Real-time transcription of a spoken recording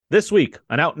This week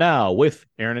on Out Now with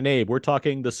Aaron and Abe, we're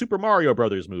talking the Super Mario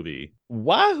Brothers movie.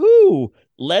 Wahoo!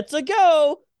 Let's a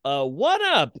go. One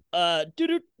up. Aaron,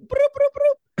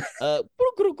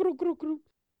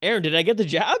 did I get the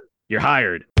job? You're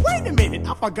hired. Wait a minute,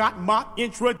 I forgot my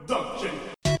introduction.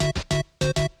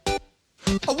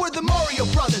 We're the Mario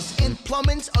Brothers in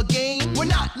plumbing's a game. We're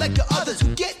not like the others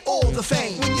who get all the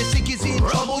fame. When your sink is in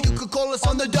trouble, you could call us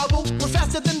on the double. We're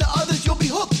faster than the others, you'll be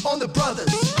hooked on the brothers.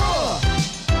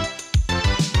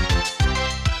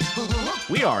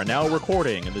 We are now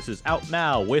recording, and this is Out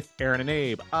Now with Aaron and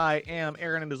Abe. I am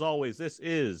Aaron, and as always, this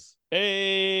is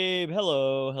Abe.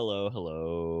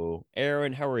 Hello.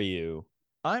 Aaron, how are you?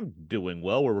 I'm doing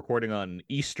well. We're recording on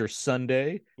Easter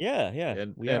Sunday. Yeah,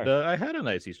 And we are. I had a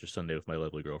nice Easter Sunday with my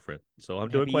lovely girlfriend, so I'm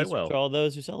doing Happy quite Easter well. to all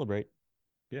those who celebrate.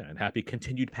 Yeah, and happy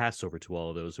continued Passover to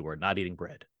all of those who are not eating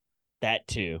bread. That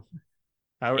too.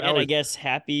 How And I is- guess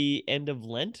happy end of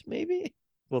Lent, maybe?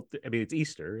 Well, I mean, it's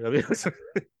Easter. I mean,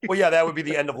 Well, yeah, that would be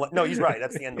the end of Lent. No, he's right.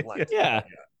 That's the end of Lent. Yeah.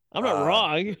 I'm not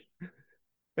wrong.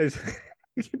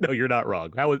 No, you're not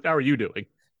wrong. How are you doing?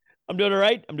 I'm doing all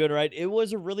right. It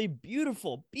was a really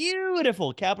beautiful,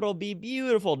 capital B,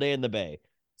 beautiful day in the Bay.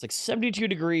 It's like 72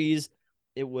 degrees.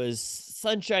 It was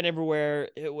sunshine everywhere.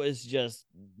 It was just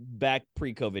back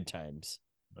pre-COVID times.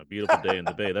 A Beautiful Day in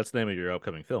the Bay. That's the name of your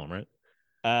upcoming film, right?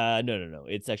 No.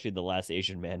 It's actually The Last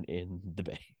Asian Man in the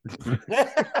Bay.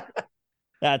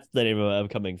 That's the name of an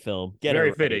upcoming film. Get Very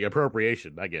it right. fitting.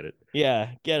 Appropriation. I get it. Yeah,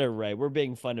 get it right. We're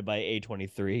being funded by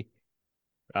A23.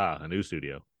 A new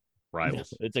studio.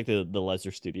 Rivals. It's like the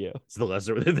lesser studio. It's the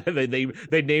lesser.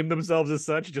 They name themselves as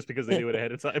such just because they knew it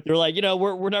ahead of time. They're like,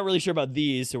 we're not really sure about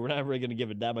these, so we're not really going to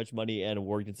give it that much money and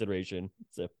award consideration.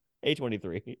 So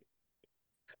A23.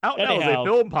 Out Now is a Anyhow.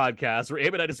 film podcast where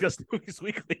Abe and I discuss movies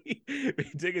weekly.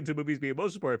 We dig into movies being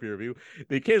most important for your review.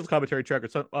 The occasional commentary track or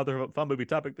some other fun movie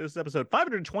topic. This is episode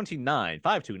 529.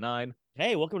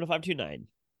 Hey, welcome to 529.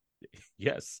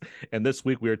 Yes. And this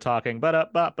week we are talking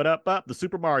the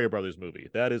Super Mario Brothers movie.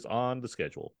 That is on the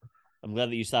schedule. I'm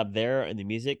glad that you stopped there in the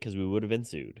music because we would have been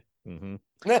sued. Mm-hmm.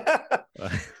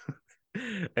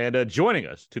 And joining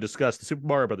us to discuss the Super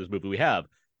Mario Brothers movie, we have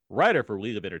writer for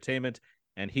League of Entertainment,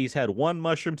 and he's had one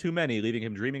mushroom too many, leaving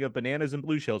him dreaming of bananas and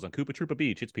blue shells on Koopa Troopa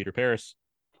Beach. It's Peter Paris.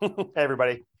 Hey,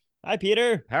 everybody. Hi,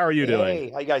 Peter. How are you doing? Hey,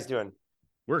 how you guys doing?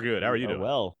 We're good. How are you doing?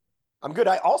 Well, I'm good.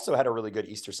 I also had a really good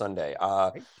Easter Sunday.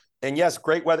 And yes,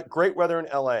 great weather in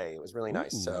LA. It was really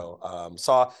nice. Ooh.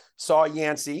 So saw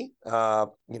Yancey,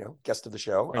 guest of the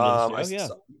show. Friend of the I show, yeah.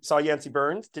 saw Yancey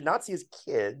Burns. Did not see his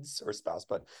kids or spouse,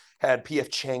 but had PF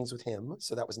Chang's with him.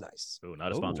 So that was nice. Oh,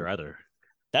 not a sponsor either.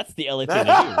 that's the LA thing to do,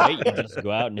 right? You just go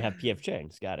out and have PF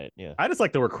Chang's. Got it. Yeah. I just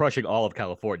like that we're crushing all of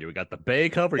California. We got the Bay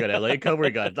covered, we got LA covered,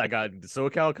 I got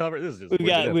SoCal covered. This is just We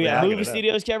got backing movie it up.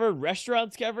 studios covered,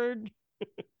 restaurants covered.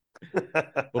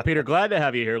 Well, Peter, glad to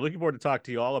have you here. Looking forward to talk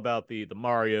to you all about the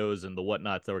Marios and the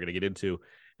whatnots that we're going to get into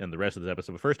in the rest of this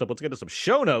episode. But first up, let's get to some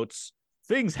show notes.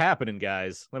 Things happening,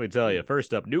 guys. Let me tell you.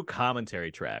 First up, new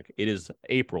commentary track. It is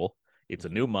April. It's a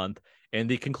new month and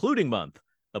the concluding month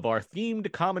of our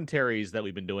themed commentaries that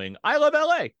we've been doing. I Love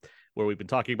LA, where we've been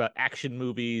talking about action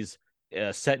movies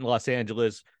set in Los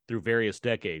Angeles through various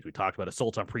decades. We talked about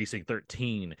Assault on Precinct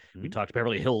 13. We talked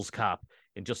Beverly Hills Cop.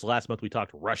 And just last month, we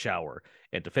talked Rush Hour.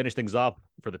 And to finish things off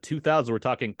for the 2000s, we're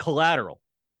talking Collateral.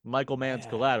 Michael Mann's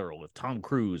Collateral with Tom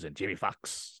Cruise and Jamie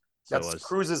Foxx. That's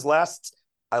Cruise's last.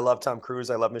 I love Tom Cruise.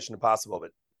 I love Mission Impossible,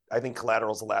 but I think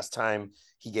Collateral's the last time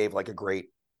he gave like a great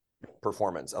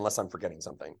performance, unless I'm forgetting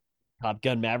something. Top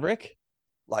Gun Maverick.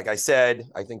 Like I said,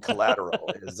 I think Collateral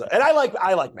is, and I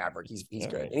like Maverick. He's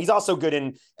good, right. and he's also good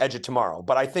in Edge of Tomorrow.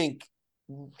 But I think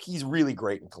he's really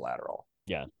great in Collateral.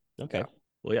 Yeah. Okay. Yeah.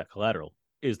 Well, yeah, Collateral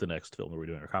is the next film that we're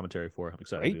doing our commentary for. I'm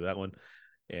excited to do that one.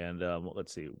 And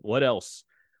let's see. What else?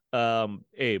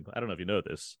 Abe, I don't know if you know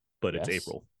this, but it's Yes.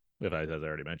 April, as I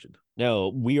already mentioned. No,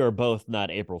 we are both not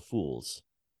April Fools.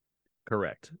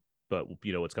 Correct. But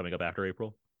you know what's coming up after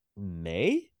April?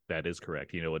 May? That is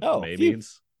correct. You know what Oh, May phew.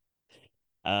 means?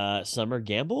 Summer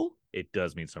Gamble? It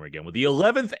does mean Summer Gamble. The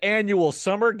 11th annual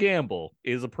Summer Gamble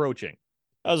is approaching.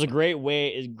 That was a great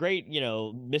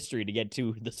mystery to get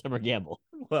to the Summer Gamble.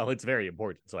 Well, it's very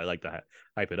important, so I like to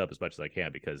hype it up as much as I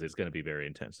can because it's going to be very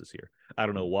intense this year. I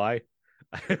don't know why.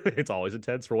 It's always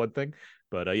intense for one thing,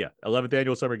 but 11th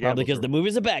annual Summer Gamble. Probably because the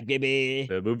movies are back, baby.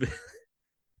 The movie,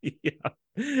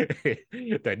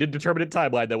 that indeterminate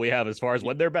timeline that we have as far as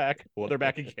when they're back. Well, they're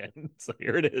back again, so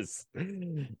here it is.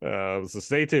 So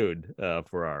stay tuned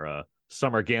for our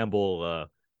Summer Gamble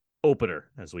opener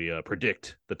as we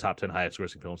predict the top 10 highest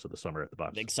grossing films of the summer at the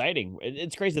box. Exciting.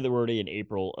 It's crazy that we're already in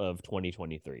April of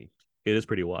 2023. It is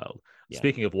pretty wild. Yeah.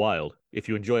 Speaking of wild, if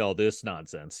you enjoy all this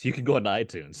nonsense, you can go on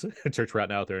iTunes, search Right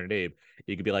Now with Aaron and Abe.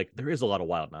 You can be like, there is a lot of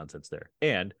wild nonsense there.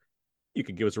 And you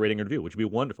can give us a rating and review, which would be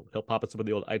wonderful. Help pop up some of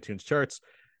the old iTunes charts.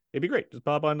 It'd be great. Just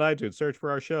pop on iTunes, search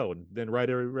for our show, and then write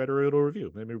a little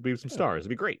review. Maybe leave some stars. It'd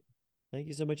be great. Thank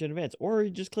you so much in advance. Or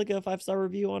just click a 5-star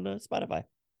review on Spotify.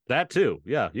 That too.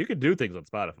 Yeah, you can do things on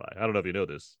Spotify. I don't know if you know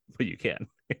this, but you can.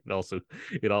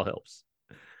 It all helps.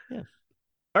 Yeah.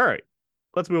 All right.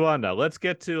 Let's move on now. Let's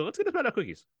get to Smackdown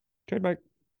Cookies. Trademark.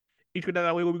 Each week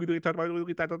now we talk about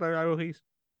cookies.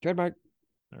 Trademark.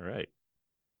 All right.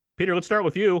 Peter, let's start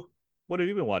with you. What have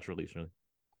you been watching recently?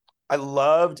 I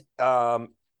loved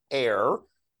Air,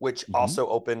 which also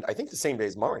opened, I think, the same day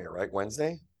as Mario, right?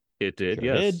 Wednesday. It did,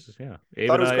 Sure yes. did. Yeah. Abe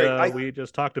Thought it and was I, great. we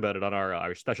just talked about it on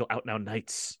our special Out Now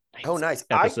Nights. Oh, nice.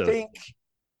 Episode. I think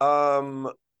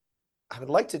I would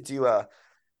like to do a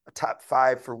top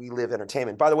 5 for We Live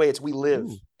Entertainment. By the way, it's We Live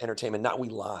Entertainment, not We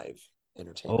Live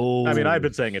Entertainment. Oh, I mean, I've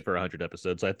been saying it for 100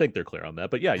 episodes, so I think they're clear on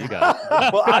that. But yeah, you got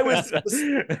it. Well,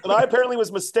 and I apparently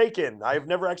was mistaken. I've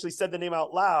never actually said the name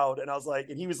out loud, and I was like,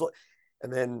 and he was like,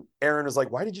 and then Aaron was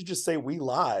like, "Why did you just say We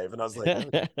Live?" And I was like,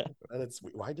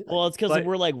 "Why did?" Well, it's because But-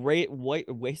 we're like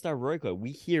waste our Royco.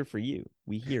 We here for you.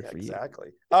 We here for you. Exactly.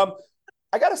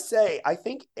 I gotta say, I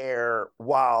think Air.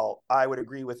 While I would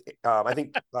agree with, I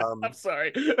think. I'm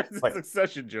sorry. This Wait.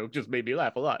 succession joke just made me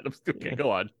laugh a lot. Okay, go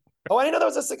on. Oh, I didn't know that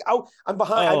was a sick. Oh, I'm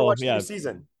behind. I haven't Oh, watched the yeah. new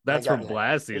season. That's I got from it.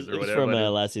 last season or It's whatever. from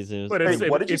but last season. but Wait,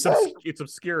 what did you say? It's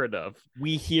obscure enough.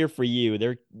 We here for you.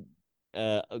 They're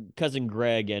cousin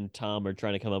Greg and Tom are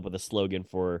trying to come up with a slogan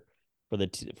for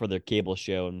their cable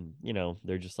show, and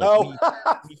they're just like, Oh,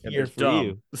 we And here they're for dumb.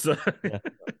 you. So,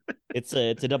 It's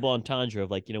a double entendre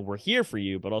of like, we're here for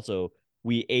you, but also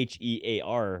we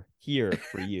HEAR here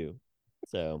for you.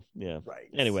 So yeah. right.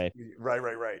 Anyway.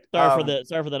 Right. Sorry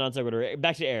for the non sequitur.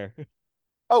 Back to Air.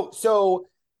 Oh, so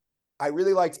I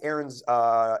really liked Aaron's 8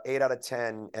 out of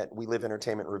 10 at We Live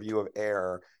Entertainment review of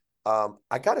Air.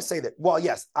 I got to say that, well,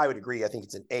 yes, I would agree. I think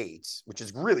it's an 8, which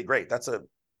is really great. That's a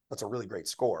really great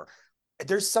score.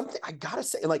 There's something I got to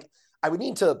say, like, I would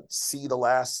need to see the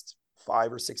last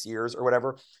 5 or 6 years or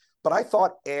whatever, but I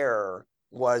thought Air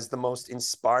was the most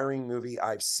inspiring movie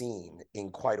I've seen in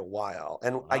quite a while.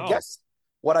 And I Wow. guess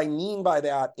what I mean by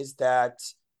that is that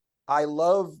I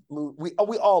love we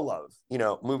all love,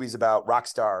 movies about rock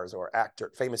stars or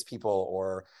famous people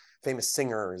or famous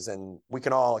singers, and we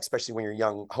can all, especially when you're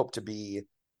young, hope to be,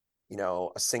 a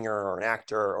singer or an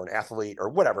actor or an athlete or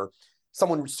whatever,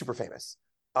 someone super famous.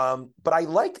 But I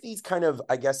like these kind of,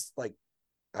 I guess, like,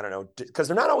 I don't know, because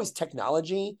they're not always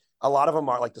technology. A lot of them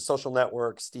are like The Social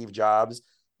Network, Steve Jobs,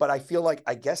 but I feel like,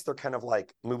 I guess they're kind of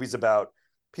like movies about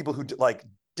people who like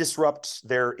disrupt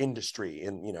their industry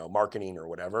in, marketing or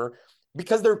whatever,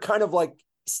 because they're kind of like,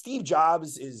 Steve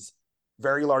Jobs is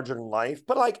very larger than life,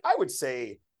 but like, I would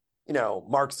say,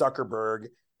 Mark Zuckerberg,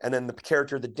 and then the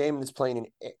character that Damon is playing in,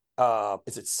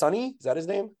 is it Sonny? Is that his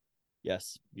name?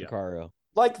 Yes. Yeah. Caro.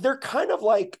 Like, they're kind of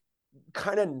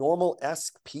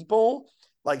normal-esque people.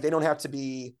 Like, they don't have to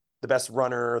be the best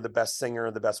runner, the best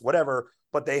singer, the best whatever,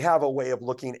 but they have a way of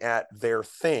looking at their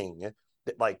thing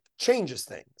that like changes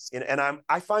things. And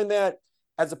I find that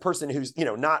as a person who's,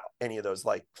 not any of those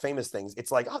like famous things,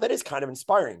 it's like, oh, that is kind of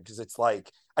inspiring, because it's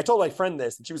like, I told my friend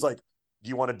this and she was like, do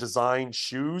you want to design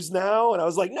shoes now? And I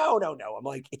was like, no. I'm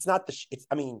like, it's not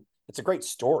it's a great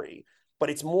story, but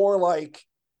it's more like,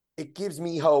 it gives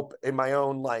me hope in my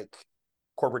own like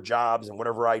corporate jobs and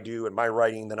whatever I do in my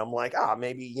writing, that I'm like,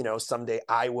 maybe, someday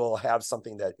I will have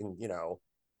something that,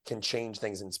 can change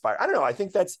things, inspire. I don't know. I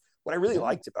think that's what I really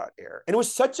liked about Air. And it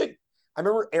was I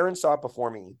remember Aaron saw it before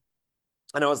me,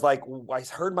 and I was like, I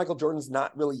heard Michael Jordan's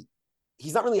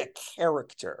he's not really a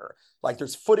character. Like,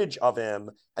 there's footage of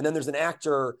him, and then there's an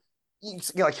actor,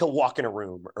 like he'll walk in a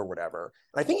room or whatever.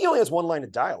 And I think he only has one line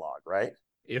of dialogue, right?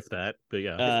 if that, but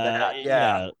yeah.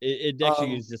 Yeah. It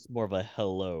actually is just more of a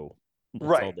hello. That's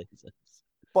Right. all they say.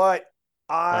 But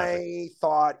I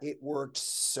thought it worked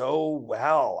so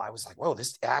well. I was like, whoa,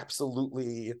 this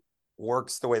absolutely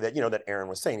works the way that, that Aaron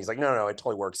was saying. He's like, no, it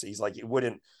totally works. He's like, you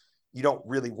don't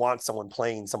really want someone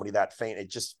playing somebody that faint. It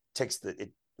just takes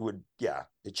it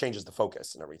changes the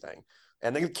focus and everything.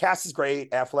 And the cast is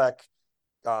great. Affleck,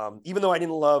 even though I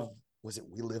didn't love, was it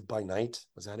We Live by Night?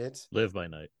 Was that it? Live by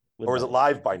Night. Or was it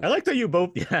Live by I Night? like that you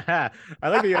both. Yeah, I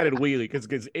like that you added wheelie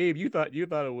because Abe, you thought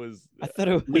it was. I thought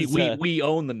it was We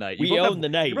own the night. You We both Own have- the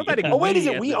Night. you're both adding Oh, wait, is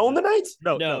we it at We Own the Night?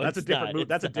 No, No, that's a it's different not. movie. It's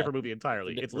That's a not. different movie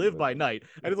entirely. It's a It's different Live by movie. Night.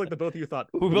 I just like that both of you thought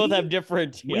We both have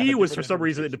different. we was for different some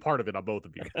reason interpretations. into part of it on both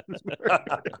of you.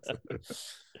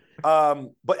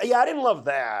 But yeah, I didn't love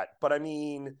that. But I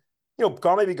mean,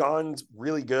 Gone Baby Gone's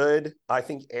really good. I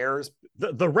think Air's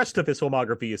The rest of his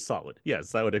filmography is solid.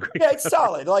 Yes, I would agree. yeah, it's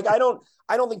solid. Like I don't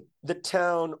think The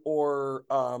Town or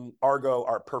Argo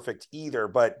are perfect either,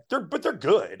 but they're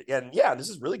good. And yeah, this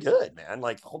is really good, man.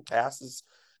 Like the whole cast is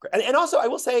great. And also I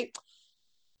will say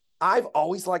I've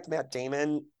always liked Matt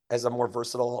Damon as a more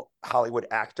versatile Hollywood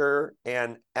actor,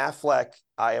 and Affleck,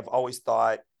 I have always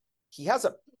thought he has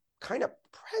a kind of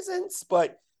presence,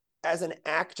 but as an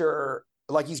actor,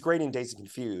 like he's great in Dazed and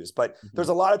Confused, but there's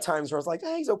a lot of times where I was like,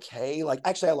 he's okay. Like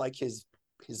actually I like his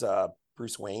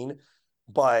Bruce Wayne,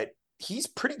 but he's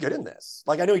pretty good in this.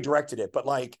 Like I know he directed it, but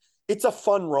like it's a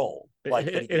fun role. Like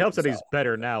it helps that he's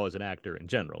better now as an actor in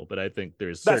general, but I think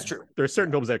there's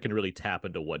certain films that can really tap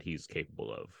into what he's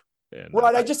capable of. And,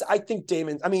 right. I think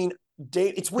Damon, I mean,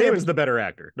 it's weird. Damon's the better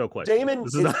actor, no question. Damon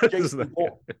Jason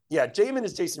Bourne. Yeah, Damon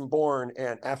is Jason Bourne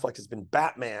and Affleck has been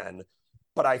Batman,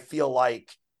 but I feel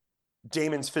like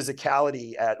Damon's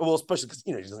physicality especially because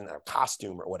he doesn't have a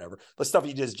costume or whatever. The stuff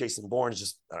he did as Jason Bourne is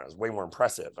just is way more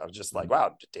impressive. I was just like,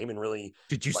 wow, Damon really.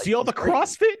 Did you see all the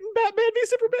CrossFit in Batman v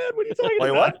Superman? What are you talking Wait,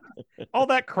 about? what? All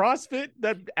that CrossFit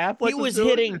that Affleck He was doing?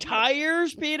 hitting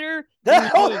tires, Peter. He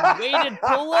was doing weighted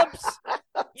pull-ups.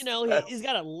 He's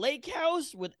got a lake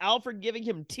house with Alfred giving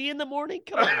him tea in the morning.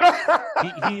 Come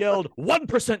on. He yelled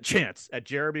 1% chance at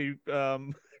Jeremy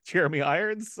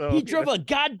Irons. So He drove a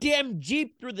goddamn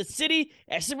Jeep through the city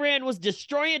as Superman was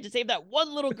destroying it to save that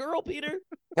one little girl, Peter.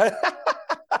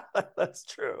 That's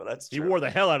true. He wore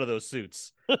the hell out of those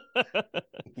suits.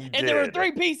 And there were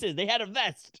 3 pieces. They had a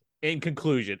vest. In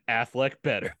conclusion, Affleck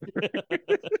better.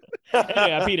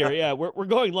 Anyway, Peter, we're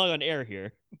going long on air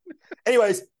here.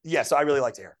 Anyways, yeah, so I really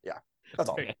liked Air. Yeah, that's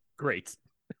all. Great.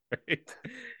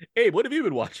 Abe, what have you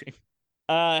been watching?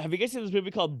 Have you guys seen this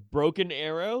movie called Broken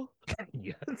Arrow?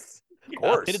 Yes. Of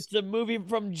course. It's a movie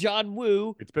from John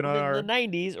Woo. It's been on in the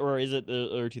 90s, or is it the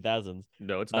early 2000s?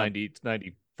 No, it's 90, it's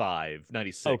 95,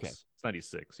 96. Okay. It's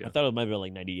 96, yeah. I thought it might have been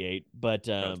like 98, but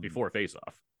No, it's before Face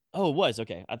Off. Oh, it was.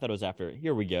 Okay. I thought it was after.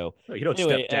 Here we go. No, you don't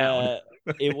Anyway, step down.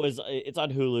 it's on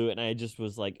Hulu, and I just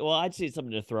was like, well, I'd see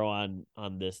something to throw on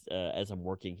this as I'm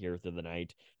working here through the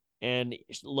night. And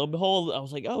lo and behold, I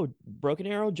was like, oh, Broken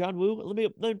Arrow, John Woo. Let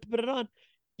me put it on.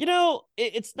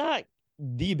 It's not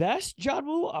the best John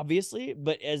Woo, obviously,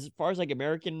 but as far as like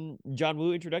American John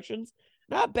Woo introductions,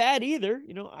 not bad either.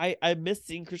 I missed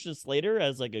seeing Christian Slater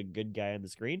as like a good guy on the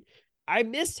screen. I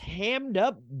missed hammed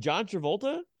up John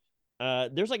Travolta.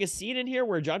 There's like a scene in here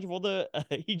where John Travolta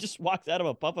he just walks out of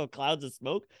a puff of clouds of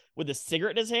smoke with a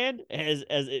cigarette in his hand as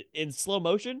in slow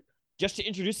motion just to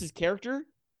introduce his character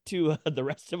to the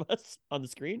rest of us on the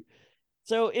screen.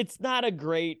 So it's not a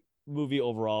great movie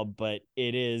overall, but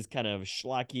it is kind of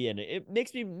schlocky, and it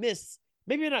makes me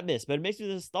maybe not miss, but it makes me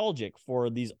nostalgic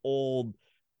for these old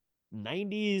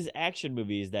 90s action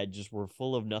movies that just were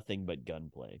full of nothing but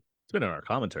gunplay. It's been on our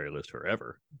commentary list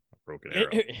forever. Broken Arrow.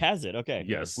 It has it. Okay.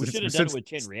 Yes. We should have done it with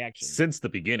chain reaction. Since the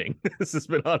beginning. This has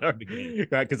been on our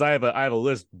because I have a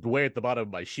list way at the bottom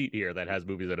of my sheet here that has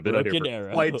movies that have been on here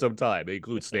for quite some time. They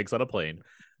include Snakes on a Plane,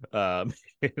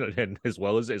 and as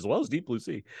well as Deep Blue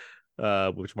Sea,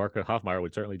 which Mark Hoffmeyer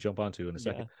would certainly jump onto in a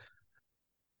second.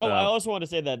 Yeah. I also want to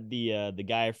say that the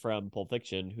guy from Pulp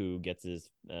Fiction who gets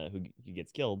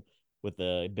killed with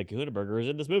the Big Kahuna Burger is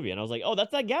in this movie, and I was like, oh,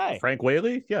 that's that guy, Frank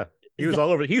Whaley. Yeah, he was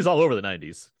all over the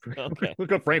 90s. Okay.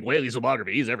 Look up Frank Whaley's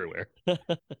filmography; he's everywhere. Got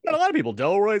a lot of people.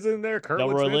 Delroy's in there.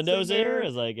 Delroy Lindo's there.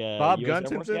 Is like Bob US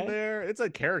Gunton's in there. It's a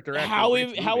character actor.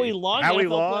 Howie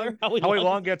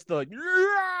Long gets the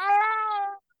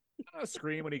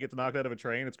scream when he gets knocked out of a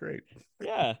train. It's great.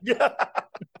 Yeah. Yeah.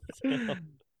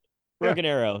 Broken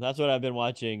Arrow. That's what I've been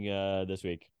watching this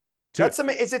week.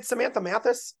 Is it Samantha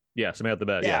Mathis? Yeah, Samantha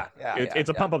Beth. Yeah. It's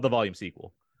a Pump Up the Volume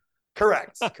sequel.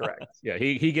 Correct. Yeah,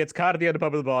 he gets caught at the end of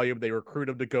Pump Up the Volume. They recruit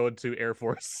him to go into Air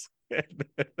Force.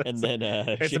 And then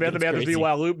and Samantha Mathis,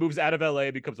 meanwhile, Luke moves out of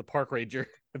LA, becomes a park ranger,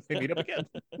 and they meet up again.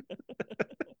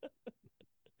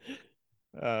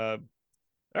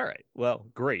 All right. Well,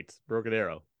 great. Broken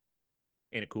Arrow.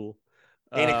 Ain't it cool?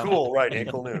 Ain't it cool? Right. Ain't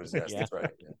cool news. Yes, that's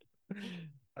right.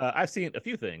 Yeah. I've seen a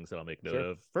few things that I'll make note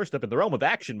of. First up, in the realm of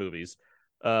action movies,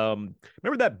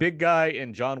 remember that big guy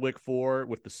in John Wick 4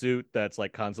 with the suit that's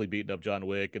like constantly beating up John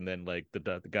Wick, and then like the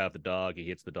guy with the dog, he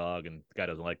hits the dog, and the guy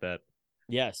doesn't like that.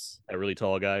 Yes, that really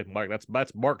tall guy, Mark.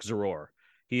 That's Mark Zaror.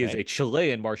 He is a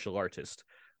Chilean martial artist,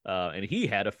 and he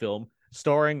had a film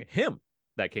starring him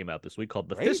that came out this week called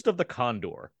The Fist of the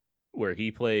Condor, where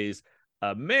he plays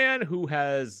a man who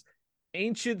has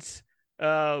ancient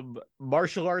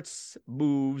martial arts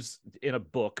moves in a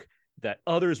book that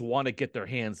others want to get their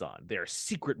hands on. They're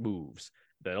secret moves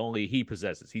that only he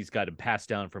possesses. He's got him passed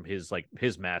down from his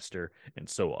master and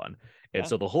so on. And Yeah.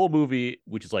 so the whole movie,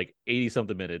 which is like 80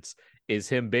 something minutes, is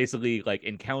him basically like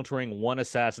encountering one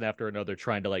assassin after another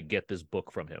trying to like get this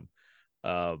book from him.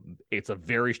 It's a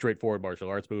very straightforward martial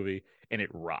arts movie and it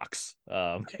rocks.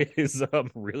 It is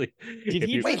really Did if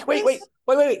he you- Wait.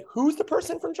 Who's the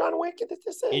person from John Wick that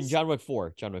this is? in John Wick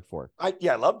 4. John Wick 4. I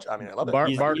love it. Mar-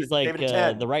 He's, Mark- he's like David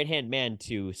Tennant. the right hand man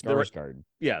to right- Skarsgård.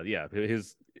 yeah,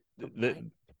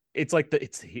 it's like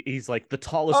he's like the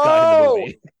tallest guy in the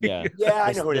movie. Yeah. Yeah,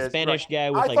 I The- know who it the is. Spanish Right. guy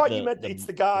with I like thought the, you meant it's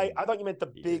the guy. I thought you meant the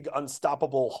Yeah. big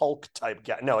unstoppable Hulk type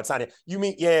guy. No, it's not it. You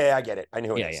mean I get it. I know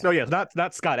who Yeah, it is. No, yeah,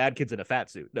 not Scott Adkins in a fat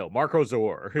suit. No, Marco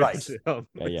Zor. Right. It's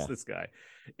Yeah. this guy.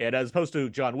 And as opposed to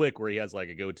John Wick, where he has like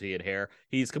a goatee and hair,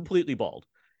 he's completely bald.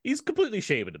 He's completely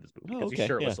shaven in this movie Oh, because okay, he's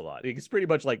shirtless a lot. He's pretty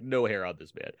much like no hair on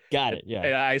this man. Got it. Yeah.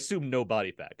 And I assume no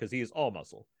body fat because he is all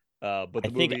muscle. But the I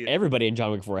think movie, everybody in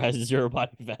John Wick 4 has zero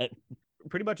body fat.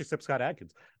 pretty much except Scott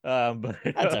Adkins. But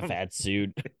That's a fat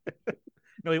suit.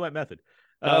 No, he went method.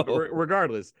 Oh. But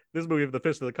regardless, this movie of The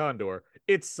Fist of the Condor,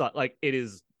 it's like it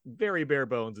is very bare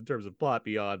bones in terms of plot.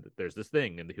 Beyond there's this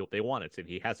thing and they want it and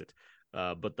he has it.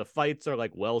 But the fights are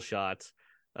like well shot.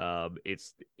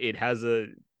 It has a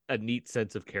neat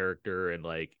sense of character and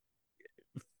like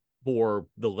for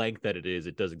the length that it is,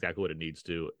 it does exactly what it needs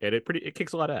to, and it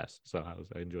kicks a lot of ass. So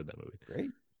I enjoyed that movie.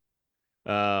 Great.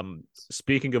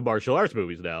 Speaking of martial arts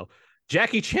movies now,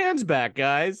 Jackie Chan's back,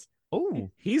 guys.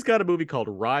 Oh, He's got a movie called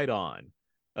Ride On,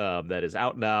 that is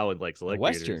out now and like select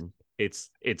theaters. Western.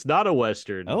 It's not a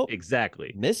Western. Oh.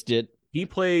 Exactly. Missed it.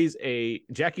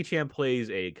 Jackie Chan plays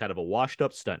a kind of a washed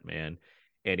up stuntman,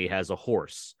 and he has a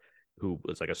horse who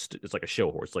is it's like a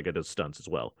show horse, like it does stunts as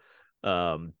well.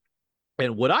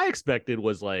 And what I expected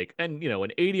was like, an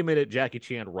 80-minute Jackie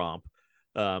Chan romp,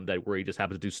 that where he just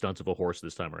happens to do stunts of a horse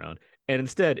this time around. And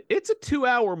instead, it's a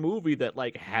 2-hour movie that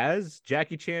like has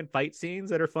Jackie Chan fight scenes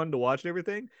that are fun to watch and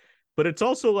everything, but it's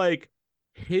also like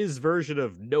his version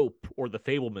of Nope or The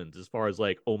Fablemans as far as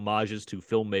like homages to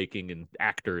filmmaking and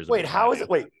actors. Wait, how is it?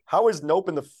 Wait, how is Nope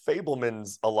and the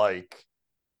Fablemans alike?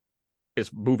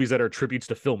 It's movies that are tributes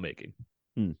to filmmaking.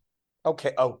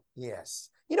 Okay. Oh, yes.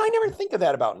 I never think of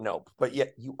that about Nope, but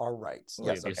yet you are right. Well,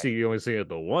 Yes. if Okay. you only see it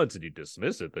the once and you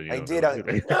dismiss it, then you I don't did.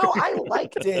 know. No, I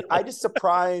liked it. I just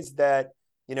surprised that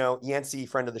Yancey,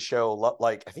 friend of the show,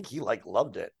 I think he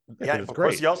loved it. Yeah, It was of course.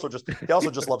 great. He also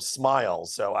just loves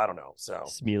smiles. So I don't know. So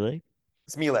Smile.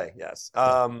 it's Mile, yes.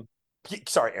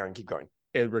 Sorry, Aaron, keep going.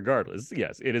 And regardless,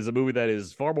 yes, it is a movie that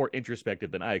is far more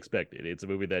introspective than I expected. It's a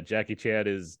movie that Jackie Chan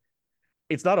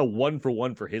it's not a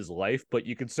 1-for-1 for his life, but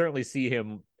you can certainly see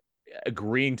him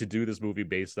agreeing to do this movie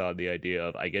based on the idea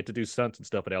of I get to do stunts and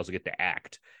stuff, but I also get to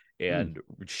act and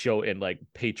show and like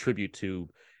pay tribute to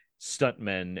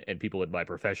stuntmen and people in my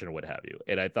profession or what have you.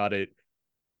 And I thought it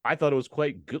was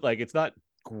quite good. Like it's not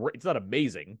great, it's not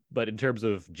amazing, but in terms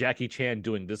of Jackie Chan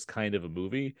doing this kind of a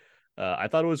movie, I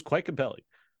thought it was quite compelling.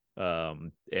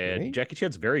 And Great. Jackie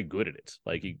Chan's very good at it.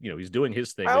 Like he's doing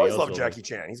his thing. I but he always also, love Jackie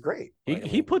Chan. He's great.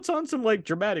 He puts on some like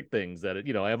dramatic things that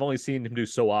I've only seen him do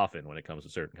so often when it comes to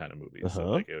certain kind of movies. So,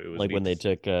 Uh-huh. like it was Like when they neat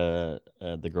to-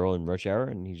 took the girl in Rush Hour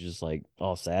and he's just like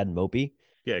all sad and mopey.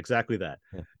 yeah, exactly that.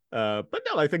 Yeah. But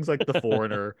no, like things like The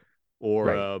Foreigner or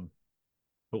Right.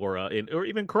 or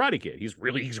even Karate Kid. He's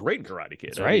great in Karate Kid.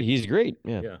 That's I right. mean, He's great.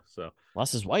 Yeah. yeah. So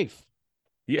Lost his wife.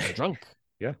 yeah, Drunk.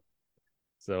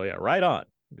 so yeah, right on.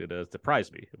 It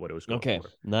surprised me what it was going Okay. for.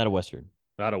 Not a Western.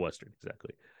 Not a Western,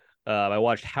 exactly. I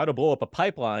watched How to Blow Up a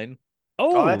Pipeline.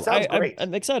 Oh, that sounds I'm- great.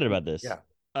 I'm excited about this.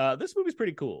 Yeah. This movie's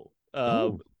pretty cool.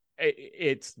 Ooh.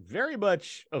 It's very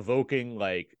much evoking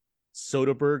like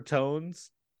Soderbergh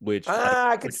tones, which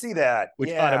I could see that. which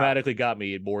Yeah. automatically got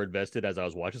me more invested as I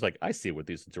was watching. It's like I see what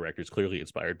these directors clearly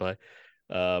inspired by.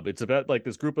 It's about like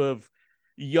this group of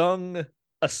young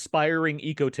aspiring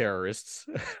eco-terrorists,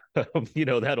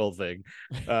 that whole thing,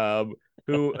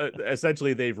 who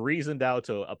essentially they've reasoned out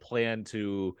a plan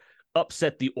to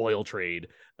upset the oil trade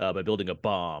by building a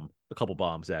couple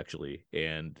bombs actually,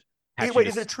 and Hey, hatching wait,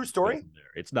 is it a true story? from there.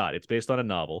 It's not. It's based on a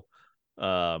novel.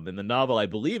 And the novel, I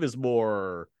believe, is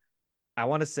more, I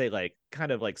want to say, like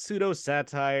kind of like pseudo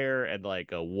satire and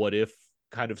like a what if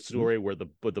kind of story, where the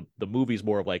movie's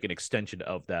more of like an extension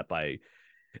of that by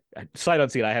sight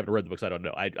unseen. I haven't read the books. I don't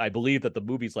know. I believe that the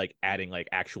movie's like adding like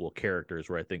actual characters,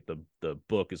 where I think the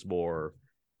book is more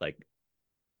like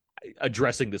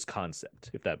addressing this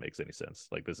concept, if that makes any sense.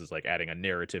 Like this is like adding a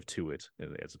narrative to it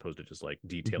as opposed to just like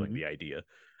detailing the idea.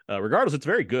 Regardless, it's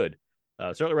very good.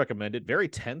 Certainly recommend it. Very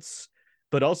tense,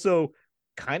 but also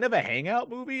kind of a hangout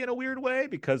movie in a weird way,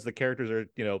 because the characters are,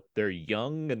 they're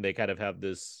young and they kind of have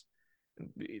this,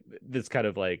 this kind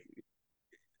of like,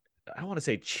 I don't want to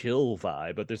say chill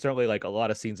vibe, but there's certainly like a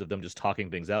lot of scenes of them just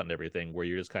talking things out and everything where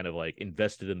you're just kind of like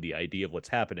invested in the idea of what's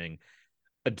happening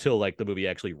until like the movie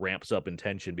actually ramps up in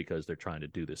tension because they're trying to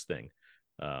do this thing.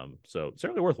 So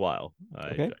certainly worthwhile. I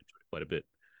enjoyed it quite a bit.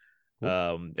 Cool.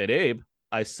 And Abe,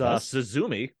 I saw Yes.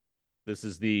 Suzumi. This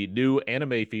is the new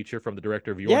anime feature from the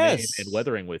director of Your Yes. Name and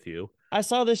Weathering with You. I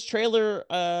saw this trailer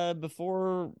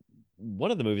before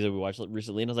one of the movies that we watched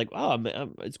recently, and I was like,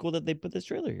 "Oh, it's cool that they put this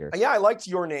trailer here." Yeah, I liked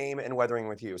Your Name and Weathering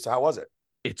with You. So how was it?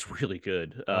 It's really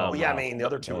good. Oh yeah, I wow. mean the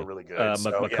other two were really good.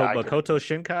 Makoto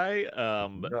Shinkai.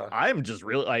 Yeah. I'm just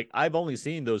really like, I've only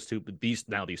seen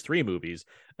these three movies,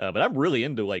 but I'm really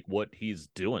into like what he's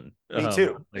doing. Me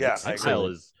too. Like, Yeah, his I style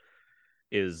agree.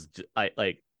 is I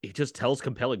like, he just tells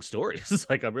compelling stories.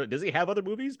 Like, does he have other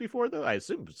movies before though? I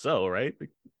assume so, right?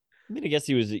 I mean, I guess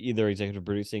he was either executive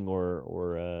producing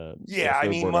or Yeah, I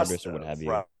mean, storyboard must artist or what have you.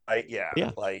 right? Yeah,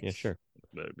 Yeah, like yeah, sure,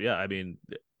 But yeah, I mean,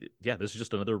 yeah, this is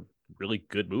just another really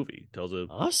good movie. Tells a.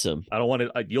 awesome. I don't want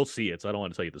to. You'll see it, so I don't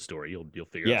want to tell you the story. You'll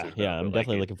figure Yeah, out. yeah, I'm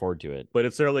definitely looking forward to it. But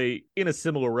it's certainly in a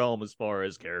similar realm as far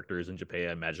as characters in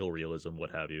Japan, magical realism,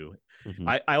 what have you.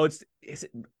 Mhm.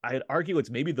 I'd argue it's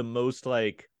maybe the most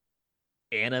like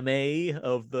anime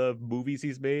of the movies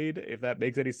he's made, if that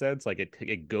makes any sense. Like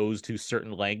it goes to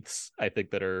certain lengths, I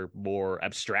think, that are more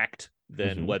abstract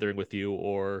than Mhm. Weathering with You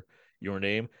or Your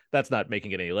Name. That's not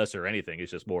making it any less or anything.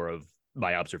 It's just more of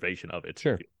my observation of it.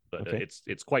 Sure. But Okay.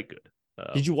 it's quite good.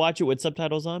 Did you watch it with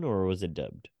subtitles on, or was it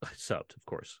dubbed? Subbed, of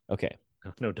course. Okay,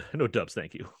 No dubs,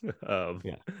 thank you.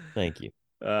 Yeah. thank you.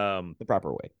 The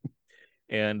proper way.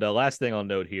 And last thing I'll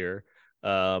note here,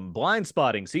 Blind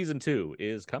Spotting season 2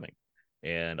 is coming,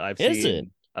 and I've Is seen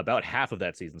it? about half of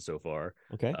that season so far.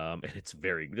 Okay. And it's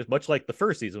very just much like the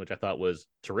first season, which I thought was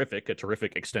terrific, a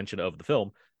terrific extension of the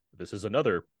film. This is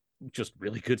another just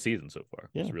really good season so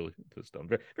far. Yeah. It's really just I'm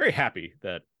very, very happy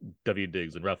that W.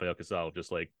 Diggs and Rafael Casal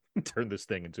just like turned this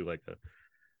thing into like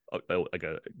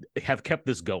have kept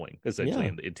this going essentially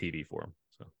Yeah. in TV form.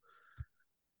 So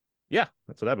yeah,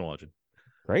 that's what I've been watching.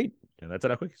 Great. And that's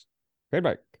it, quickies.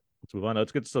 Trademark. Let's move on.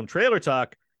 Let's get to some trailer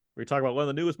talk. We're talking about one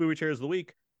of the newest movie trailers of the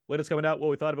week, when it's coming out,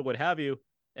 what we thought of it, what have you.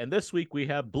 And this week we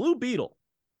have Blue Beetle,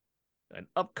 an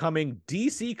upcoming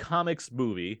DC Comics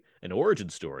movie, an origin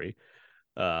story,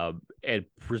 and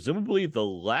presumably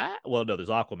well, no, there's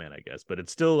Aquaman, I guess, but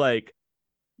it's still like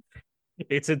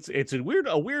it's a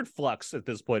weird flux at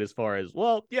this point as far as,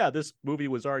 well, yeah, this movie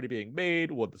was already being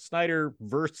made. Well, the Snyder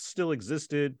verse still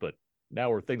existed, but now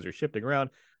where things are shifting around,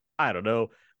 I don't know.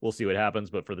 We'll see what happens.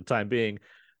 But for the time being,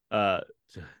 Zolo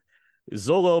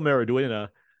Maraduena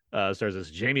stars as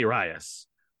Jamie Reyes,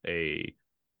 a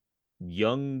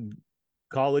young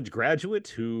college graduate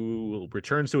who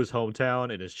returns to his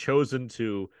hometown and is chosen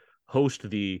to host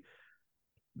the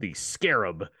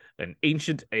Scarab, an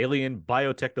ancient alien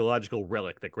biotechnological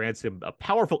relic that grants him a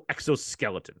powerful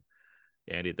exoskeleton.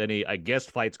 And then he, I guess,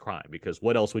 fights crime, because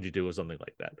what else would you do with something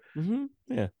like that? Mm-hmm.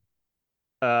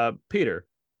 Yeah. Peter,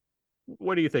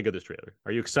 what do you think of this trailer?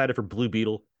 Are you excited for Blue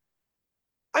Beetle?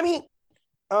 I mean,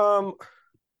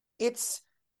 it's,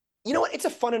 you know what, it's a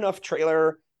fun enough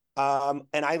trailer. And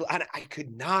I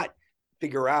could not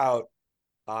figure out,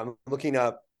 looking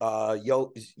up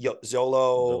Zolo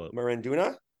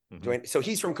Maranduna. Mhm. So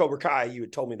he's from Cobra Kai. You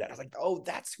had told me that. I was like, oh,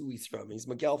 that's who he's from. He's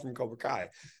Miguel from Cobra Kai.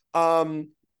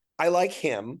 I like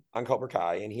him on Cobra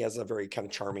Kai, and he has a very kind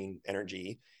of charming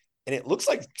energy. And it looks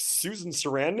like Susan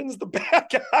Sarandon's the bad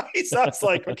guy. So I was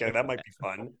like, okay, that might be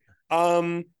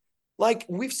fun. Like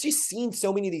we've just seen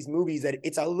so many of these movies that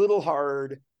it's a little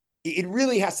hard. It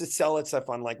really has to sell itself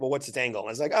on like, well, what's its angle?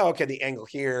 And it's like, oh, okay, the angle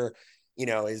here, you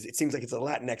know, is it seems like it's a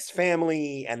Latinx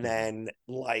family, and then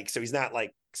like, so he's not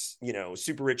like, you know,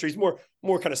 super rich. He's more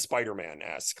kind of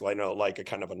Spider-Man-esque, I know, like a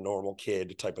kind of a normal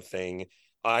kid type of thing.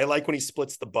 I like when he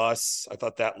splits the bus. I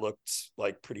thought that looked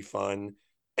like pretty fun.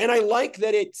 And I like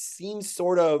that it seems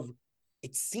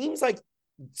like,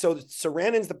 so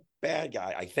Sarandon's the bad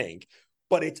guy, I think,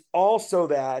 but it's also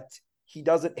that he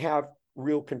doesn't have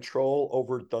real control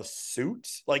over the suit.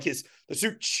 Like the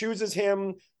suit chooses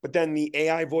him, but then the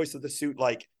AI voice of the suit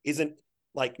like isn't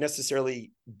like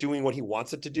necessarily doing what he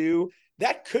wants it to do.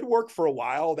 That could work for a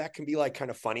while. That can be like kind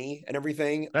of funny and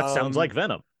everything. That sounds like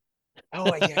Venom. Oh,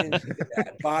 yeah, I didn't think of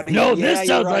that. Body. No, Yeah, this you're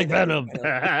sounds right. like Venom.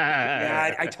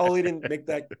 Yeah, I totally didn't make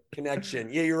that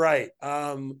connection. Yeah, you're right.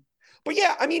 But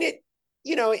yeah, I mean,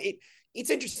 it's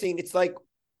interesting. It's like,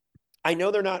 I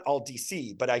know they're not all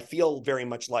DC, but I feel very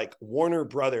much like Warner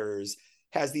Brothers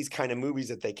has these kind of movies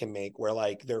that they can make where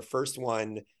like their first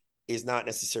one is not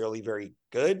necessarily very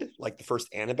good, like the first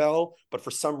Annabelle, but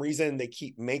for some reason they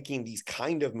keep making these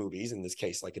kind of movies, in this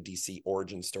case, like a DC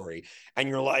origin story. And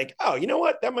you're like, oh, you know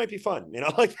what? That might be fun.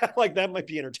 Like that might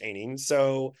be entertaining.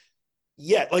 So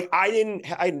yeah, like I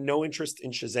had no interest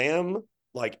in Shazam.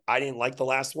 Like I didn't like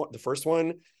the first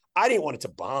one. I didn't want it to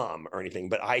bomb or anything,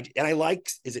 but I like,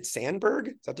 is it Sandberg?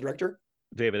 Is that the director?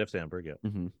 David F. Sandberg, yeah.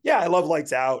 Mm-hmm. Yeah, I love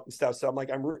Lights Out and stuff. So I'm like,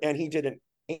 and he did an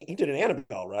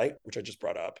Annabelle, right? Which I just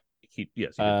brought up. He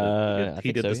did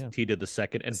the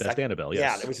second and best Annabelle. Yes.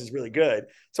 Yeah, that was just really good.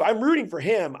 So I'm rooting for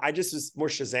him. I just was more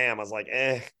Shazam. I was like,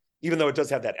 even though it does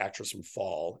have that actress from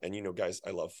Fall, and guys,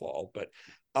 I love Fall, but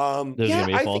there's gonna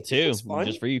be Fall too,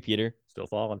 just for you, Peter. Still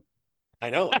falling. I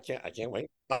know. I can't wait.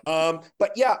 But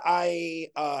yeah,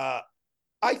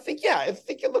 I think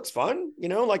it looks fun.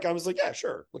 Like I was like, yeah,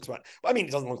 sure, looks fun. I mean,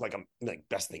 it doesn't look like I'm like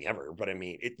best thing ever, but I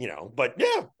mean, but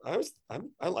yeah,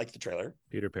 I like the trailer.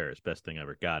 Peter Paris, best thing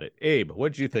ever. Got it. Abe,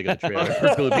 what did you think of the trailer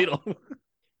for Blue Beetle?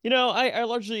 I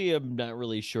largely am not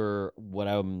really sure what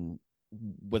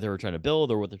they were trying to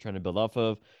build or what they're trying to build off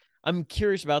of. I'm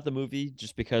curious about the movie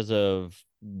just because of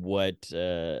what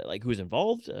like who's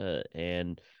involved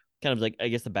and kind of like, I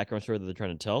guess, the background story that they're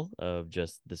trying to tell of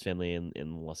just this family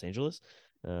in Los Angeles,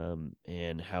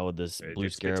 and how this Blue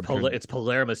Scarab. It's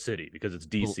Palermo City because it's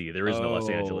DC. There is no Los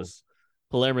Angeles.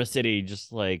 Palermo City,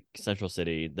 just like Central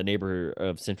City, the neighbor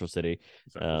of Central City.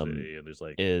 City, and there's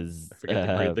like I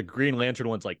forget the Green Lantern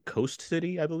one's like Coast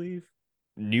City, I believe.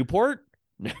 Newport.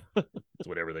 It's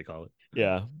whatever they call it.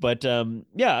 Yeah, but I'm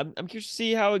curious to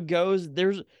see how it goes.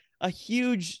 There's a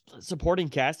huge supporting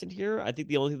cast in here. I think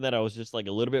the only thing that I was just like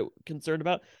a little bit concerned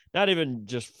about, not even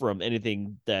just from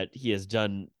anything that he has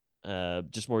done,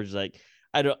 just more just like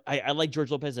I like George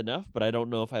Lopez enough, but I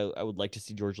don't know if I would like to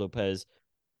see George Lopez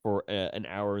for an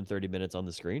hour and 30 minutes on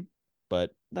the screen.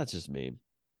 But that's just me.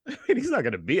 I mean, he's not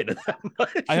going to be in it that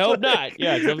much. I hope not.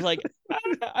 Yeah, I was like,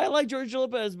 I like George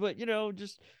Lopez, but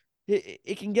just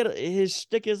it can get his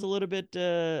shtick is a little bit.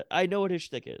 I know what his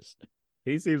shtick is.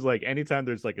 He seems like anytime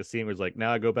there's like a scene where it's like,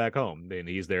 now I go back home, then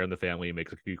he's there in the family, he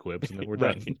makes a few quips, and then we're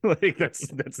done. Like that's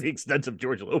the extent of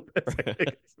George Lopez. I think, in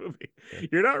this movie.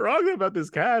 You're not wrong about this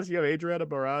cast. You have Adriana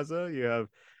Barraza, you have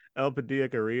El Padilla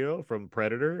Carrillo from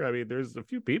Predator. I mean, there's a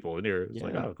few people in here. It's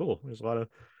like, oh, cool. There's a lot of,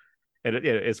 and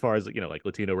as far as like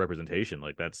Latino representation,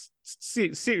 like that's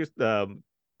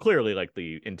clearly like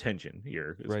the intention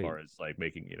here as far as like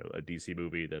making a DC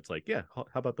movie that's like, yeah, how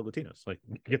about the Latinos? Like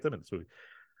get them in this movie.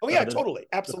 Oh yeah, totally,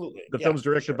 absolutely. The film's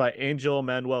directed by Angel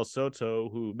Manuel Soto,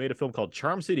 who made a film called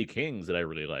Charm City Kings that I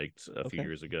really liked a few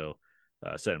years ago,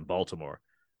 set in Baltimore.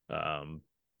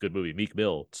 Good movie. Meek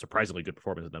Mill, surprisingly good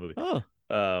performance in that movie. Oh.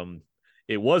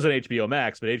 It was on HBO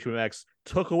Max, but HBO Max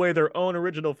took away their own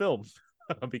original films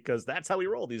because that's how we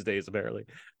roll these days, apparently.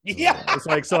 Yeah, it's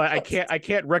like, so I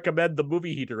can't recommend the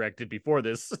movie he directed before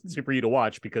this for you to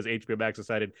watch because HBO Max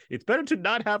decided it's better to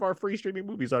not have our free streaming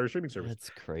movies on our streaming service.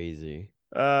 That's crazy.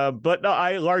 But no,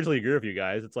 I largely agree with you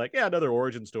guys. It's like, yeah, another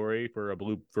origin story for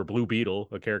Blue Beetle,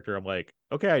 a character. I'm like,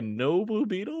 okay, I know Blue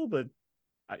Beetle, but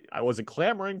I wasn't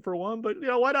clamoring for one. But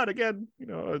why not? Again,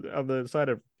 on the side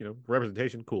of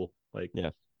representation, cool. Like, yeah,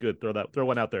 good. Throw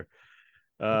one out there.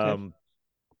 Okay.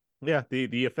 Yeah,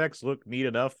 the effects look neat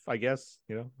enough, I guess.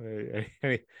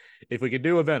 If we can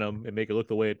do a Venom and make it look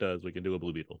the way it does, we can do a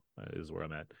Blue Beetle. Is where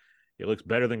I'm at. It looks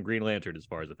better than Green Lantern as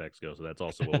far as effects go, so that's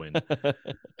also a win.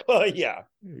 Yeah.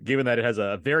 Given that it has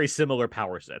a very similar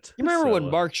power set. You remember when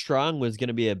Mark Strong was going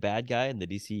to be a bad guy in the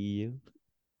DCEU?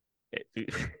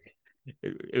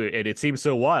 And it seems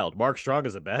so wild. Mark Strong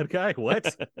is a bad guy?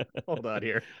 What? Hold on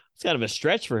here. It's kind of a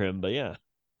stretch for him, but yeah.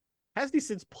 Has he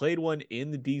since played one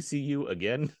in the DCU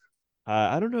again?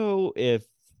 I don't know if...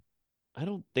 I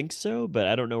don't think so, but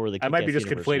I don't know where the. I might be just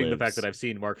conflating the fact that I've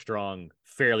seen Mark Strong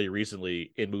fairly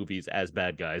recently in movies as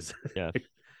bad guys. Yeah.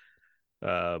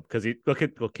 Because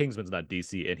Kingsman's not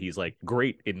DC, and he's like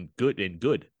great in good in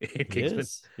Kingsman.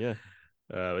 Yeah.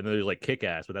 And then there's like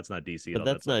Kick-Ass, but that's not DC. But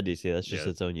that's not DC. That's just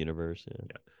its own universe.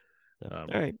 Yeah. So,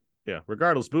 all right. Yeah.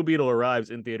 Regardless, Blue Beetle arrives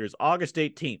in theaters August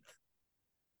 18th.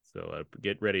 So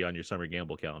get ready on your summer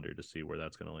gamble calendar to see where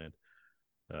that's going to land.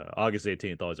 August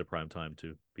 18th, always a prime time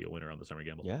to be a winner on the Summer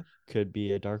Gamble. Yeah, could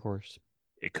be a dark horse.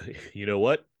 It could. You know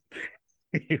what?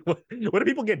 What do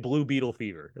people get Blue Beetle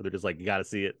fever? They're just like, you got to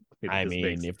see it. I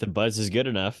mean, if the buzz is good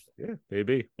enough. Yeah,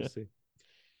 maybe. We'll see.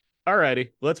 All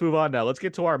righty, let's move on now. Let's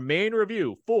get to our main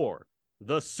review for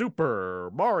the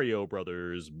Super Mario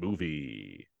Brothers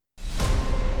movie.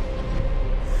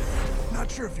 Not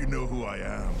sure if you know who I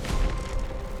am,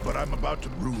 but I'm about to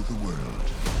rule the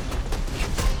world.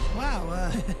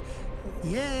 Wow,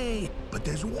 yay. But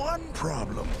there's one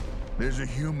problem. There's a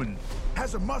human,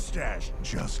 has a mustache,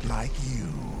 just like you.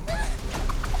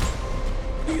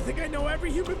 Do you think I know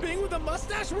every human being with a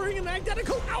mustache wearing an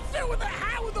identical outfit with a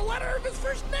hat with the letter of his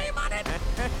first name on it?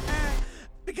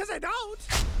 Because I don't.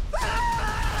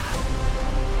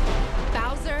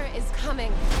 Bowser is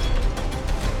coming.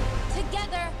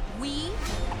 Together, we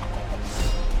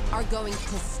are going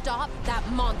to stop that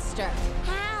monster.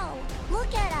 How?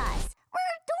 Look at us.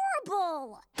 We're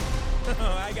adorable.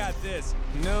 Oh, I got this.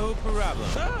 No problem.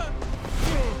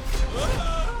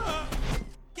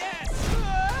 Yes!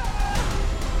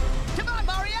 Come on,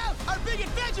 Mario! Our big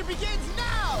adventure begins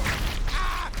now!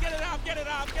 Get it off, get it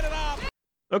off, get it off!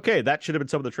 Okay, that should have been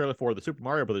some of the trailer for the Super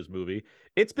Mario Brothers movie.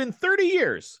 It's been 30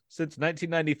 years since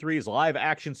 1993's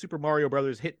live-action Super Mario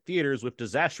Brothers hit theaters with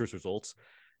disastrous results.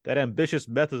 That ambitious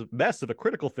mess of a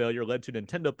critical failure led to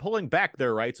Nintendo pulling back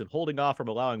their rights and holding off from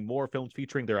allowing more films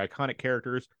featuring their iconic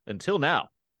characters until now.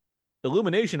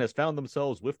 Illumination has found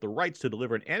themselves with the rights to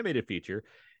deliver an animated feature,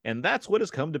 and that's what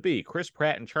has come to be. Chris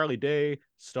Pratt and Charlie Day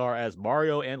star as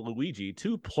Mario and Luigi,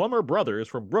 two plumber brothers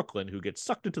from Brooklyn who get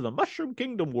sucked into the Mushroom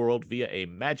Kingdom world via a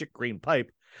magic green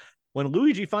pipe. When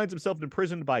Luigi finds himself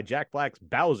imprisoned by Jack Black's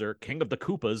Bowser, King of the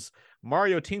Koopas,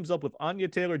 Mario teams up with Anya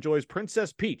Taylor-Joy's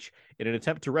Princess Peach in an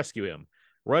attempt to rescue him.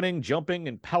 Running, jumping,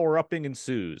 and power-upping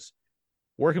ensues.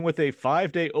 Working with a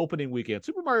 5-day opening weekend,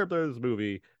 Super Mario Bros.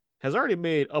 Movie has already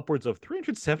made upwards of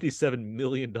 $377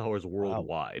 million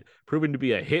worldwide, proving to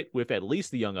be a hit with at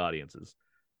least the young audiences.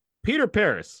 Peter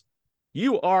Paris,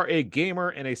 you are a gamer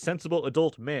and a sensible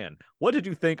adult man. What did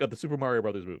you think of the Super Mario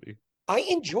Brothers movie? I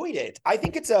enjoyed it. I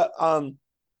think it's I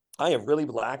have really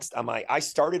relaxed on I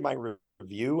started my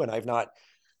review and I've not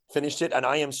finished it, and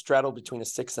I am straddled between a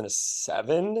 6 and a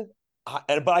 7.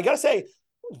 But I gotta say,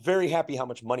 I'm very happy how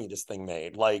much money this thing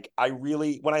made. Like, I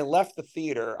really, when I left the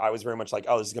theater, I was very much like,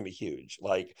 oh, this is gonna be huge.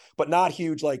 Like, but not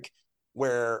huge, like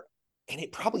where, and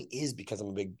it probably is because I'm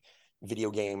a big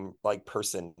video game like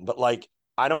person, but like,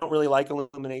 I don't really like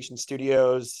Illumination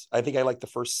Studios. I think I like the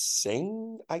first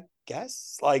Sing, I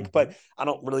guess. Like, but I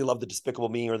don't really love the Despicable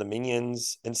Me or the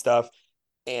Minions and stuff.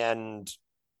 And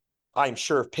I'm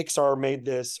sure if Pixar made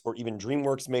this or even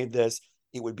DreamWorks made this,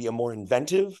 it would be a more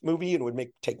inventive movie and would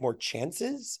take more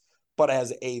chances. But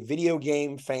as a video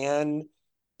game fan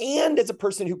and as a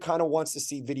person who kind of wants to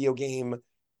see video game,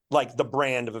 like the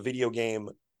brand of a video game,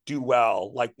 do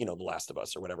well, like, you know, The Last of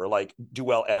Us or whatever, like do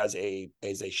well as a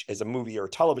movie or a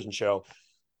television show,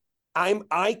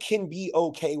 I can be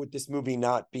okay with this movie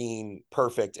not being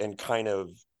perfect and kind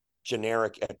of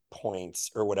generic at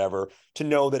points or whatever, to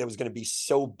know that it was going to be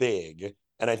so big.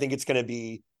 And I think it's going to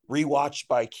be rewatched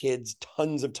by kids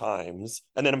tons of times.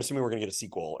 And then I'm assuming we're going to get a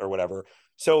sequel or whatever.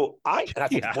 So I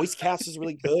think the voice cast is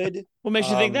really good. What makes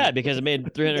you think that? Because it made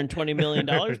 $320 million,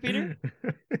 Peter?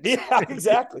 Yeah,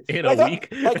 exactly. In a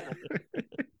week.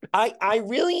 Like, I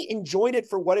really enjoyed it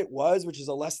for what it was, which is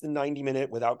a less than 90-minute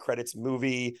without credits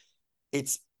movie.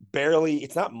 It's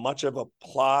not much of a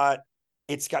plot.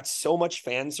 It's got so much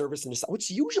fan service and stuff,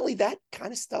 which usually that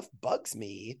kind of stuff bugs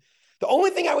me. The only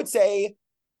thing I would say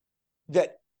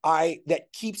that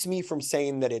keeps me from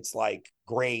saying that it's like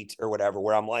great or whatever,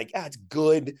 where I'm like, it's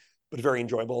good, but very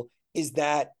enjoyable, is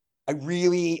that I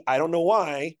don't know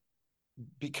why,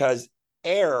 because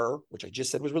Air, which I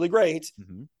just said was really great,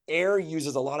 Air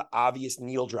uses a lot of obvious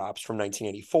needle drops from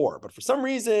 1984, but for some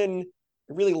reason,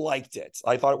 I really liked it.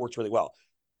 I thought it worked really well.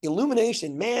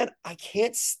 Illumination, man, I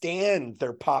can't stand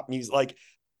their pop music. Like,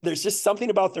 there's just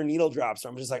something about their needle drops.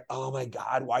 I'm just like, oh my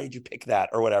God, why did you pick that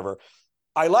or whatever?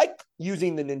 I like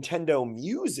using the Nintendo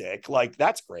music. Like,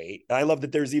 that's great. And I love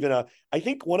that there's even I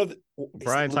think one of the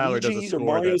Brian Tyler does a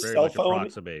score that very much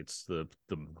approximates the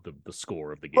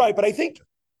score of the game. Right, but I think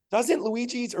doesn't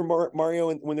Luigi's or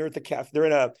Mario, when they're at the cafe,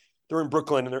 they're in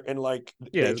Brooklyn and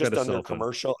they've just done their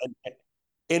commercial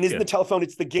and isn't the telephone,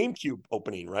 it's the GameCube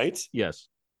opening, right? Yes.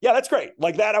 Yeah, that's great.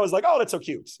 Like that, I was like, oh, that's so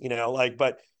cute, you know, like,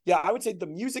 but yeah, I would say the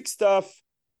music stuff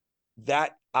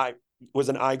that was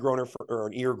an eye groaner or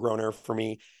an ear groaner for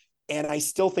me. And I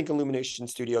still think Illumination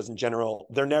Studios in general,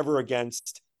 they're never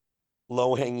against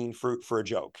low-hanging fruit for a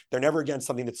joke. They're never against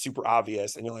something that's super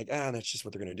obvious and you're like, that's just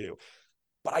what they're going to do.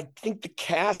 But I think the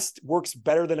cast works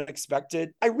better than expected.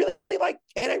 I really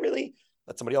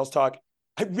let somebody else talk.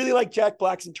 I really like Jack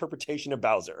Black's interpretation of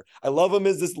Bowser. I love him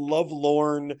as this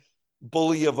lovelorn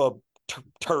bully of a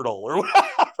turtle or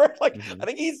whatever.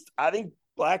 I think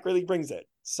Black really brings it.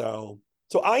 So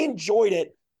I enjoyed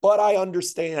it, but I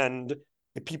understand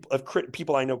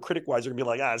people I know critic-wise are gonna be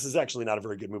like, this is actually not a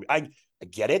very good movie. I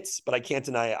get it, but I can't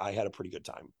deny I had a pretty good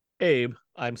time. Abe,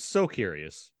 I'm so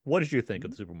curious. What did you think of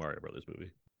the Super Mario Brothers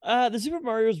movie? The Super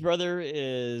Mario's brother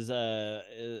is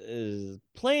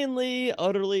plainly,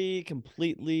 utterly,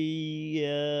 completely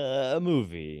a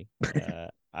movie.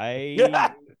 I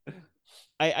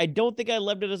I don't think I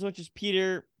loved it as much as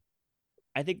Peter.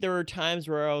 I think there were times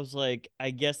where I was like, I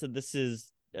guess that this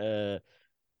is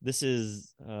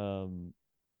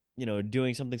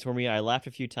doing something for me. I laughed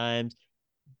a few times,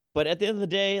 but at the end of the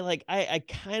day, like I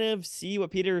kind of see what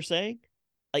Peter is saying.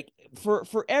 Like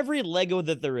for every Lego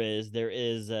that there is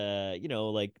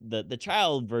like the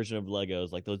child version of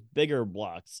Legos, like those bigger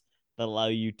blocks that allow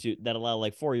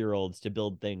like 4-year-olds to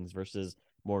build things versus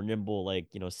more nimble, like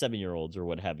 7-year-olds or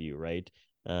what have you, right?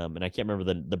 And I can't remember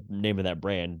the name of that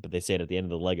brand, but they say it at the end of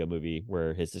the Lego movie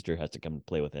where his sister has to come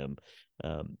play with him.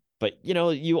 But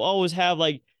you always have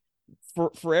like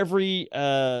for every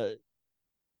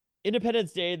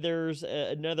Independence Day, there's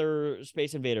another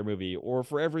Space Invader movie, or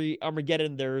for every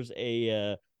Armageddon, there's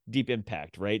a Deep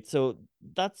Impact, right? So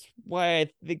that's why I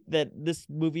think that this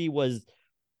movie was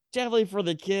definitely for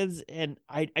the kids. And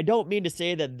I don't mean to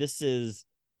say that this is,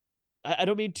 I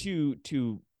don't mean to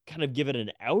kind of give it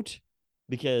an out,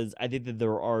 because I think that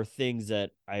there are things that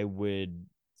I would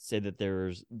say that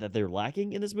they're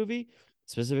lacking in this movie,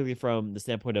 specifically from the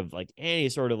standpoint of like any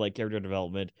sort of like character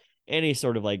development, any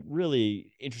sort of like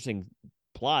really interesting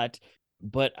plot.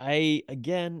 But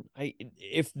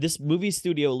if this movie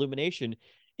studio Illumination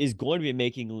is going to be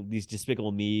making these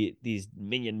Despicable Me, these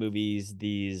Minion movies,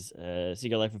 these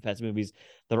Secret Life of Pets movies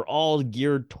that are all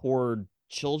geared toward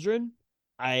children,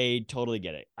 I totally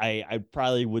get it. I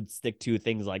probably would stick to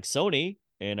things like Sony,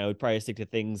 and I would probably stick to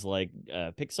things like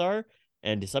Pixar,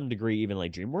 and to some degree even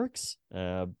like DreamWorks.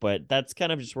 But that's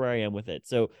kind of just where I am with it.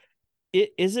 So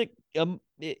is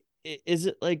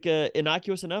it like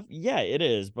innocuous enough? Yeah, it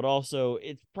is, but also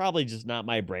it's probably just not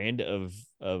my brand of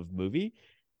movie.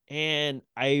 And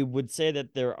I would say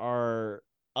that there are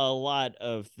a lot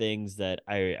of things that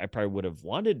I probably would have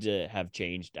wanted to have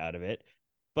changed out of it,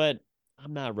 but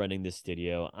I'm not running this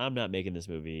studio. I'm not making this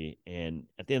movie. And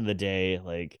at the end of the day,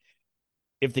 like,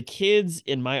 if the kids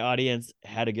in my audience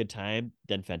had a good time,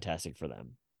 then fantastic for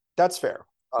them. That's fair.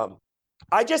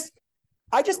 I just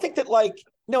think that like,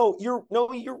 no, you're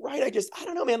right. I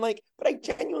don't know, man. Like, but I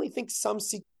genuinely think some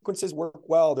sequences work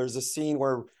well. There's a scene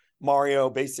where Mario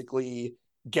basically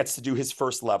gets to do his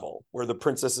first level, where the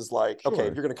princess is like, okay,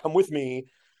 if you're going to come with me,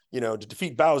 to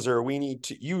defeat Bowser, you need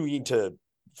to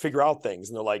figure out things.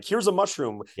 And they're like, here's a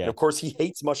mushroom. Yeah. And of course he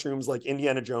hates mushrooms like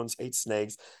Indiana Jones hates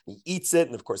snakes. He eats it.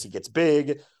 And of course he gets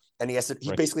big, and he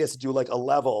basically has to do like a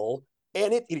level,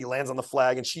 and he lands on the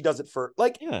flag, and she does it for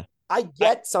like, yeah. I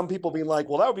get some people being like,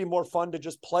 well, that would be more fun to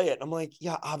just play it. And I'm like,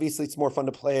 yeah, obviously it's more fun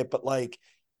to play it, but like,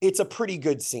 it's a pretty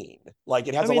good scene. Like,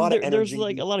 it has a lot of energy. There's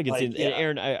like a lot of good scenes. Yeah. And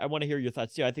Aaron, I want to hear your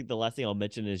thoughts too. I think the last thing I'll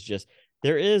mention is just,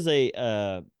 there is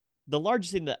the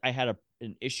largest thing that I had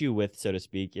an issue with, so to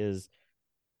speak, is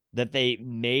that they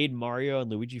made Mario and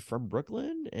Luigi from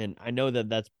Brooklyn. And I know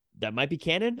that might be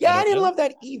canon. Yeah, I didn't love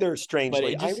that either,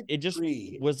 strangely. But it just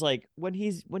was like, when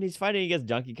he's fighting against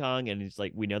Donkey Kong, and it's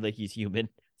like, we know that he's human.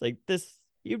 It's like, this,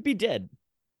 you'd be dead.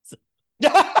 So...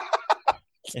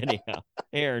 Anyhow,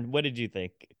 Aaron, what did you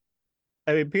think?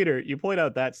 I mean, Peter, you point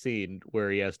out that scene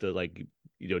where he has to like,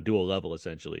 do a level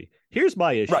essentially. Here's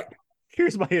my issue. Right.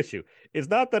 Here's my issue. It's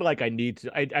not that like I need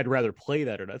to, I'd rather play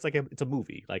that or not. It's like, it's a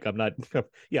movie. Like, I'm not,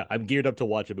 yeah, I'm geared up to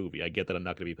watch a movie. I get that I'm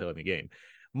not going to be playing the game.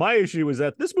 My issue is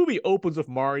that this movie opens with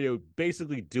Mario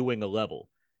basically doing a level,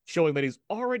 showing that he's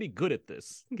already good at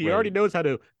this. He already knows how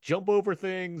to jump over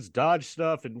things, dodge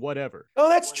stuff, and whatever. Oh,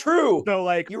 that's true. So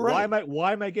like, You're right.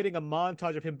 why am I getting a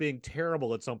montage of him being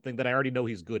terrible at something that I already know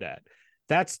he's good at?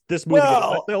 That's this movie.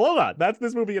 Hold on. That's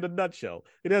this movie in a nutshell.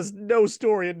 It has no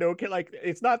story and no, like,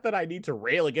 it's not that I need to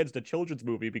rail against a children's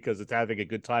movie because it's having a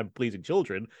good time pleasing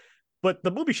children, but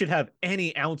the movie should have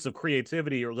any ounce of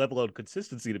creativity or level of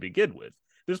consistency to begin with.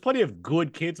 There's plenty of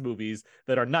good kids movies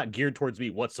that are not geared towards me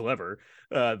whatsoever,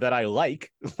 that I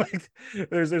like. Like,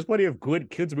 there's plenty of good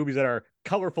kids movies that are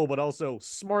colorful, but also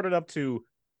smart enough to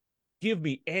give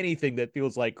me anything that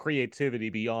feels like creativity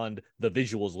beyond the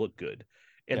visuals look good.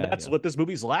 And that's what this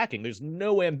movie's lacking. There's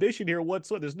no ambition here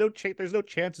whatsoever. There's no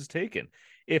chances taken.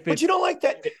 But you don't like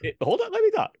that. Hold on, let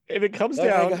me talk. If it comes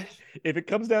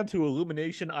down to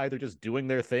Illumination either just doing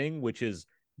their thing, which is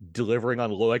delivering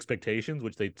on low expectations,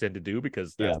 which they tend to do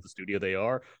because that's the studio they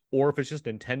are, or if it's just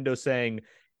Nintendo saying,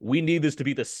 we need this to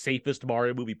be the safest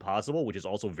Mario movie possible, which is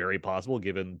also very possible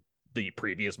given the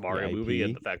previous Mario movie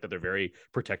and the fact that they're very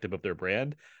protective of their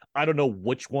brand. I don't know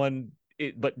which one.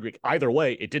 But either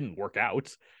way, it didn't work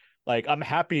out. Like, I'm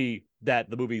happy that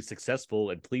the movie's successful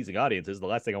and pleasing audiences. The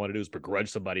last thing I want to do is begrudge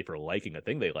somebody for liking a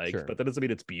thing they like, Sure. but that doesn't mean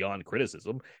it's beyond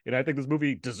criticism. And I think this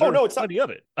movie deserves no, it's not. plenty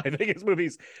of it. I think this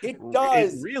movie's It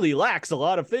does. it really lacks a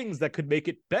lot of things that could make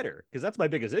it better, because that's my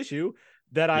biggest issue.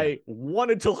 That I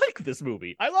wanted to like this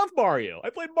movie. I love Mario.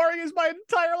 I played Mario my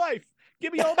entire life.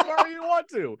 Give me all the Mario you want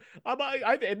to.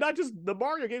 And not just the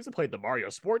Mario games. I played the Mario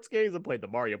sports games. I played the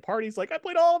Mario parties. Like, I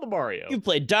played all the Mario. You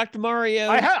played Dr. Mario.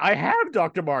 I have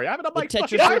Dr. Mario. I have it on my The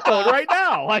fucking Tetris iPhone ripoff. right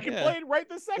now. I can Yeah. play it right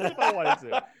this second if I wanted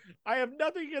to. I have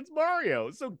nothing against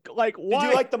Mario. So, like, why? Did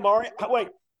you like the Mario? Wait,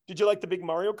 did you like the big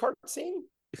Mario Kart scene?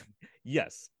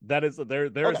 Yes, that is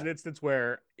there's Okay. an instance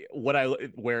where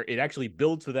where it actually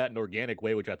builds to that in an organic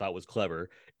way, which I thought was clever.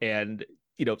 And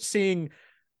seeing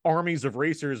armies of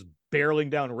racers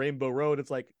barreling down Rainbow Road, it's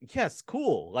like, yes,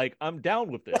 cool. Like, I'm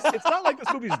down with this. It's not like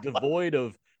this movie's devoid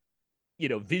of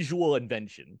visual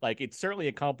invention. Like, it's certainly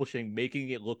accomplishing making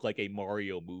it look like a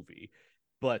Mario movie,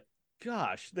 but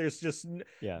gosh, there's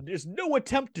no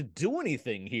attempt to do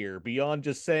anything here beyond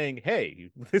just saying, hey,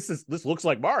 this looks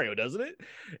like Mario, doesn't it?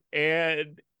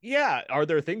 And yeah, are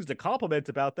there things to compliment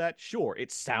about that? Sure,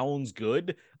 it sounds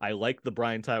good. I like the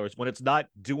Brian Tyler's when it's not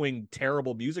doing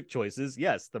terrible music choices.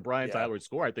 Yes, the Brian Tyler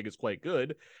score I think is quite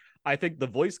good. I think the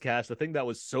voice cast, the thing that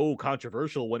was so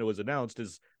controversial when it was announced,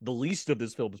 is the least of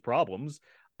this film's problems.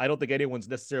 I don't think anyone's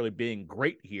necessarily being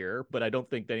great here, but I don't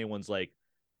think anyone's like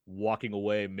walking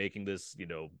away making this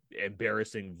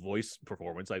embarrassing voice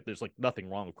performance. Like, there's like nothing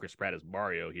wrong with Chris Pratt as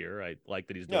Mario here. I like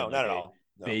that he's doing No, not at all.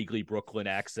 No. vaguely Brooklyn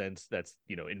accent that's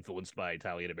influenced by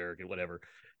Italian American, whatever.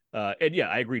 And yeah,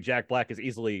 I agree. Jack Black is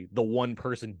easily the one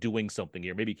person doing something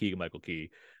here. Maybe Keegan-Michael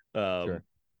Key. Sure.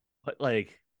 But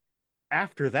like,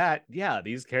 after that, yeah,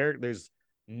 these characters, there's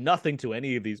nothing to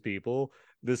any of these people.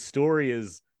 The story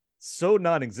is so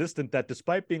non-existent that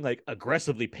despite being like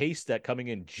aggressively paced at coming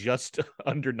in just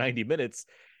under 90 minutes,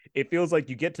 it feels like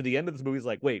you get to the end of this movie, is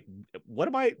like, wait, what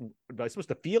am I supposed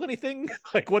to feel anything?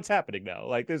 Like, what's happening now?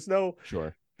 Like, there's no,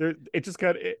 Sure. it just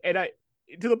kind of, and I,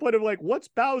 to the point of like, what's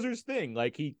Bowser's thing?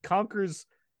 Like, he conquers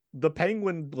the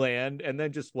penguin land and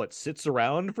then just sits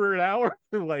around for an hour,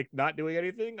 like not doing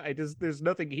anything. There's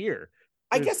nothing here.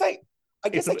 I guess I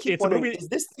keep wondering, is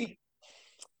this the...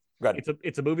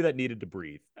 It's a movie that needed to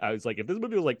breathe. I was like, if this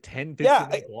movie was like 10, 15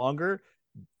 minutes longer,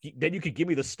 then you could give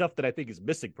me the stuff that I think is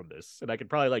missing from this, and I could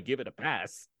probably like give it a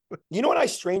pass. You know what I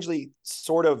strangely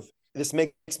this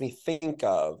makes me think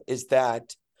of is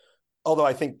that, although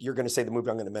I think you're going to say the movie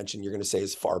I'm going to mention, you're going to say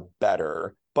is far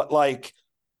better, but like,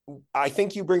 I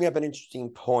think you bring up an interesting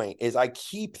point. Is I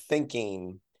keep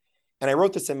thinking, and I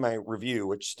wrote this in my review,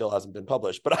 which still hasn't been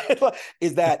published, but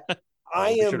is that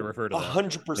I am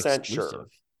 100% sure.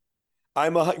 I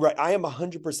am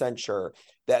 100% sure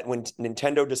that when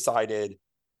Nintendo decided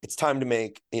it's time to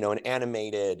make, an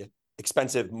animated,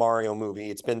 expensive Mario movie,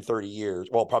 it's been 30 years,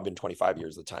 well, probably been 25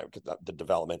 years at the time because the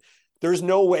development. There's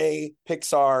no way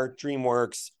Pixar,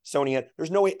 DreamWorks, Sony,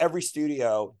 there's no way every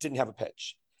studio didn't have a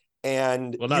pitch.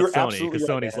 And well, not you're Sony, because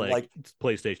right, Sony's like it's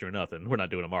PlayStation or nothing. We're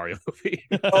not doing a Mario movie.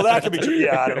 Oh, that could be true.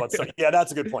 Yeah, I don't know what to say. Yeah,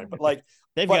 that's a good point. But like,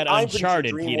 they've got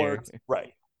Uncharted, Peter.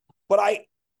 Right. But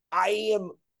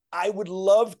I would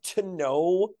love to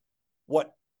know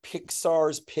what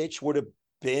Pixar's pitch would have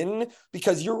been,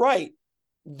 because you're right.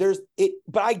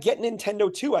 But I get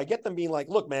Nintendo too. I get them being like,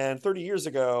 look, man, 30 years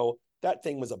ago, that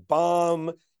thing was a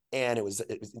bomb, and it was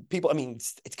people. I mean,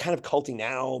 it's kind of culty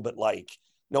now, but like,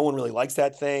 no one really likes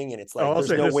that thing, and it's like, I'll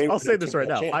say this right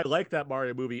now. Chance. I like that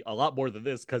Mario movie a lot more than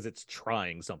this because it's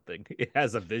trying something. It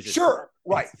has a vision. Sure,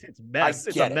 right. It's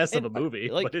a mess of a movie.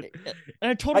 Like, and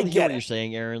I totally get what you're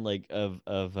saying, Aaron. Like,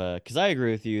 because I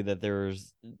agree with you that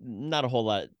there's not a whole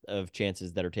lot of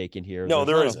chances that are taken here. No,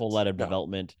 there's not a whole lot of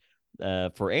development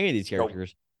for any of these characters.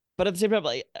 Nope. But at the same time,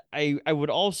 like, I would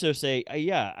also say,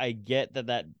 yeah, I get that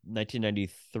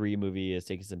 1993 movie is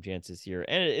taking some chances here,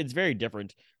 and it's very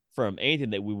different from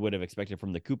anything that we would have expected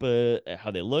from the Koopa, how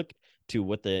they look, to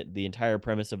what the entire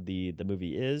premise of the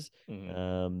movie is.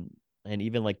 Mm-hmm. And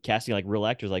even like casting like real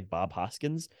actors like Bob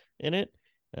Hoskins in it.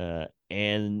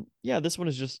 And yeah, this one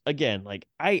is just, again, like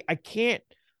I can't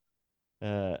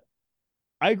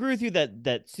I agree with you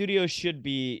that studios should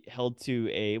be held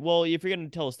to well, if you're going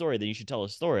to tell a story, then you should tell a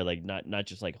story, like not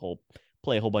just like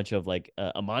play a whole bunch of like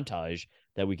a montage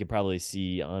that we could probably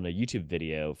see on a YouTube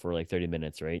video for like 30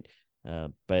 minutes, right?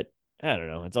 But I don't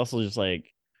know. It's also just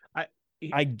like,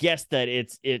 I guess that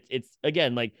it's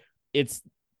again, like, it's,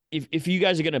 if you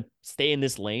guys are going to stay in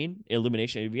this lane,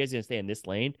 Illumination, if you guys are going to stay in this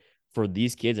lane for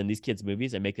these kids and these kids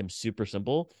movies and make them super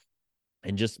simple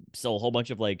and just sell a whole bunch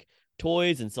of like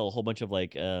toys and sell a whole bunch of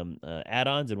like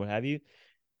add-ons and what have you,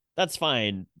 that's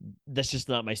fine. That's just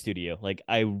not my studio. Like,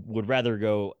 I would rather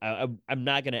go. I'm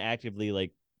not going to actively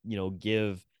like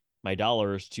give my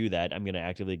dollars to that. I'm going to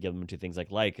actively give them to things like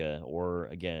Leica or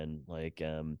again like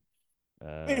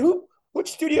Wait,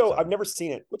 which studio? I've never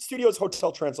seen it. What studio is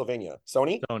Hotel Transylvania?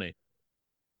 Sony? Sony.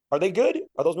 Are they good?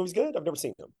 Are those movies good? I've never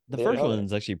seen them. The first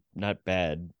one's actually not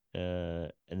bad.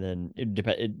 And then it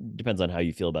depends on how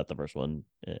you feel about the first one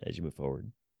as you move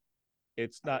forward.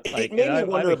 It's not It like made me I'm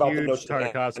wonder a about the huge notion of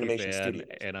Tartakovsky animation fan, studios.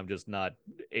 and I'm just not.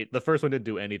 The first one didn't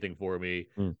do anything for me.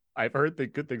 I've heard the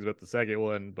good things about the second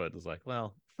one, but it's like,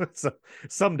 well, so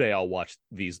someday I'll watch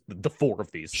the 4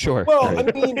 of these. Sure. Well,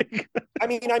 I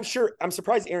mean, I'm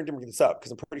surprised Aaron didn't bring this up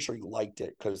because I'm pretty sure he liked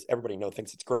it because everybody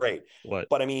thinks it's great. What?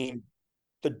 But I mean,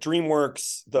 the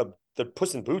DreamWorks, the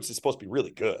Puss in Boots is supposed to be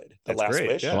really good. The Last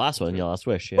Wish. The last one, Last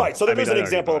Wish. Yeah. Right. So there's an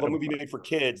example of a I movie made for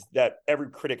kids that every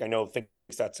critic I know thinks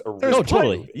that's a No,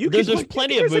 totally. movie. There's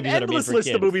plenty of movies that are made for list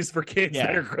kids. of movies for kids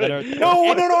that are good. No.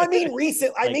 I mean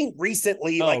recent. I mean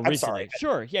recently. I'm sorry.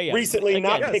 Sure. Yeah. Recently, Again,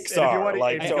 not Yes,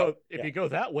 Pixar. if you go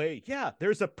that way, yeah,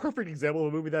 there's a perfect example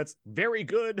of a movie that's very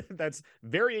good, that's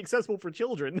very accessible for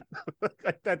children,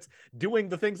 that's doing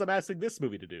the things I'm asking this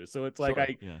movie to do. So it's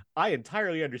like I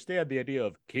entirely understand the idea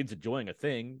of kids enjoying a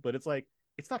thing, but it's like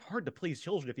it's not hard to please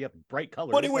children if you have bright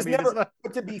colors. But it was never. not...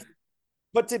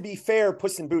 But to be fair,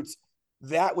 Puss in Boots,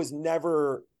 that was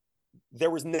never. There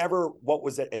was never what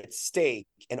was at stake,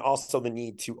 and also the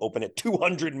need to open at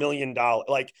 $200 million.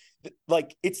 Like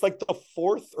it's like the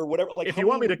 4th or whatever. Like, if you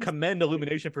want me to commend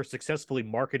Illumination for successfully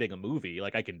marketing a movie,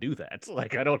 like I can do that.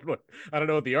 Like I don't know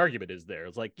what the argument is there.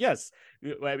 It's like, yes,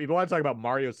 if you want to talk about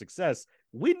Mario's success,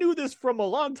 we knew this from a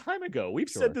long time ago. We've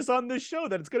said this on this show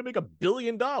that it's going to make $1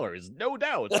 billion, no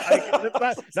doubt.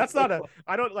 That's not a.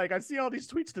 I don't like. I see all these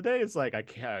tweets today. It's like I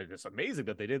can't. It's amazing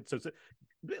that they did. So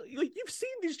like you've seen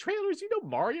these trailers. You know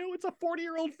Mario. It's a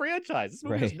 40-year-old franchise. This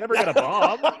movie is never going to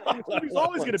bomb. This movie's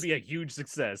always going to be a huge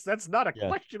success. That's not a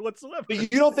question whatsoever. But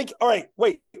you don't think? All right,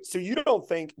 wait. So you don't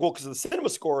think? Well, because the cinema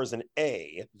score is an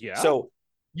A. Yeah. So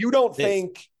you don't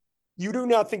think. You do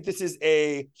not think this is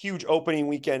a huge opening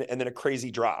weekend and then a crazy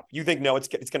drop. You think no, it's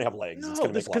going to have legs. No, it's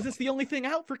going to because it's the only thing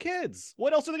out for kids.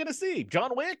 What else are they going to see?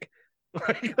 John Wick.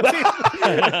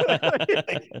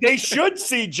 They should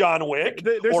see John Wick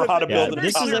or How to Build an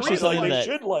This is actually something that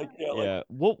should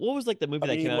what was like the movie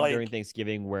that came out during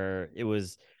Thanksgiving where it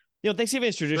was Thanksgiving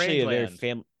is traditionally a very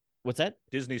family. What's that?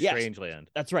 Disney's Strangeland.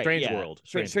 That's right. Strange World.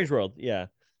 Strange World. Yeah.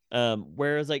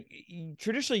 Whereas like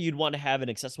traditionally you'd want to have an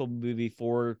accessible movie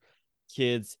for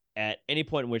kids at any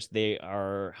point in which they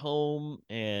are home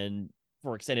and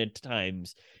for extended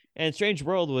times. And Strange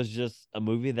World was just a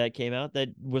movie that came out that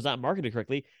was not marketed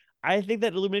correctly. I think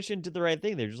that Illumination did the right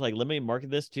thing. They're just like, let me market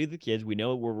this to the kids. We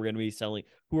know where we're going to be selling,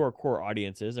 who our core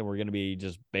audience is, and we're going to be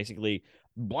just basically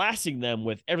blasting them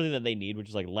with everything that they need, which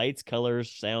is like lights, colors,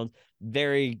 sounds,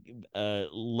 very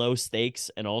low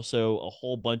stakes, and also a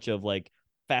whole bunch of like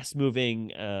fast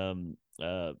moving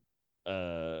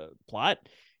plot.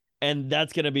 And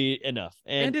that's going to be enough.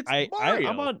 And it's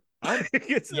Mario.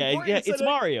 It's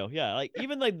Mario. Yeah, like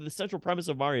even like the central premise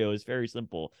of Mario is very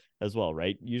simple as well,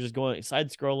 right? You're just going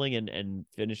side scrolling and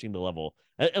finishing the level,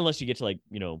 unless you get to like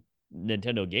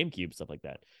Nintendo GameCube stuff like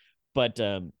that. But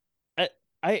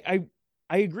I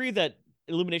agree that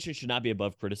Illumination should not be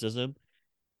above criticism.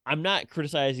 I'm not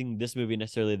criticizing this movie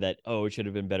necessarily that it should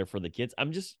have been better for the kids.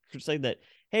 I'm just criticizing that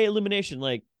Illumination,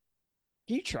 like,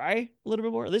 can you try a little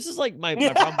bit more? This is like my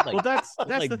problem. Like, well, that's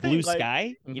like the Blue thing.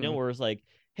 Sky, where it's like,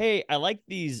 hey, I like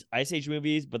these Ice Age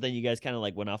movies, but then you guys kind of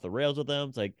like went off the rails with them.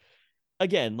 It's like,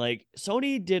 again, like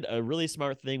Sony did a really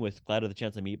smart thing with Cloud of the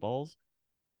Chance of Meatballs,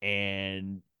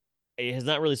 and it has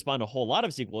not really spawned a whole lot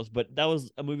of sequels, but that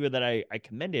was a movie that I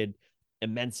commended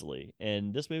immensely.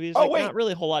 And this movie is not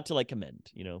really a whole lot to like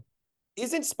commend,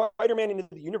 Isn't Spider-Man Into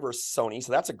the Universe Sony?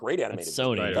 So that's a great animated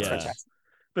Sony. movie. That's fantastic.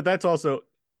 But that's also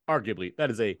arguably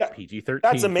that is a PG-13.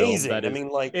 That's amazing. That is, I mean,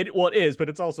 like it is, but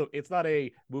it's not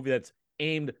a movie that's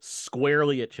aimed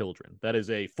squarely at children. That is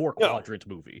a 4-quadrant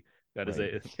movie. That is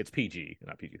it's PG,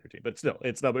 not PG-13, but still,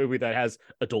 it's not a movie that has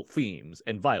adult themes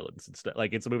and violence and stuff.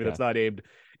 Like it's a movie that's not aimed.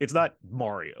 It's not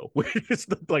Mario, which is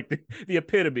like the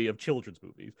epitome of children's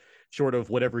movies, short of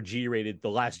whatever G-rated the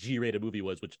last G-rated movie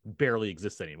was, which barely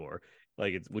exists anymore.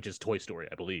 Like which is Toy Story,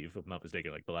 I believe, if I'm not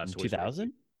mistaken. Like the last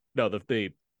 2000. No, the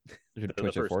Toy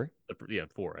Story 4?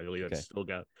 4. I believe it's still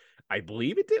got. I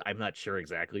believe it did. I'm not sure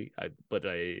exactly. But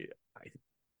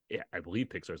I believe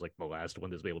Pixar's like the last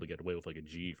one that's been able to get away with like a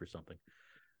G for something.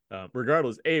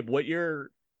 Regardless, Abe, what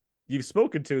you've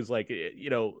spoken to is like,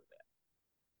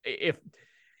 if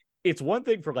it's one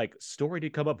thing for like story to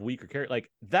come up weak or character, like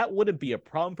that wouldn't be a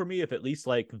problem for me if at least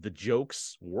like the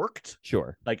jokes worked.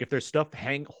 Sure. Like if there's stuff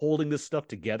holding this stuff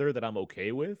together that I'm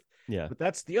okay with. Yeah. But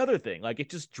that's the other thing. Like it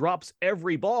just drops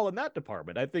every ball in that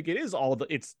department. I think it's all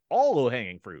low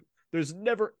hanging fruit. There's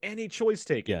never any choice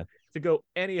taken to go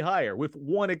any higher, with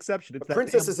one exception. It's the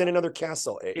princess is in another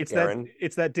castle. Aaron.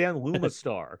 It's that Dan Luma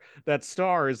star. That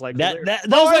star is like that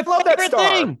was my favorite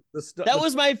thing. That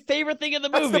was my favorite thing in the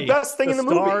movie. That's the best thing in the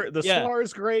movie. The star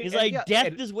is great. He's like,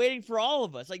 death is waiting for all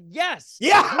of us. Like, yes.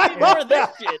 Yeah, I love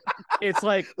that. Shit. It's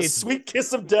like it's sweet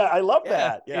kiss of death. I love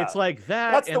that. Yeah. It's like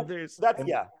that.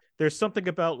 There's something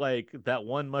about like that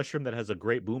one mushroom that has a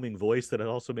great booming voice that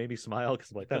also made me smile because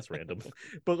I'm like, that's random.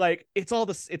 But like it's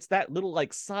that little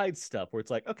like side stuff where it's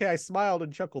like, okay, I smiled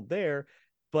and chuckled there,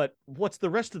 but what's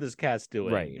the rest of this cast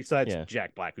doing besides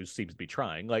Jack Black, who seems to be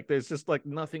trying? Like there's just like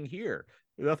nothing here.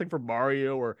 Nothing for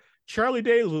Mario or Charlie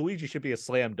Day. Luigi should be a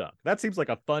slam dunk. That seems like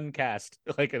a fun cast.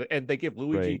 Like, and they give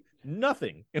Luigi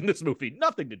nothing in this movie,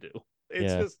 nothing to do.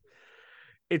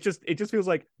 It just feels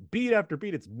like beat after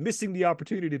beat, it's missing the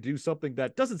opportunity to do something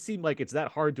that doesn't seem like it's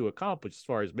that hard to accomplish as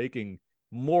far as making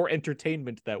more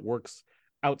entertainment that works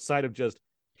outside of just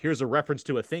here's a reference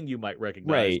to a thing you might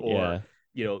recognize or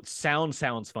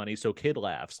sounds funny so kid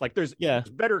laughs. Like there's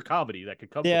better comedy that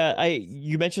could come.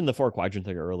 You mentioned the 4 quadrant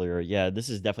thing earlier. Yeah, this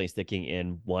is definitely sticking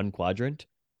in one quadrant,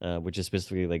 which is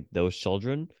specifically like those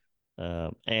children,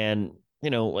 and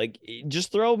like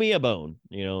just throw me a bone.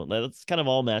 That's kind of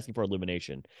all I'm asking for.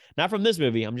 Illumination, not from this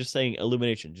movie. I'm just saying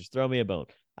Illumination. Just throw me a bone.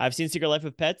 I've seen Secret Life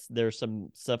of Pets. There's some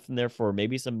stuff in there for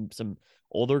maybe some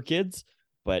older kids,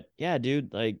 but yeah,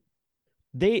 dude, like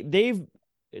they've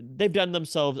done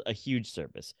themselves a huge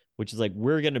service, which is like,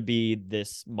 we're going to be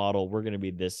this model. We're going to be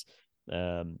this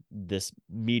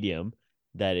medium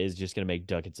that is just going to make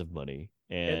ducats of money,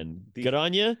 and good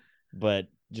on you, but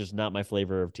just not my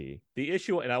flavor of tea. The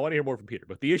issue, and I want to hear more from Peter,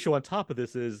 but the issue on top of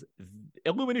this is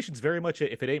Illumination's very much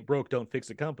if it ain't broke, don't fix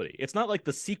it company. It's not like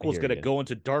the sequel's going to go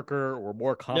into darker or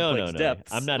more complex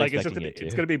depths. I'm not expecting it to.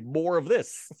 It's going to be more of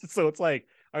this. So it's like,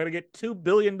 I'm going to get $2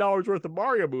 billion worth of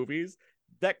Mario movies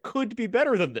that could be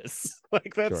better than this.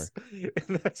 Like that's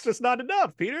just not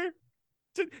enough, Peter.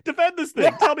 Defend this thing.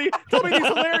 Tell me these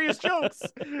hilarious jokes.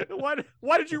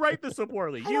 Why did you write this so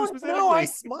poorly? You specifically. No, I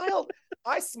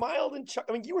smiled and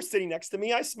I mean, you were sitting next to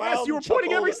me. I smiled. Yes, you were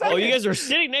pointing every second. Oh, you guys are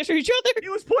sitting next to each other? He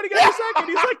was pointing every second.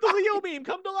 He's like the Leo meme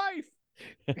come to life.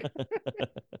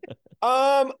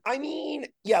 I mean,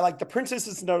 like the princess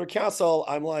is another castle.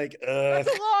 I'm like, that's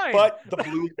a line. But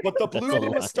the blue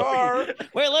Luma star.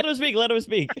 Wait, let him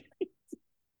speak.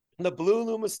 The blue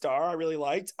Luma star, I really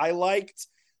liked. I liked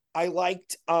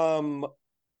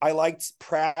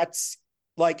Pratt's,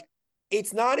 like,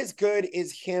 it's not as good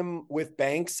as him with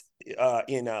Banks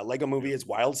in Lego Movie as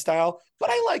Wild Style, but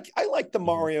I like the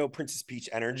Mario Princess Peach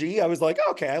energy. I was like,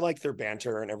 okay, I like their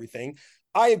banter and everything.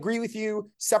 I agree with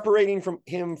you. Separating from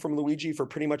Luigi for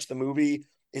pretty much the movie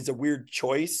is a weird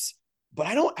choice, but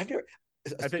I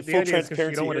think full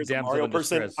transparency, you don't want a damsel in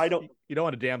distress. You don't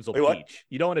want a damsel Peach.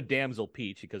 You don't want a damsel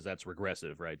Peach because that's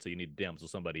regressive, right? So you need to damsel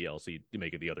somebody else. So you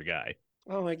make it the other guy.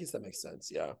 Oh, I guess that makes sense.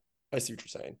 Yeah, I see what you're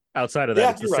saying. Outside of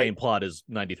that, it's the same plot as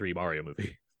 93 Mario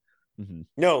movie. Mm-hmm.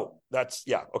 No, that's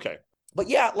okay. But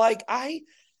yeah, like I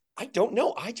don't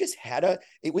know. I just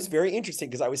it was very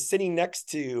interesting because I was sitting next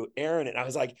to Aaron and I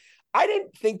was like, I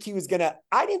didn't think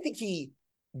he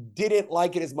didn't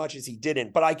like it as much as he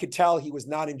didn't, but I could tell he was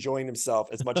not enjoying himself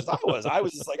as much as I was. I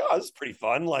was just like, oh, this is pretty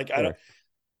fun. Like, sure.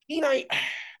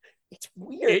 It's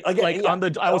weird.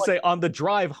 I would say on the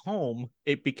drive home,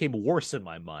 it became worse in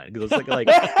my mind because it's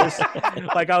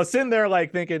like I was sitting there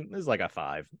like thinking this is like a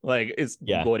 5, like it's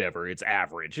whatever, it's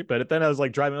average. But then I was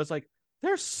like driving, I was like,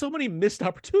 there's so many missed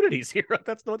opportunities here.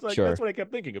 That's what I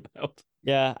kept thinking about.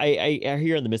 Yeah, I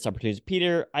hear in the missed opportunities.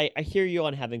 Peter, I hear you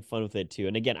on having fun with it too.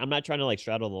 And again, I'm not trying to like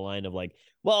straddle the line of like,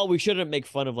 well, we shouldn't make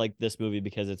fun of like this movie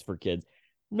because it's for kids.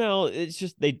 No, it's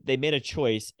just they made a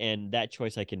choice, and that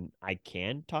choice I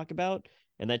can talk about,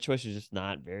 and that choice is just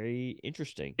not very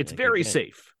interesting. It's very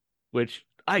safe, which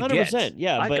I 100%, get.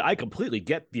 Yeah, but I completely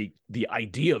get the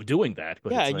idea of doing that.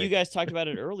 But yeah, and you guys talked about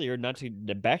it earlier. Not to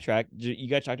backtrack, you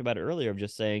guys talked about it earlier of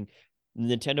just saying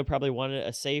Nintendo probably wanted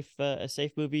a safe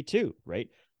movie too, right?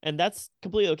 And that's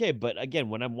completely okay. But again,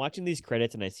 when I'm watching these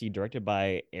credits and I see directed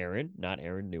by Aaron, not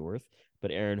Aaron Newirth, but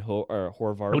Aaron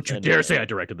Horvath. Don't you dare say I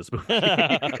directed this movie.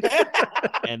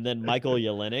 And then Michael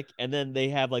Jelenic. And then they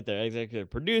have like the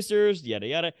executive producers, yada,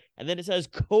 yada. And then it says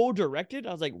co-directed.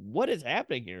 I was like, what is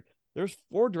happening here? There's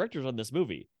 4 directors on this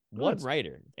movie, one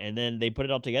writer. And then they put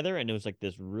it all together and it was like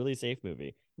this really safe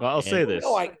movie. Well, I'll say this.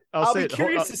 I'll be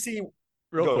curious to see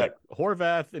real Go quick, ahead.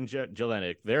 Horvath and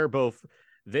Jelinek, they're both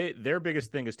their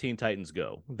biggest thing is Teen Titans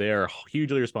Go. They're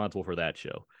hugely responsible for that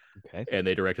show. Okay. And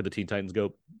they directed the Teen Titans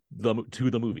Go to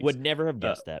the movies. Would never have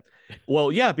guessed that.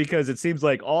 Well, yeah, because it seems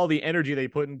like all the energy they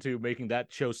put into making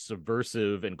that show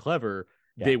subversive and clever,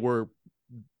 they were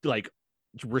like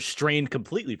restrained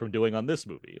completely from doing on this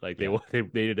movie. Like they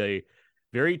did a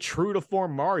very true to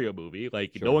form Mario movie.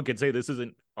 Like no one can say this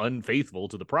isn't unfaithful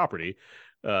to the property.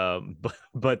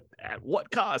 But at what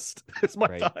cost? Is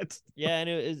my thought. Yeah, and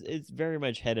it's very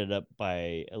much headed up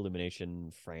by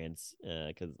Illumination France,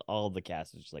 because all the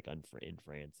cast is just like in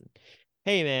France. And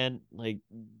hey, man, like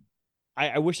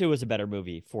I wish it was a better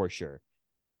movie for sure,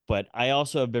 but I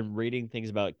also have been reading things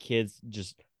about kids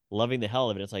just loving the hell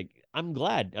of it. It's like I'm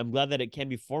glad that it can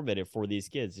be formative for these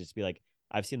kids. Just be like,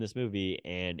 I've seen this movie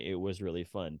and it was really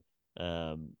fun. You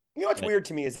know what's weird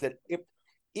to me is that it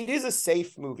is a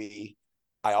safe movie.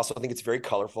 I also think it's very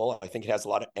colorful. I think it has a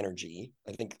lot of energy.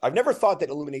 I think I've never thought that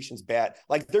Illumination's bad.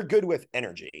 Like they're good with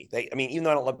energy. Even though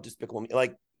I don't love Despicable Me,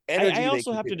 like energy. I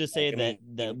also have to say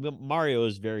that Mario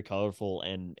is very colorful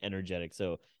and energetic.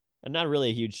 So and not really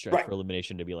a huge stretch for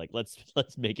Illumination to be like, let's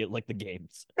make it like the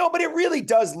games. No, but it really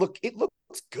does look. It looks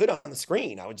good on the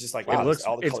screen. I was just like, wow,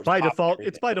 it's by default.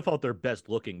 It's by default their best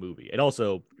looking movie, and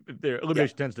also their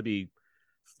Illumination tends to be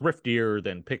thriftier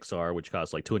than Pixar, which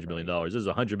costs like $200 million. This is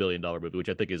 $100 million movie, which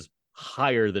I think is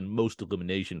higher than most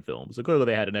Illumination films. So clearly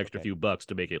they had an extra few bucks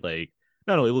to make it like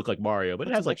not only look like Mario, but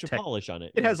it has like polish on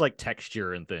it. It has like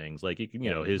texture and things. Like you can,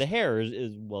 the hair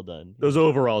is well done. Those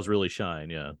overalls really shine.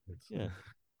 Yeah.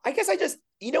 I guess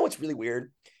what's really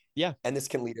weird. Yeah. And this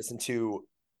can lead us into,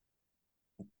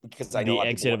 because I know the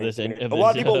exit of this. A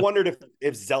lot of people wondered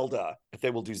if Zelda, if they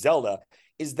will do Zelda,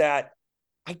 is that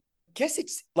I guess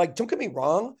it's like, don't get me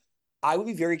wrong. I would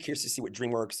be very curious to see what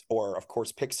DreamWorks or of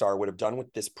course Pixar would have done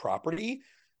with this property.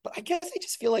 But I guess I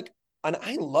just feel like, and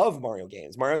I love Mario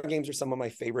games. Mario games are some of my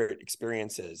favorite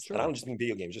experiences. Sure. And I don't just mean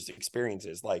video games, just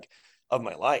experiences like of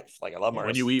my life. Like I love Mario.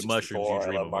 When you eat mushrooms, you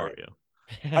dream of Mario.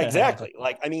 Exactly.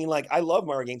 I love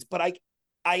Mario games, but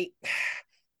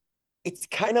it's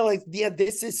kind of like,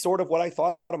 this is sort of what I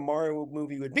thought a Mario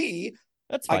movie would be.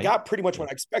 That's fine. I got pretty much what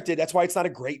I expected. That's why it's not a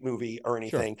great movie or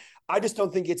anything. Sure. I just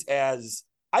don't think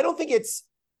I don't think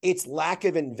its lack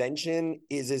of invention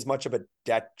is as much of a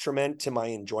detriment to my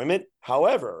enjoyment.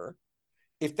 However,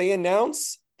 if they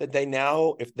announce that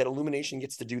that Illumination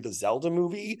gets to do the Zelda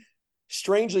movie,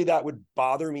 strangely, that would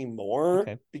bother me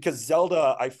more because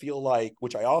Zelda, I feel like,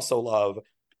 which I also love,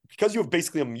 because you have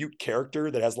basically a mute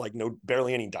character that has like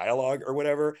barely any dialogue or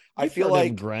whatever. I feel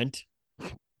like grunt.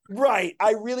 Right.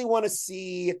 I really want to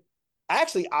see.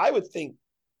 Actually, I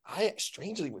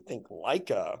strangely would think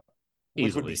Laika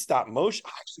would be stop motion.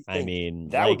 I mean,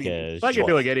 that would be Laika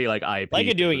doing any like IP.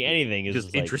 Laika doing anything is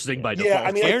just interesting by default. Yeah,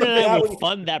 I mean, Aaron and I would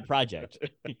fund that project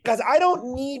because I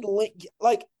don't need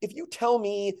like if you tell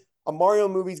me a Mario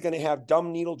movie is going to have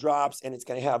dumb needle drops and it's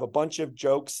going to have a bunch of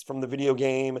jokes from the video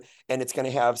game and it's going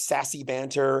to have sassy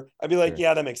banter, I'd be like,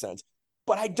 yeah, that makes sense.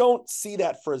 But I don't see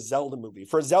that for a Zelda movie.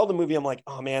 For a Zelda movie, I'm like,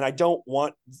 oh man, I don't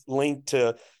want Link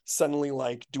to suddenly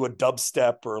like do a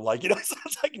dubstep or like, it's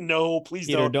like, no, please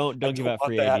Peter, don't give out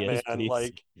free ideas. Man.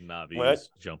 Like, Navi's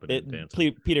jumping and dancing.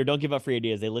 Please, Peter, don't give out free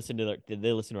ideas. They listen to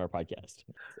our podcast.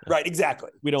 Right,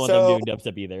 exactly. We don't want them doing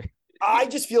dubstep either. I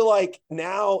just feel like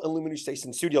now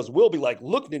Illumination Studios will be like,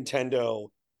 look, Nintendo,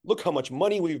 look how much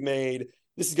money we've made.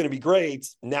 This is going to be great.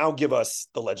 Now give us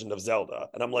The Legend of Zelda.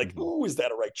 And I'm like, ooh, is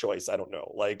that a right choice? I don't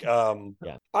know. Like, I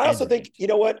also think, you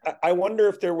know what? I wonder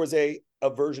if there was a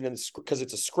version in the script, because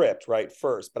it's a script, right?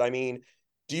 First. But I mean,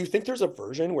 do you think there's a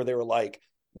version where they were like,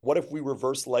 what if we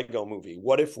reverse Lego movie?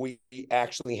 What if we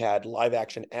actually had live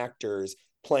action actors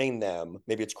playing them?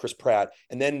 Maybe it's Chris Pratt,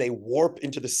 and then they warp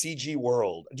into the CG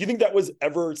world. Do you think that was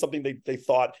ever something they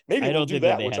thought maybe I don't do think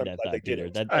that? They Which had I'm that glad they Peter.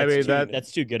 did.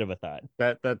 That's too good of a thought.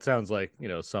 That sounds like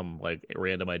some like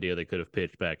random idea they could have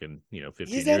pitched back in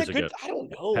 15 Is that years ago. I don't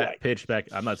know. Pitched back.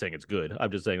 I'm not saying it's good. I'm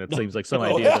just saying that seems like some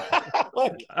idea.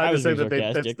 I'm just saying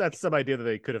that that's some idea that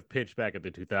they could have pitched back at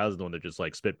the 2000s when they're just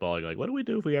like spitballing, like, what do we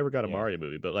do if we ever got a Mario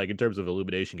movie? But like in terms of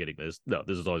Illumination getting this, no,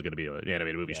 this is always going to be an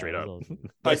animated movie straight up.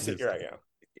 I see. Yeah.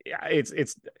 Yeah, it's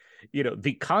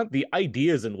the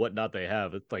ideas and whatnot they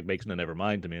have. It's like makes no never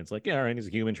mind to me. It's like, yeah, all right, he's a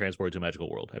human transported to a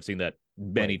magical world. I've seen that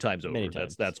many times over.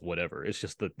 That's whatever. It's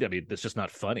just it's just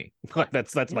not funny. Like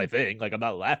that's my thing. Like I'm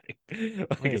not laughing.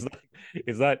 Like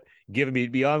it's not giving me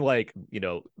beyond like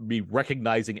me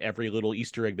recognizing every little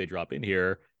Easter egg they drop in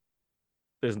here.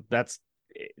 That's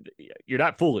you're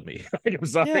not fooling me. I'm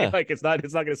sorry. Yeah. Like it's not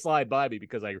going to slide by me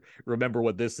because I remember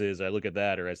what this is. I look at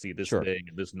that, or I see this Sure. thing,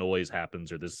 and this noise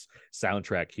happens, or this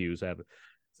soundtrack cues happen.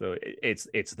 So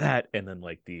it's that, and then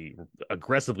like the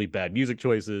aggressively bad music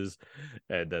choices,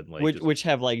 and then like which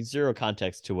have like zero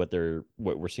context to what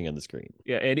we're seeing on the screen.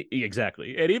 yeah, and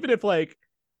exactly, and even if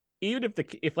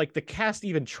the cast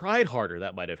even tried harder,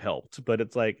 that might have helped. But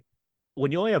it's like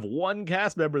when you only have one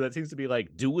cast member that seems to be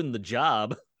like doing the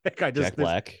job, like Jack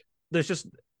Black.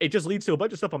 it just leads to a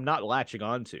bunch of stuff I'm not latching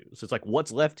onto. So it's like,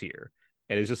 what's left here?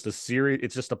 And it's just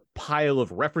it's just a pile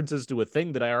of references to a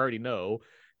thing that I already know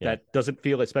that doesn't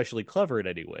feel especially clever in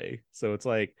any way. So it's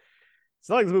like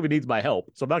not like this movie needs my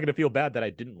help. So I'm not going to feel bad that I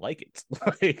didn't like it.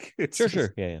 Like it's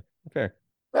Sure. Yeah. Fair.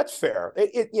 That's fair.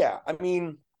 Yeah. I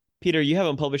mean, Peter, you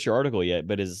haven't published your article yet,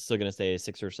 but is it still going to say a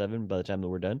 6 or 7 by the time that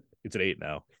we're done? It's an 8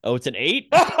 now. Oh, it's an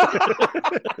 8?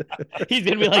 He's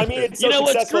going to be like, I mean, it's you know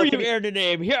what? successful. Screw you, Aaron and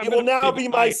Abe. Here, it will now be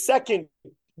my second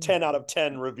 10 out of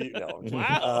 10 review. No.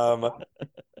 Wow.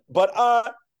 But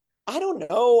I don't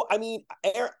know. I mean,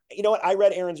 Aaron, you know what? I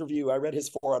read Aaron's review. I read his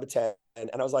 4 out of 10, and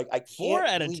I was like, I can't 4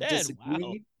 out of really 10.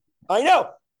 disagree. Wow. I know.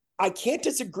 I can't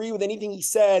disagree with anything he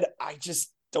said. I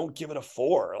just don't give it a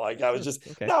 4. Like I was just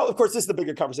okay. Now, of course, this is the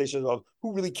bigger conversation of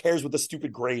who really cares what the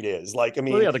stupid grade is. Like, I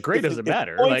mean, well, yeah, the grade doesn't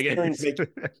matter. Like,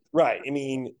 right. I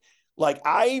mean, like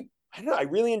I don't know. I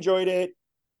really enjoyed it.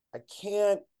 I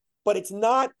can't, but it's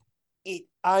not.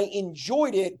 I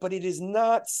enjoyed it, but it is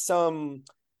not some,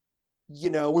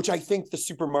 which I think the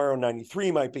Super Mario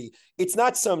 93 might be. It's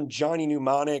not some Johnny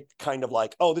Mnemonic kind of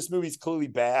like, oh, this movie's clearly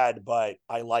bad, but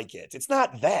I like it. It's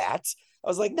not that. I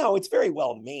was like, no, it's very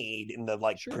well made in the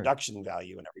production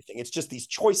value and everything. It's just these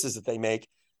choices that they make.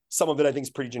 Some of it I think is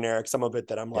pretty generic. Some of it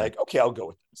that I'm like, okay, I'll go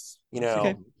with this.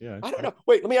 Okay. Yeah, I don't know.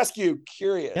 Wait, let me ask you,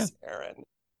 curious, Aaron.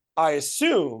 I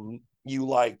assume you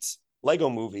liked Lego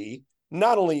Movie,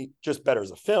 not only just better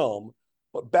as a film,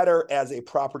 but better as a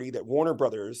property that Warner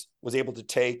Brothers was able to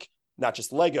take, not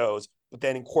just Legos, but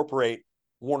then incorporate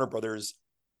Warner Brothers,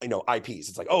 IPs.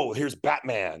 It's like, oh, here's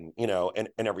Batman, and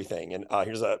everything. And I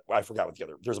forgot what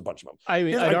there's a bunch of them. I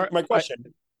mean, my question.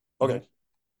 Okay.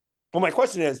 Well, my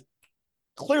question is,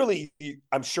 clearly,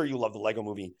 I'm sure you love the Lego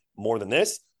Movie more than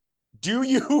this.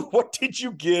 What did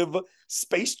you give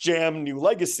Space Jam New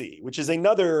Legacy, which is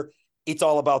another, it's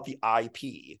all about the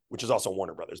IP, which is also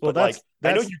Warner Brothers. Well, but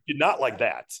I know you did not like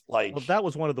that. Like, well, that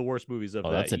was one of the worst movies of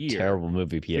that that's a year. terrible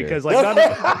movie, Peter. Because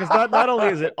not only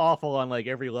is it awful on like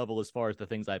every level as far as the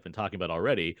things I've been talking about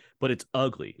already, but it's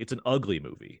ugly. It's an ugly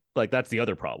movie. Like that's the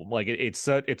other problem. Like it's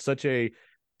such a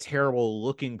terrible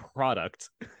looking product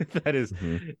that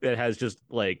has just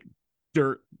like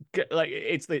dirt. Like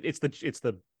it's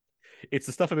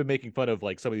the stuff I've been making fun of,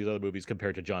 like some of these other movies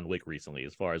compared to John Wick recently,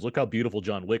 as far as look how beautiful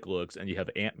John Wick looks, and you have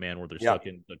Ant-Man where they're stuck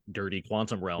in the dirty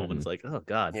quantum realm, and it's like, oh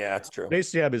god. Yeah, it's true.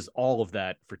 Space Jam is all of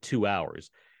that for 2 hours.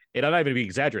 And I'm not even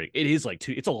exaggerating. It is like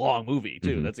it's a long movie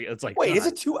too. It's like, wait, god. Is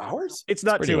it 2 hours? It's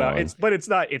not 2 hours. It's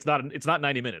not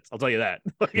 90 minutes. I'll tell you that.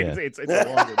 It's a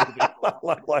longer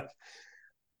movie.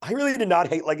 I really did not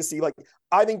hate Legacy. Like,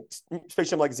 I think Space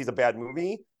Jam Legacy is a bad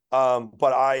movie.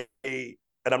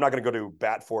 And I'm not going to go to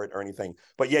bat for it or anything.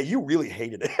 But yeah, you really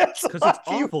hated it. Because it's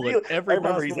awful in every I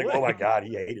remember he's like, way. oh my God,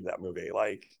 he hated that movie.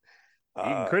 Like, you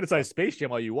can criticize Space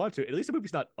Jam all you want to. At least the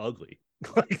movie's not ugly.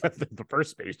 Like that's the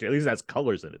first Space Jam. At least it has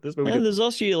colors in it. This movie. And there's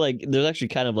actually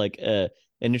kind of like an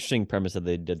interesting premise that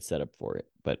they did set up for it.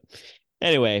 But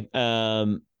anyway,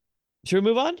 should we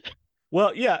move on?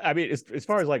 Well, yeah. I mean, as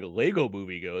far as like Lego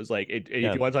Movie goes, like if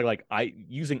you want to talk like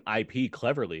using IP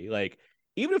cleverly, like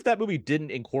even if that movie didn't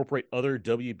incorporate other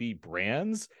WB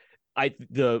brands,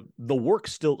 the work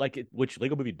still which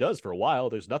Lego Movie does for a while.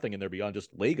 There's nothing in there beyond just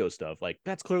Lego stuff. Like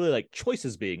that's clearly like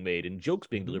choices being made and jokes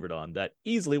being delivered on that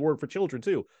easily work for children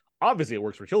too. Obviously, it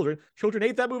works for children. Children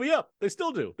ate that movie up. They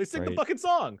still do. They sing the fucking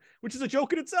song, which is a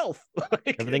joke in itself.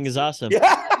 Everything is awesome.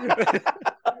 Yeah.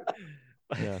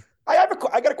 Yeah. I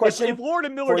got a question. If Lord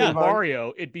and Miller did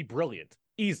Mario, it'd be brilliant.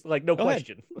 Like no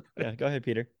question. Yeah, go ahead,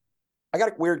 Peter. I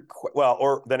got a weird,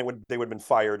 or then they would have been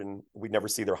fired and we'd never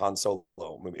see their Han Solo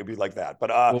movie. It'd be like that.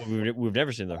 But we've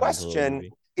never seen the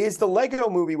question is the Lego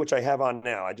Movie, which I have on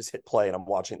now. I just hit play and I'm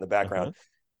watching it in the background.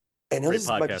 I know this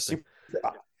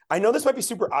might be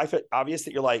super obvious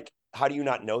that you're like, how do you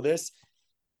not know this?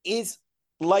 Is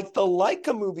like the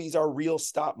Leica movies are real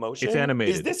stop motion. It's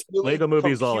animated. Is this really Lego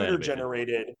Movie is all computer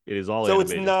animated. generated? It is all so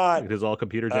animated. It's not. It is all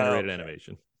computer generated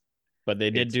animation. But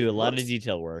they did do a lot of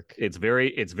detail work. It's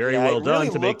very well it done really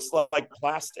to make looks like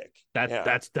plastic.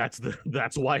 That's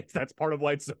part of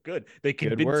why it's so good. They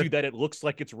convince you that it looks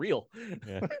like it's real.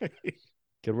 Yeah.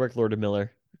 Good work, Lord of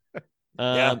Miller.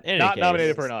 Yeah. In any Not case,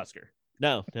 nominated for an Oscar.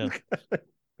 No.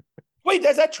 Wait,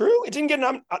 is that true? It didn't get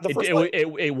the first one.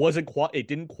 It wasn't. It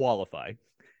didn't qualify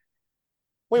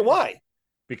Wait, why?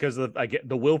 because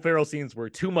the Will Ferrell scenes were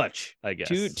too much. I guess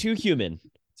Too human.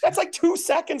 That's like 2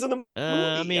 seconds in the movie.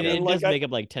 I mean, it does make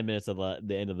up like 10 minutes of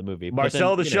the end of the movie.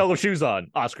 Marcel the Shell of Shoes on,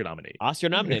 Oscar nominee. Oscar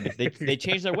nominated. They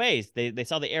changed their ways. They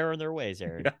saw the error in their ways,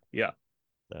 Aaron. Yeah.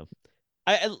 So,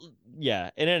 yeah.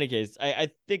 In any case, I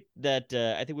think that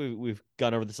I think we've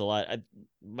gone over this a lot.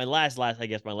 My last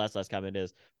comment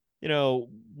is,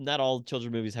 not all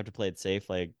children movies have to play it safe.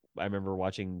 Like I remember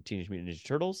watching Teenage Mutant Ninja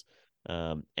Turtles,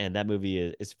 and that movie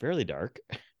is fairly dark.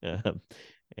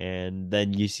 And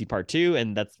then you see part 2,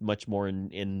 and that's much more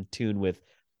in tune with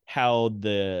how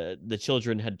the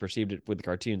children had perceived it with the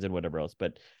cartoons and whatever else.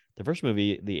 But the first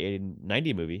movie, the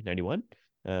 90 movie, 91,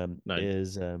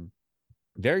 is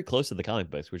very close to the comic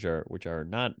books, which are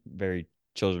not very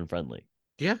children friendly.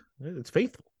 Yeah, it's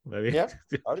faithful. I mean, Yeah,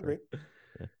 I'd agree.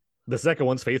 The second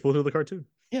one's faithful to the cartoon.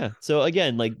 Yeah. So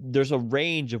again, like there's a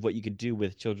range of what you could do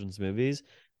with children's movies,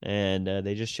 and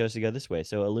they just chose to go this way.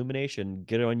 So Illumination,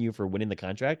 good on you for winning the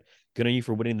contract. Good on you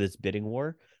for winning this bidding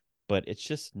war, but it's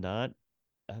just not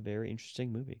a very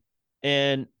interesting movie.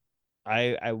 And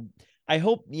I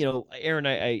hope, Aaron,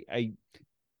 I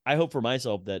hope for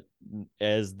myself that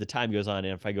as the time goes on,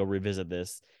 and if I go revisit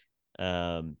this,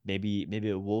 maybe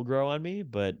it will grow on me,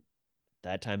 but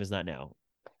that time is not now.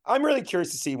 I'm really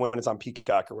curious to see when it's on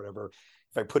Peacock or whatever.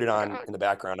 If I put it on in the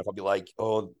background, if I'll be like,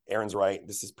 oh, Aaron's right,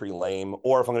 this is pretty lame.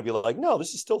 Or if I'm going to be like, no,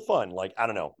 this is still fun. Like, I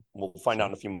don't know. We'll find out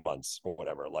in a few months or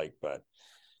whatever. Like, but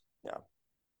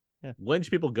yeah. When should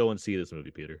people go and see this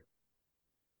movie, Peter?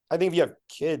 I think if you have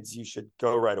kids, you should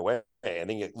go right away. I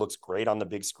think it looks great on the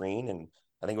big screen. And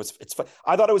I think it's fun.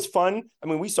 I thought it was fun. I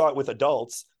mean, we saw it with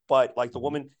adults, but like the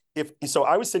woman, so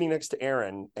I was sitting next to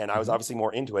Aaron and I was obviously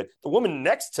more into it. The woman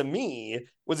next to me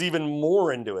was even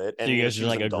more into it. And so you guys are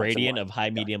like a gradient of high,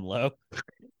 medium, low.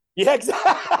 Yeah,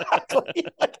 exactly.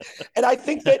 And I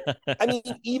think that, I mean,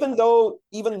 even though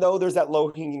there's that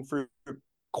low hanging fruit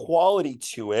quality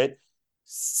to it,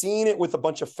 seeing it with a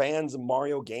bunch of fans of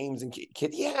Mario games and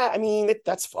kids, yeah, I mean,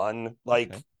 that's fun.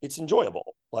 Like, it's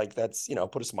enjoyable. Like, that's,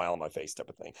 put a smile on my face type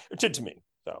of thing. It did to me.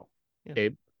 So, yeah.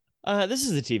 Abe? This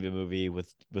is a TV movie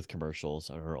with commercials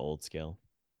on our old scale.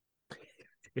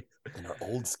 On our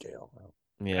old scale. Wow.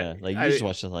 Yeah, like you just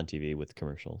watch this on TV with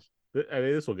commercials. I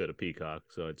mean, this will go to Peacock,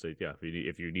 so I'd say, yeah,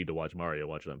 if you need to watch Mario,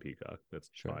 watch it on Peacock. That's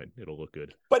fine. It'll look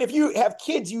good. But if you have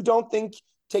kids, you don't think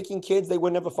taking kids, they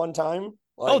wouldn't have a fun time?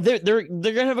 Like, they're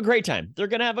gonna have a great time. They're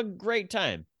gonna have a great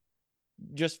time.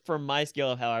 Just from my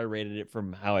scale of how I rated it,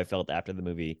 from how I felt after the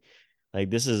movie. Like,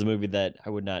 this is a movie that I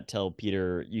would not tell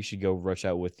Peter, you should go rush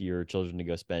out with your children to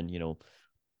go spend,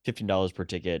 $15 per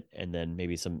ticket and then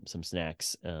maybe some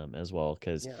snacks as well.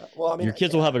 Because your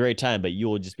kids will have a great time, but you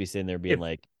will just be sitting there being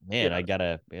like, man, I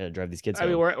gotta drive these kids home.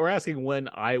 I mean, we're asking when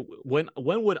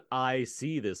would I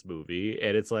see this movie?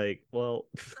 And it's like, well,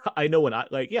 I know when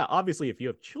obviously if you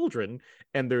have children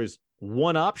and there's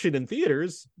one option in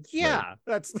theaters,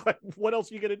 that's like, what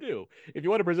else are you gonna do? If you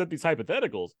want to present these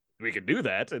hypotheticals, we can do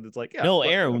that. And it's like, no,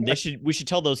 Aaron, we should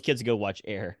tell those kids to go watch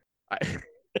Air.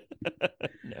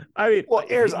 I mean, well,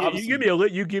 Air's you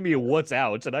give me a what's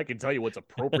out, and I can tell you what's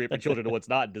appropriate for children and what's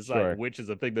not, and decide which is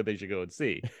the thing that they should go and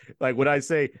see. Like when I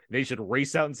say they should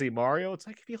race out and see Mario, it's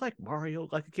like, if you like Mario,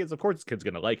 like the kids, of course, the kid's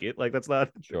gonna like it. Like, that's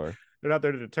not sure. They're not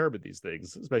there to determine these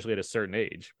things, especially at a certain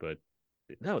age. But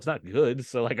no, it's not good.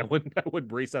 So like, I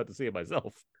wouldn't race out to see it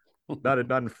myself. not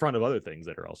in front of other things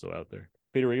that are also out there.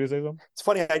 Peter, were you gonna say something? It's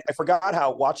funny. I forgot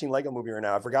how, watching Lego Movie right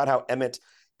now, I forgot how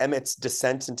Emmett's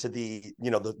descent into the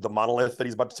the monolith that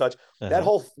he's about to touch, that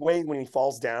whole way when he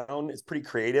falls down is pretty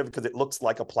creative, because it looks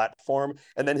like a platform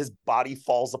and then his body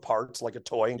falls apart like a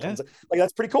toy and comes like,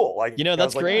 that's pretty cool. Like,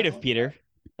 that's creative, Peter.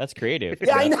 That's creative.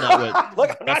 Yeah, I know.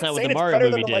 That's not what the Mario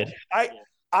movie did.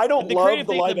 I don't the love creative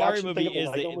the thing live the Mario action movie thing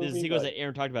of the Lego is the movie, sequence that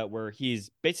Aaron talked about, where he's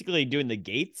basically doing the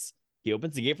gates. He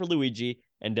opens the gate for Luigi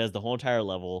and does the whole entire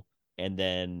level, and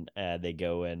then they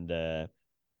go and they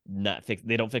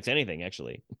don't fix anything,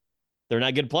 actually. They're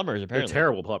not good plumbers, apparently. They're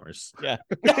terrible plumbers. Yeah.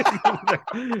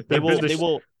 Their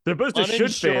business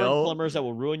should fail. Plumbers that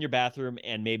will ruin your bathroom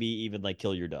and maybe even like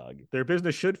kill your dog. Their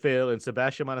business should fail, and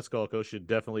Sebastian Maniscalco should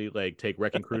definitely like take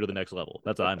Wrecking Crew to the next level.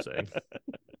 That's what I'm saying.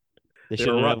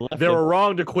 They were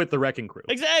wrong to quit the Wrecking Crew.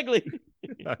 Exactly.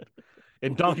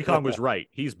 And Donkey Kong was right.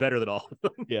 He's better than all of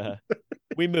them. Yeah.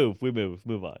 We move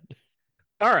on.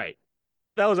 All right.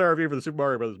 That was our review for the Super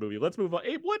Mario Brothers movie. Let's move on.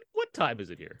 Abe, what time is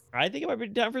it here? I think it might be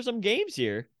time for some games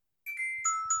here.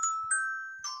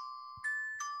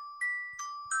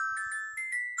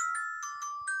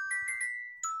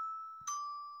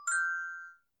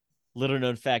 little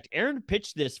known fact, Aaron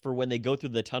pitched this for when they go through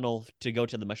the tunnel to go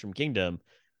to the Mushroom Kingdom.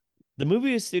 The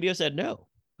movie studio said no.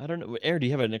 I don't know. Aaron, do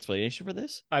you have an explanation for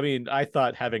this? I mean, I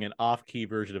thought having an off-key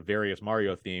version of various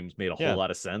Mario themes made a whole lot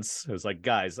of sense. It was like,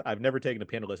 guys, I've never taken a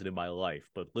piano lesson in my life,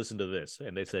 but listen to this.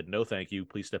 And they said, no, thank you.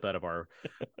 Please step out of our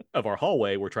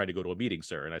hallway. We're trying to go to a meeting,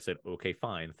 sir. And I said, okay,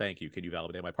 fine. Thank you. Can you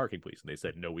validate my parking, please? And they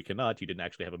said, no, we cannot. You didn't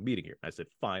actually have a meeting here. And I said,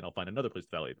 fine, I'll find another place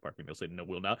to validate the parking. They'll say, no,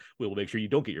 we'll not. We will make sure you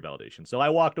don't get your validation. So I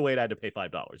walked away and I had to pay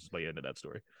 $5. Is my end of that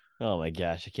story. Oh my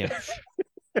gosh, I can't.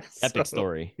 Epic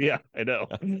story. Yeah, I know.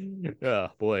 Oh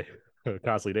boy,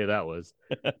 costly day that was.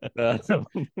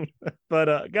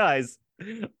 But guys,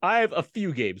 I have a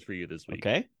few games for you this week.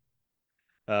 Okay.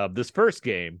 This first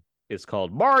game is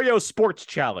called Mario Sports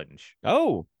Challenge.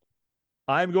 Oh.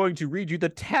 I'm going to read you the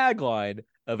tagline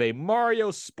of a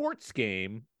Mario sports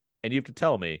game, and you have to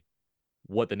tell me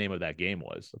what the name of that game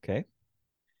was. Okay.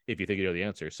 If you think you know the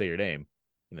answer, say your name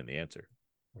and then the answer.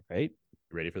 All right.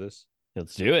 You ready for this?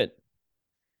 Let's do it.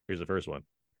 Here's the first one.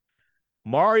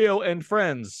 Mario and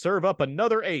friends serve up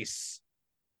another ace.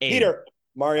 Peter.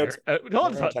 Mario. Hold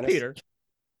on, Tennis. Peter.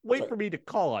 Wait for me to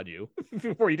call on you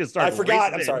before you just start. I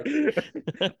forgot. I'm racing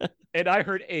in. And I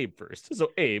heard Abe first.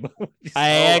 So Abe.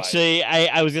 I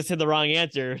was gonna say the wrong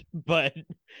answer, but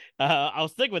I'll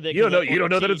stick with it. You don't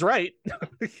know that it's right.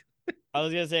 I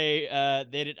was gonna say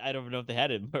they did. I don't know if they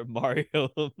had it.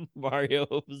 Mario's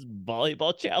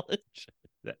volleyball challenge.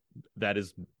 That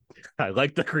is. I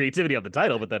like the creativity of the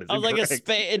title, but that is. I was incorrect.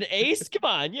 like an ace. Come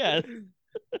on, yeah.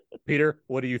 Peter,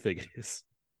 what do you think it is?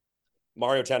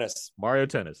 Mario Tennis. Mario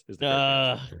Tennis is the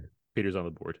correct answer. Peter's on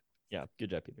the board. Yeah, good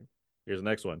job, Peter. Here's the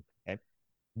next one. Okay.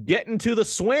 Get into the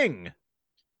swing.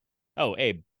 Oh,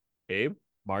 Abe. Abe.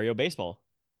 Mario Baseball.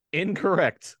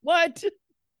 Incorrect. What?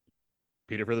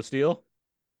 Peter for the steal.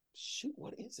 Shoot,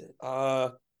 what is it?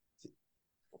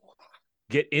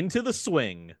 Get into the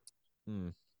swing.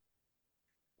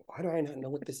 Why do I not know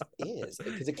what this is?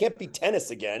 Because it can't be tennis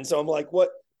again. So I'm like, what?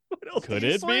 What else Could do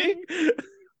you it swing? be?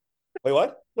 Wait,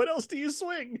 what? What else do you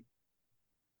swing?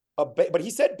 But he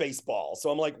said baseball. So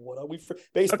I'm like, what are we for?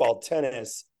 Baseball,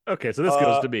 tennis. Okay, so this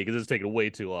goes to me because it's taking way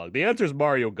too long. The answer is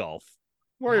Mario Golf.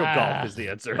 Mario Golf is the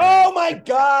answer. Oh my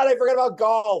God, I forgot about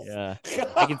golf. Yeah.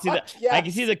 I can see that. Yes. I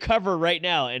can see the cover right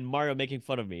now and Mario making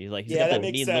fun of me. Like he's got that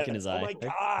mean look in his eye. Oh my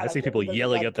God. I see people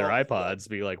yelling at their iPods,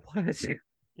 being like, what is it?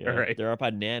 Yeah, All right. They're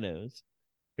iPod Nanos.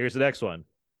 Here's the next one.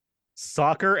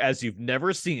 Soccer as you've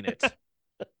never seen it.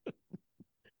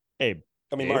 Abe.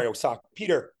 I mean, Abe? Mario Soccer.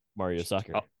 Peter. Mario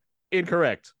Soccer. Oh.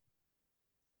 Incorrect.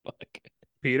 Fuck.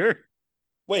 Peter?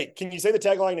 Wait, can you say the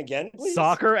tagline again, please?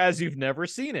 Soccer as you've never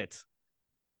seen it.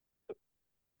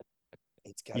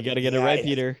 You got to get it right,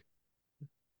 Peter.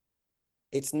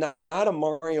 It's not a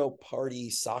Mario Party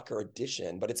Soccer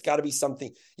edition, but it's got to be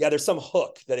something. Yeah, there's some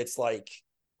hook that it's like.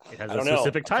 It has I a don't know.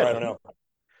 specific title. I don't know.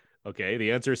 Okay,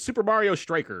 the answer is Super Mario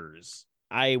Strikers.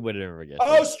 I would never guess.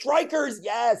 Oh, Strikers.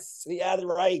 Yes. Yeah, they're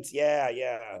right. Yeah.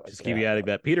 Just keep adding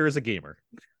that. Peter is a gamer.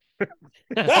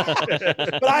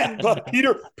 but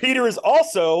Peter is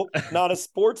also not a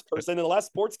sports person. In the last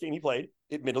sports game he played,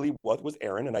 admittedly, was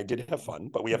Aaron, and I did have fun,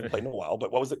 but we haven't played in a while.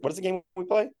 But what was it? What is the game we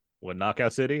play? What,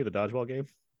 Knockout City, the dodgeball game?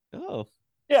 Oh.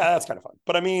 Yeah, that's kind of fun.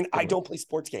 But I mean, I don't play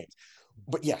sports games.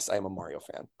 But yes, I am a Mario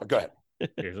fan. But go ahead.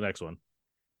 Here's the next one.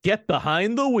 Get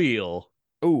behind the wheel.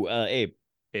 Oh, Abe.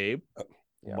 Abe?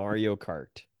 Yeah. Mario Kart.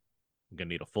 I'm going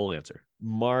to need a full answer.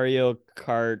 Mario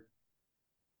Kart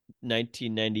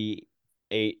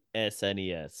 1998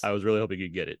 SNES. I was really hoping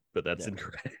you'd get it, but that's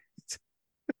incorrect.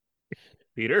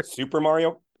 Peter? Super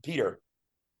Mario? Peter.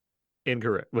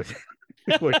 Incorrect. What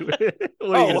are you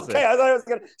Okay. say? I thought I was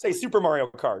going to say Super Mario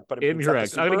Kart, but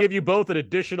Incorrect. I'm going to give you both an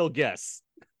additional guess.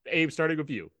 Abe, starting with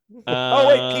you. Oh,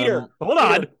 wait, Peter. Hold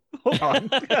on.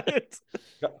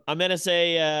 I'm going to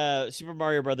say Super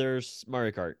Mario Brothers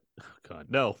Mario Kart. Oh, God,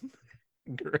 no.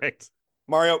 Incorrect.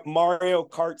 Mario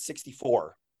Kart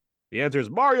 64. The answer is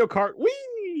Mario Kart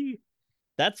Wii.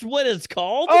 That's what it's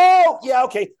called? Oh, yeah,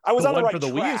 okay. I was The on the one right for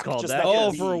the track. Wii is called just that. not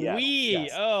Oh, Wii, for yeah. Wii.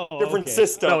 Yes. Oh, Different okay.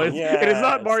 system. No, it is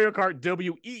not Yes. Mario Kart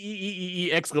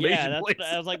WEEEE exclamation Yeah, that's point. what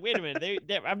I was like, wait a minute.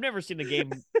 I've never seen a game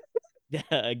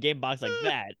box like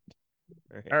that.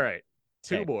 All right.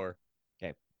 Two Okay. more.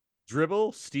 Okay.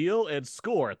 Dribble, steal, and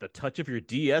score at the touch of your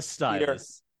DS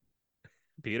stylus.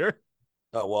 Peter?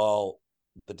 Oh, well,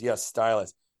 the DS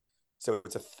stylus. So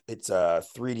it's a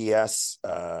 3DS.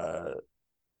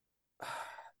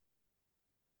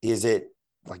 Is it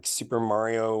like Super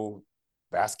Mario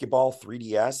basketball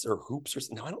 3DS or hoops or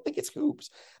no, I don't think it's hoops.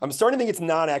 I'm starting to think it's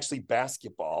not actually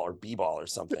basketball or b-ball or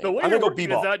something. The way I'm you're gonna go working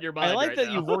this b-ball. out in your mind I like right that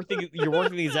now. you're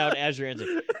working these out as you're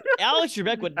answering. Alex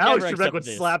Trebek would Alex never Trebek accept would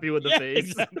this. slap you in the Yeah,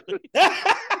 face. Exactly.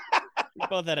 We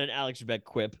both had an Alex Trebek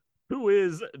quip. Who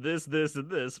is this, and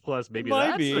this, plus maybe Might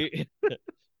that's be.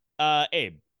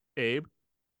 Abe. Abe.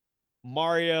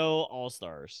 Mario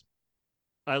All-Stars.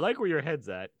 I like where your head's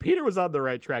at. Peter was on the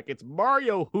right track. It's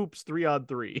Mario Hoops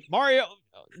 3-on-3. Mario.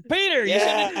 Peter.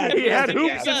 Yeah, you said He had it hoops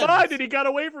in makes mind sense. and he got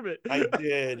away from it. I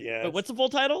did, yeah. Wait, what's the full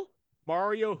title?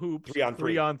 Mario Hoops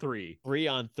 3-on-3. 3-on-3.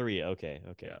 3-on-3. Okay.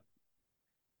 Yeah.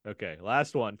 Okay,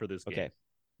 last one for this game. Okay.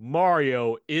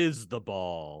 Mario is the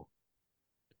ball.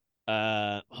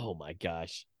 Oh my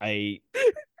gosh. I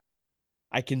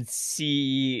can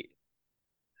see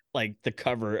like the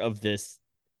cover of this.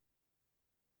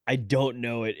 I don't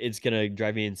know it. It's gonna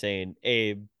drive me insane.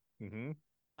 Abe. Mm-hmm.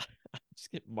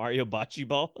 Just get Mario Bocce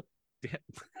Ball. Peter.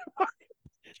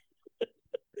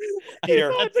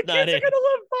 That's the not kids are it. gonna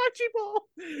love bocce ball.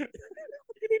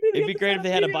 It'd be great if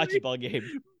they had a bocce ball game.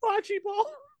 Bocce ball.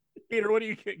 Peter, what do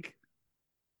you think?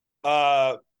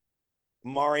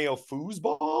 Mario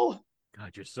Foosball?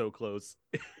 God, you're so close.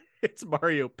 It's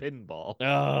Mario Pinball.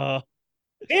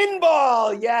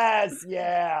 Pinball, yes,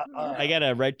 yeah. I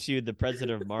gotta write to the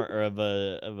president of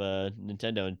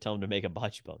Nintendo and tell him to make a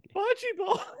bocce ball game. Bocce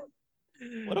ball.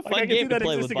 What a Like, fun I can game see to that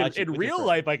play with existing bocce in with your real friends.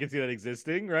 life. I can see that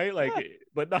existing, right? Like, Yeah.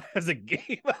 but not as a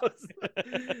game.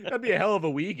 That'd be a hell of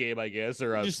a Wii game, I guess,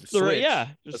 or a Just throw, Switch. yeah,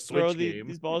 just throw Switch game.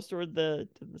 these balls toward to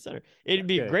the center. It'd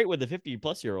be Okay. great with the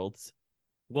 50-plus-year-olds.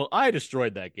 Well, I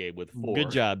destroyed that game with 4. Good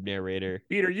job, narrator.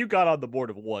 Peter. You got on the board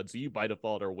of 1, so you by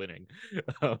default are winning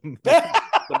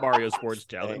the Mario Sports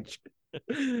Challenge.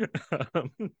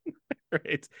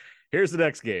 Right. Here's the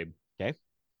next game. Okay.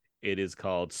 It is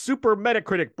called Super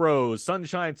Metacritic Bros.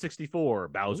 Sunshine 64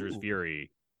 Bowser's Ooh.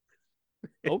 Fury.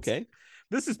 Okay.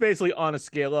 This is basically on a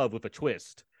scale of with a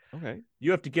twist. Okay.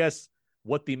 You have to guess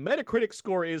what the Metacritic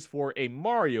score is for a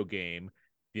Mario game.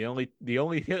 The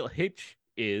only hitch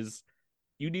is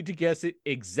you need to guess it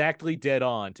exactly dead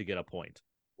on to get a point.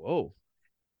 Whoa.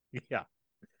 Yeah.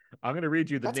 I'm going to read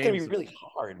you the That's names. gonna be really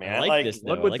hard, man. I like this.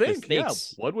 One though. I would like the think. Yeah,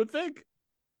 stakes. one would think.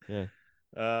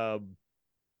 Yeah.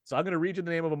 So I'm going to read you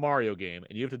the name of a Mario game,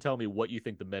 and you have to tell me what you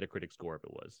think the Metacritic score of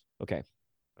it was. Okay.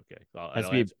 Okay. So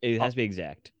It has to be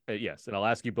exact. yes, and I'll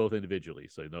ask you both individually,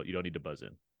 so you don't need to buzz in.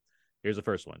 Here's the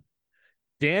first one.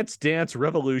 Dance Dance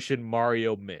Revolution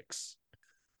Mario Mix.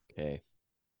 Okay.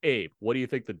 Abe, what do you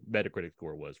think the Metacritic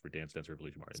score was for Dance Dance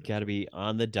Revolution Mario It's Mix? got to be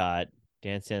on the dot.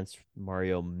 Dance Dance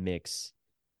Mario Mix.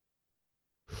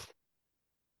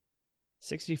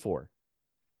 64.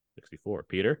 64.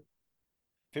 Peter?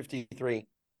 53.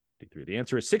 53. The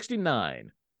answer is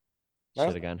 69.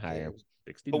 Should have gone higher.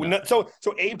 69. But so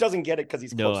Abe doesn't get it because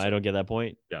he's No, closer. I don't get that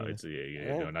point. No, Yeah. it's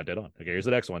no, not dead on. Okay, here's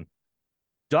the next one.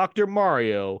 Dr.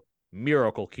 Mario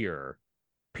Miracle Cure.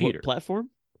 Peter. What platform?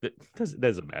 It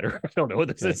doesn't matter. I don't know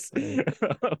what this Okay. is.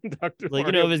 Dr. Like,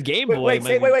 Mario, if his Game Wait, Boy. wait,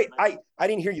 might wait, be- wait. I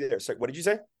didn't hear you there. Sorry, what did you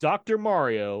say? Dr.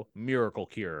 Mario Miracle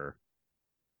Cure.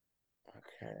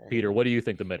 Okay. Peter, what do you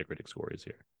think the Metacritic score is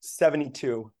here?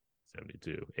 72.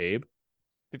 72. Abe?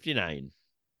 59.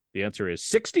 The answer is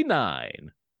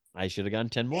 69. I should have gone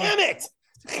 10 more. Damn it!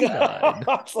 69.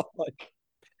 All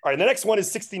right, the next one is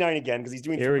 69 again because he's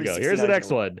doing. Here we go. Here's the 69s next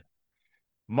in a row. one.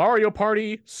 Mario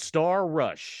Party Star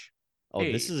Rush. Oh,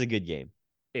 this Abe. is a good game.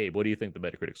 Abe, what do you think the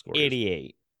Metacritic score is?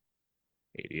 88.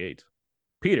 88.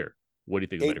 Peter, what do you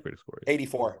think the Metacritic score is?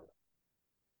 84.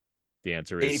 The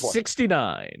answer is 84.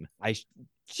 69. I should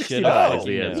 69 have. is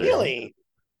the answer. Really?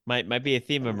 Might be a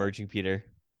theme emerging, Peter.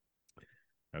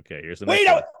 Okay, here's the Wait,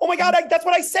 next one. oh my God, that's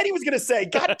what I said he was going to say.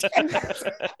 God damn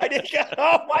it. I didn't get,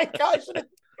 oh my gosh.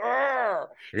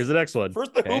 Here's the next one.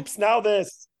 First the Okay. hoops, now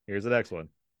this. Here's the next one.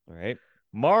 All right.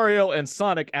 Mario and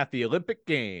Sonic at the Olympic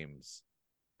Games.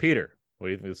 Peter, what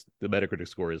do you think the Metacritic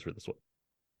score is for this one?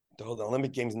 Oh, the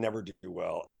Olympic Games never do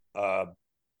well. I'm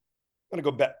going to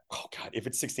go back. Oh God, if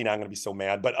it's 69, I'm going to be so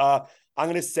mad. But I'm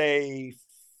going to say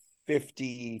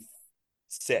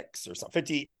 56 or something.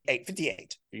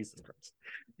 58. Jesus Christ.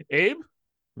 Abe,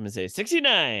 I'm going to say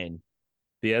 69.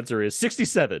 the answer is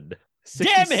 67.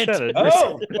 Damn it! 67.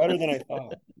 Oh, better than I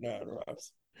thought. No,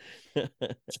 Robs. All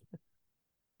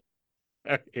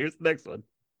right, here's the next one.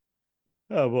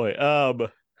 Oh boy.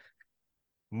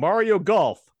 Mario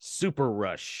Golf Super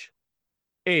Rush.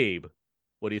 Abe,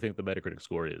 what do you think the Metacritic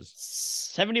score is?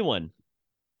 71.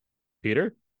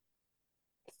 Peter,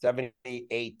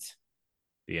 78.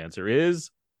 the answer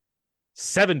is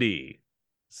 70.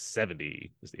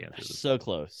 70 is the answer. So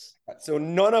close. So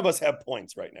none of us have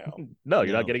points right now. No,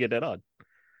 you're No. not getting it dead on.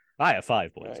 I have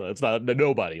 5 points, Right. so it's not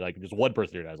nobody. Like just one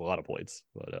person here has a lot of points.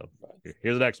 But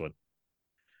here's the next one: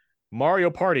 Mario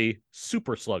Party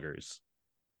Super Sluggers.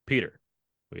 Peter,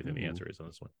 what do you think the answer is on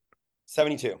this one?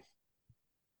 72.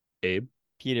 Abe,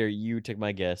 Peter, you took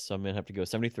my guess, so I'm gonna have to go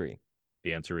 73.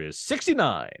 the answer is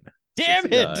 69. Damn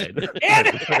it!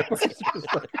 69.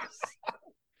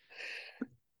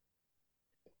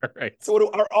 All right.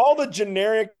 So are all the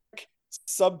generic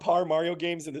subpar Mario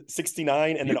games in the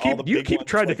 69 and then all the you big keep ones,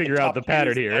 trying to like the figure out the top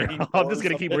pattern tiers, here. 94 I'm just or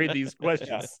gonna keep something? reading these questions.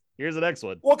 Yeah. Here's the next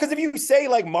one. Well, because if you say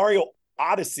like Mario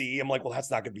Odyssey, I'm like, well,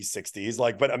 that's not going to be 60s.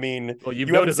 Like, but I mean, Well, you've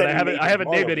you haven't noticed said that any I haven't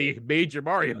major named Mario any major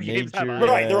Mario games. have I? Major,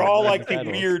 right? They're all like the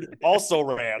titles. weird, also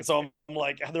ran. So I'm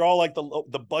like, they're all like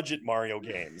the budget Mario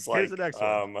games. Like, Here's the next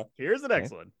one. Here's the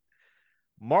next one.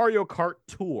 Mario Kart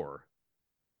Tour.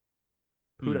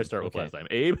 Who did I start with last time?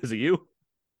 Abe, is it you?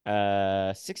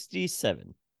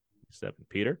 67. 7.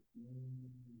 Peter?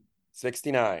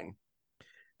 69.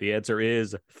 The answer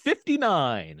is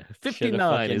 59.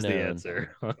 59 is the fucking known.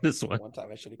 answer on this one. One time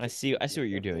I should have. I see what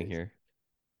you're doing here.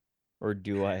 Or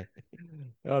do I?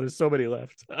 Oh, there's so many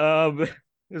left.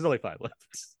 There's only 5 left.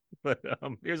 But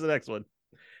here's the next one.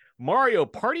 Mario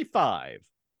Party 5.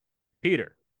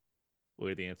 Peter, what do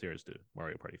you think the answer is to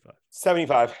Mario Party 5?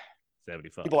 75.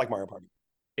 75. People like Mario Party.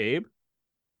 Abe?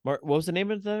 What was the name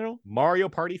of the title? Mario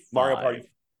Party 5. Mario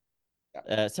Party.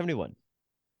 71.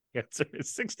 The answer is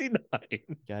 69.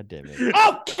 God damn it.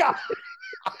 Oh God!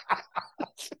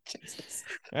 Jesus.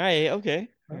 All right, okay.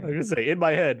 I was gonna say, in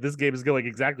my head, this game is going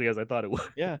exactly as I thought it would.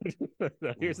 Yeah.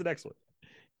 Here's the next one.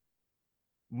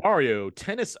 Mario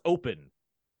Tennis Open.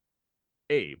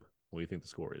 Abe, what do you think the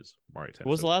score is? Mario Tennis.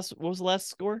 What was the last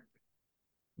score?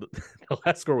 Open. The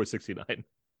last score was 69.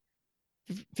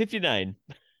 59.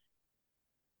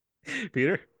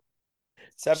 Peter,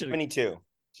 72.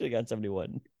 Should have got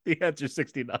 71. the answer is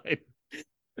 69.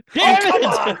 Damn come it!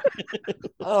 on!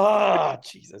 Oh,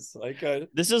 Jesus. Like,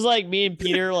 This is like me and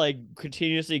Peter like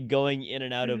continuously going in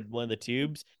and out of one of the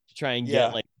tubes to try and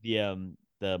get like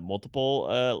the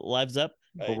multiple lives up,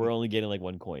 but we're only getting like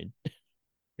 1 coin.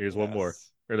 Here's one more.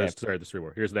 Or Yeah. there's 3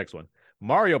 more. Here's the next one.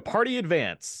 Mario Party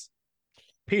Advance.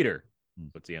 Peter,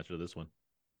 what's the answer to this one?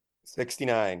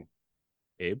 69.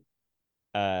 Abe?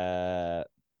 The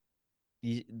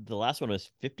last one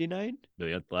was 59? No,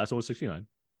 the last one was 69.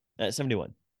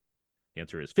 71. The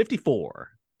answer is 54.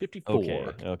 54.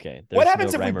 Okay. What There's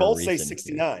happens no if we rime or both say reason here.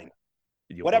 69?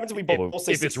 You- What happens if we both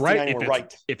say if it's 69 right? and we're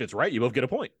right? If it's right, you both get a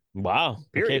point. Wow. Okay,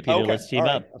 Period. Peter, Okay, let's team all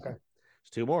right, up. Okay. There's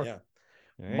 2 more. Yeah. All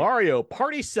right. Mario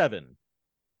Party 7.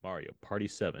 Mario Party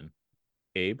 7.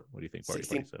 Abe, what do you think Mario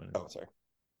 16 Party 7 is? Oh, sorry.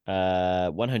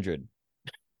 100.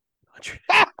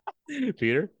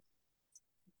 Peter?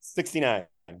 69.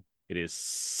 It is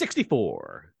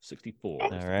 64. 64. All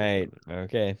right.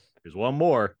 Okay. There's one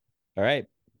more. All right.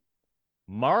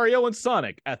 Mario and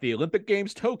Sonic at the Olympic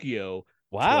Games Tokyo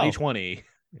Wow. 2020.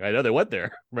 I know they went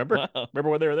there. Remember? Wow. Remember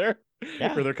when they were there?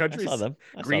 Yeah, For their I countries? saw them.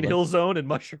 I saw Green them. Hill Zone and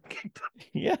Mushroom Kingdom.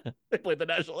 Yeah. They played the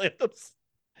national anthems.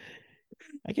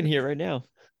 I can hear it right now.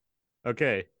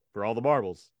 Okay. For all the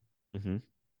marbles. Mm-hmm.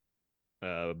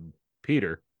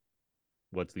 Peter,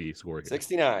 what's the score here?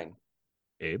 69.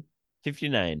 Abe?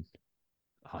 59.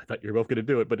 Oh, I thought you were both going to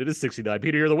do it, but it is 69.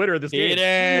 Peter, you're the winner of this game.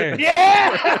 Peter!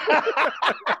 Yeah!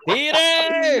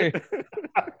 Peter!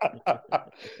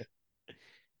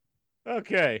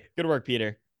 Okay. Good work,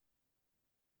 Peter.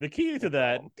 The key to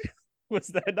that was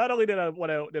that not only did I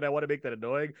want to make that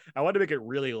annoying, I wanted to make it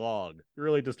really long,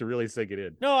 really just to really sink it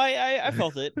in. No, I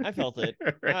felt it. I felt it.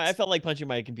 Right. I felt like punching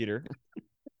my computer.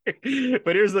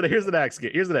 But here's the next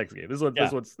game. Here's the next game. This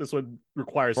one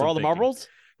requires For some all the thinking. marbles?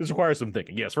 This requires some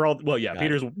thinking. Yes, for all. Well, yeah. Got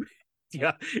Peter's.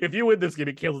 Yeah, if you win this game,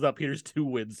 it kills out Peter's 2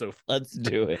 wins. So Let's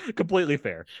do it. completely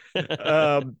fair.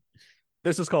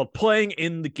 This is called playing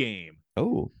in the game.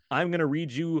 Oh. I'm going to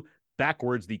read you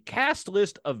backwards the cast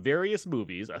list of various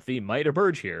movies. A theme might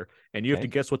emerge here, and you have Okay.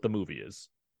 to guess what the movie is.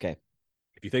 Okay.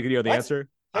 If you think you know the What? answer,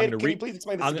 Hey, I'm going to can you read. please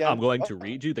explain this I'm again? going to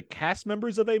read you the cast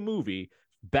members of a movie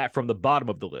back from the bottom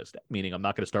of the list, meaning I'm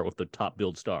not going to start with the top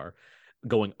billed star,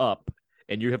 going up,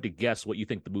 and you have to guess what you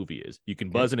think the movie is. You can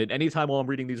buzz in at any time while I'm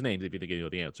reading these names if you think you know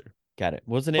the answer. Got it.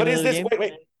 What's the name What of is the this? game?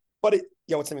 Wait. What's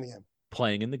the name of the game?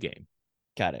 Playing in the game.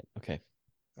 Got it. Okay.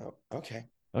 Oh, okay.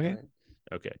 Okay. All right.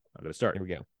 Okay, I'm going to start. Here we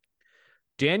go.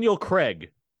 Daniel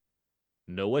Craig,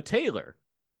 Noah Taylor,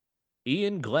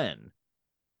 Ian Glenn,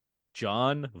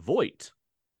 John Voight,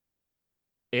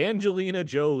 Angelina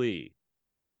Jolie.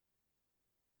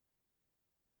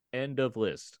 End of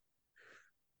list.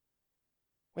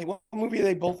 Wait, what movie are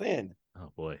they both in?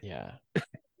 Oh boy. Yeah.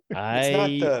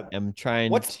 I am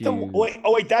trying What's to. the wait?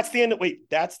 Oh wait, that's the end. Wait,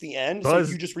 that's the end. Buzz-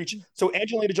 So you just reach. So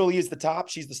Angelina Jolie is the top.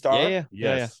 She's the star. Yeah.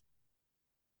 Yes.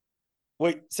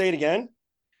 Wait, say it again.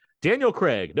 Daniel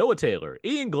Craig, Noah Taylor,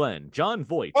 Ian Glenn, John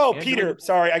Voight. Oh, Angelina- Peter.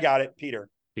 Sorry, I got it. Peter.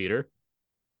 Peter.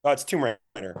 Oh, it's Tomb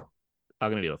Raider.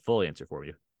 I'm gonna need a full answer for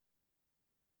you.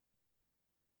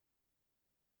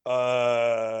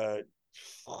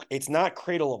 It's not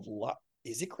Cradle of Life.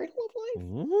 Is it Cradle of Life?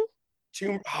 Mhm.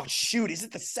 Tomb. Oh shoot! Is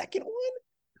it the second one?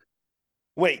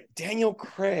 Wait, Daniel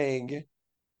Craig.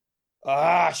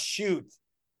 Shoot.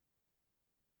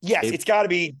 Yes, it's got to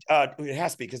be. It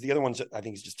has to be because the other one's I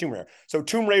think it's just Tomb Raider. So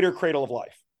Tomb Raider, Cradle of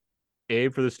Life.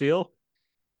 Abe for the steal.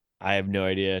 I have no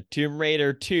idea. Tomb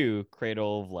Raider 2,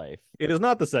 Cradle of Life. It is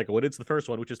not the second one. It's the first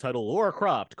one, which is titled Laura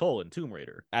Croft: Tomb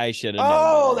Raider. I should have known.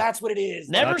 Oh, better. that's what it is.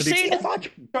 Never Not to be- seen it. Not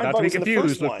to be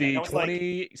confused with the I was like,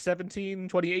 2017,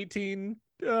 2018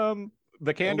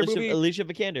 Vikander movie, Alicia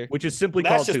Vikander. which is simply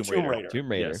That's called just Tomb Raider. Tomb Raider.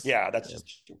 Tomb Raider. Yes. Yeah, that's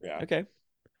just Okay.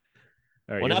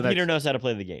 All right, Well, here's now the Peter next- knows how to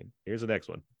play the game. Here's the next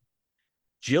one.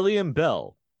 Jillian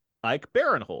Bell, Ike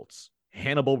Barinholtz,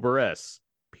 Hannibal Buress,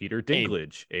 Peter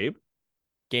Dinklage. Abe?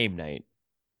 Game night.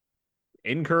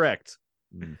 Incorrect.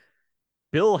 Mm.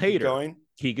 Bill Keep Hader, going.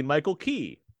 Keegan-Michael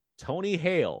Key, Tony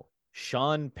Hale,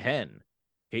 Sean Penn,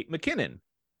 Kate McKinnon,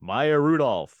 Maya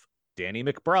Rudolph, Danny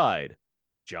McBride,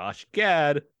 Josh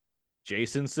Gad,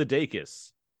 Jason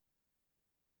Sudeikis.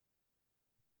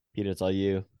 Peter, it's all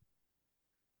you.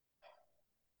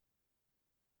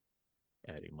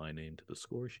 Adding my name to the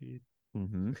score sheet.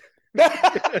 Mm-hmm.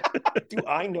 Do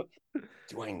I know?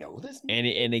 Do I know this?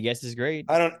 And I guess is great.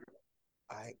 I don't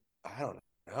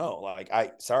know. Like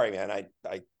sorry, man.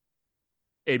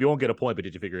 Abe, you won't get a point, but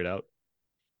did you figure it out?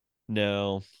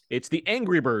 No. It's the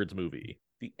Angry Birds movie.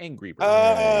 The Angry Birds.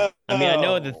 I mean, I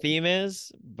know what the oh. theme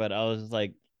is, but I was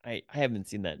like, I haven't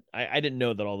seen that. I didn't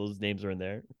know that all those names are in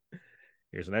there.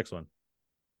 Here's the next one.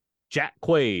 Jack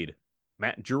Quaid,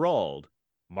 Matt Gerald,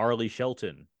 Marley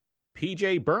Shelton,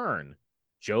 PJ Byrne,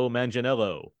 Joe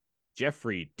Manganiello,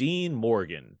 Jeffrey Dean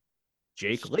Morgan,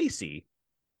 Jake Lacey,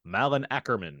 Malin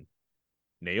Ackerman,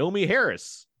 Naomi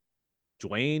Harris,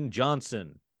 Dwayne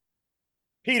Johnson.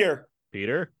 Peter.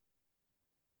 Peter?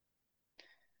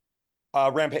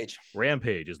 Rampage.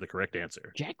 Rampage is the correct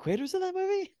answer. Jack Quaid was in that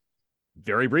movie?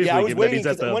 Very briefly, Yeah, I was given that he's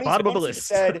waiting, at the 'cause when he- bottom of the once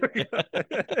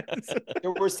list. he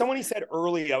There was someone he said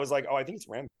early. I was like, oh, I think it's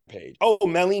Rampage. Oh,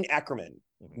 Malin Ackerman,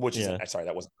 which is sorry,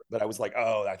 that wasn't. But I was like,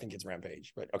 oh, I think it's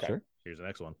Rampage. But okay. Sure. Here's the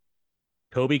next one.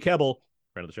 Toby Kebbell,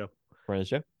 friend of the show. Friend of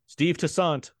the show. Steve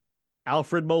Toussaint,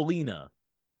 Alfred Molina,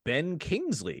 Ben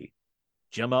Kingsley,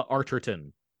 Gemma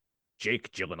Arterton,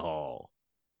 Jake Gyllenhaal.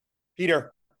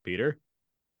 Peter. Peter?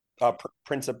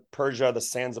 Prince of Persia, The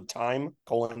Sands of Time,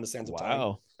 the Sands of Time.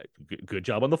 Wow. Good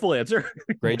job on the full answer.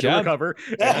 Great Way to job. recover.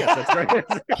 Yes, that's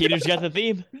right. Peter's got the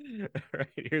theme. All right,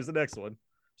 here's the next one.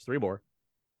 There's three more.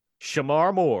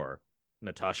 Shamar Moore,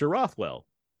 Natasha Rothwell,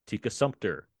 Tika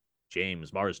Sumpter,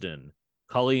 James Marsden,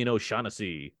 Colleen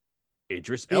O'Shaughnessy,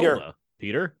 Idris Peter. Elba.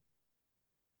 Peter?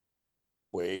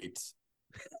 Wait.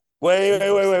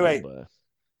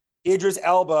 Idris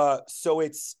Elba. So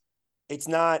it's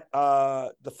not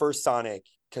the first Sonic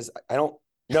because I don't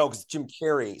know because Jim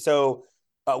Carrey. So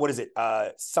what is it?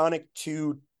 Sonic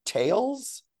 2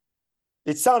 Tails?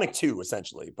 It's Sonic 2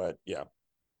 essentially, but yeah.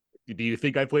 Do you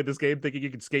think I played this game thinking you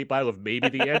could skate by with maybe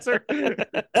the answer?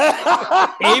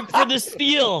 Aim for the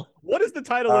steal. What is the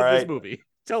title of this movie?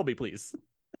 Tell me, please.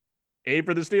 Aim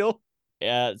for the Steal?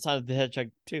 Yeah, Sonic the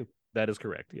Hedgehog 2. That is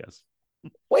correct, yes.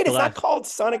 Wait, it's The not last- called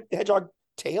Sonic the Hedgehog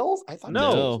Tails? I thought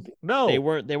No. They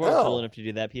weren't Oh. cool enough to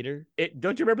do that, Peter.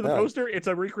 Don't you remember the No. poster? It's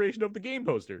a recreation of the game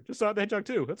poster. Just Sonic the Hedgehog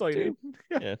 2. That's all you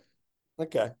need. Yeah.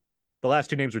 Okay. The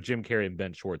last two names were Jim Carrey and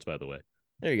Ben Schwartz, by the way.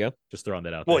 There you go. Just throwing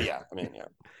that out Well, there. yeah. I mean, yeah.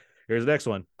 Here's the next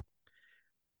one.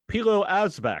 Pilo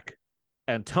Asbak,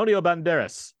 Antonio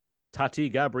Banderas, Tati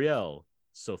Gabrielle,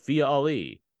 Sophia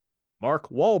Ali, Mark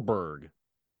Wahlberg,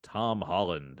 Tom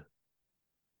Holland.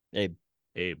 Abe.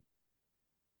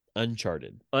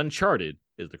 Uncharted. Uncharted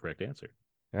is the correct answer.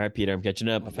 All right, Peter, I'm catching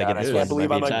up. If I God, get I this can't one, believe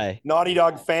might I'm be a a tie. Naughty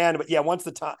Dog fan, but yeah, once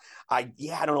the time, I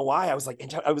don't know why I was like,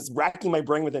 I was racking my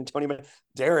brain with Antonio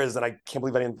Banderas, and I can't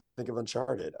believe I didn't think of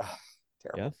Uncharted.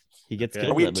 Terrible. Yeah, he gets Okay.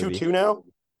 killed Are we in at that movie. 2-2 now?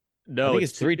 No, I think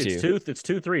it's 3-2. It's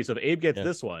 2-3. So if Abe gets Yeah.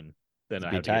 this one, then It's I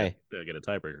a have tie. to get a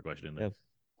tiebreaker question in there.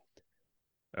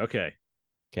 Okay.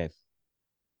 Okay.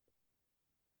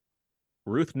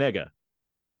 Ruth Nega,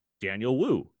 Daniel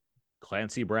Wu,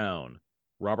 Clancy Brown,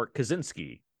 Robert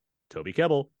Kaczynski, Toby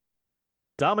Kebbell,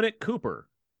 Dominic Cooper,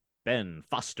 Ben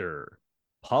Foster,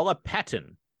 Paula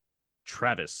Patton,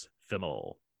 Travis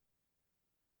Fimmel.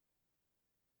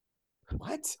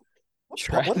 What?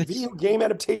 Travis. What video game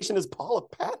adaptation is Paula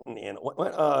Patton in?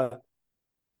 What?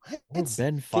 It's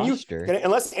Ben Foster.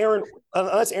 Unless Aaron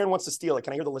wants to steal it,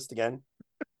 can I hear the list again?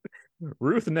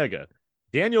 Ruth Negga,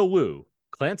 Daniel Wu,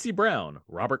 Clancy Brown,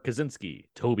 Robert Kaczynski,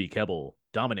 Toby Kebbell,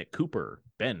 Dominic Cooper,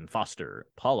 Ben Foster,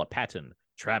 Paula Patton,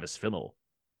 Travis Fimmel.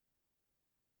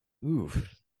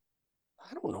 Oof.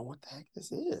 I don't know what the heck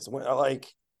this is.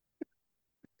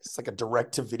 It's like a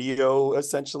direct-to-video,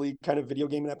 essentially, kind of video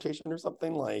game adaptation or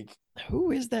something. Like,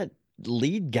 who is that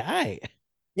lead guy?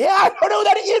 Yeah, I don't know who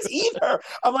that is either.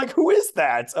 I'm like, who is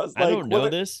that? I don't know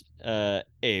this.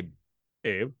 Abe.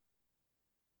 Abe.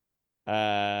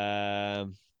 Yeah.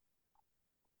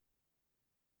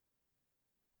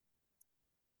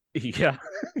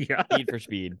 Need for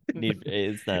Speed.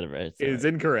 It's not right. It's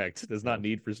incorrect. Does not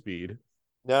Need for Speed.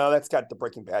 No, that's got the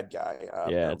Breaking Bad guy.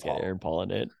 It's got Aaron Paul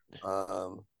in it.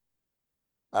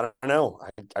 I don't know.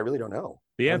 I really don't know.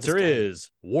 The answer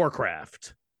is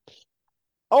Warcraft.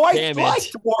 Oh, I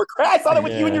liked Warcraft. I thought it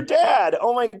was you and your dad.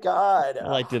 Oh my God. I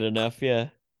liked it enough, yeah.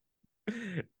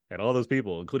 And all those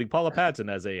people, including Paula Patton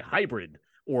as a hybrid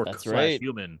orc /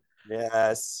 human.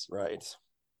 Yes, right.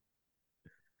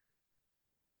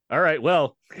 All right,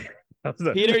 well.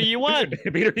 Peter, you won.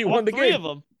 Peter, you won the three game. Of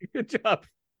them. Good job.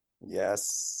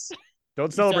 Yes.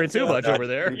 Don't celebrate too much over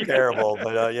there. Terrible,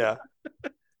 but yeah.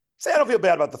 See, I don't feel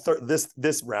bad about the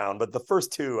this round, but the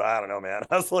first two, I don't know, man.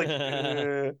 I was like,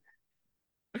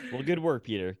 Well, good work,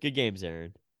 Peter. Good games,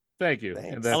 Aaron. Thank you.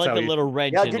 And I like the little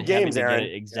wrench in good games, having to Aaron. get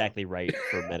it exactly right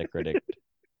for Metacritic.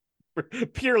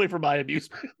 Purely for my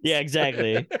amusement. Yeah,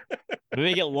 exactly. Let me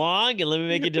make it long and let me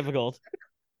make it difficult.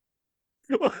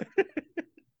 All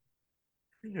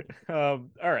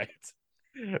right.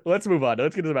 Let's move on.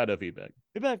 Let's get to the Mando feedback.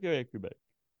 Feedback.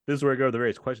 This is where I go to the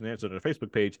various questions and answers on our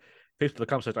Facebook page.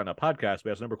 Facebook.com/on our podcast. We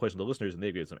ask a number of questions to listeners and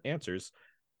they give some answers.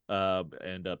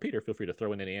 Peter, feel free to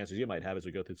throw in any answers you might have as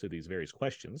we go through these various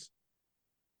questions.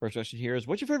 First question here is,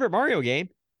 what's your favorite Mario game?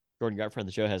 Jordan Gart, friend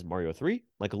of the show, has Mario 3.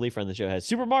 Michael Lee, friend of the show, has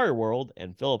Super Mario World.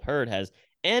 And Philip Hurd has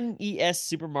NES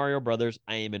Super Mario Brothers.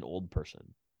 I am an old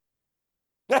person.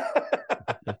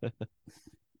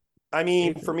 I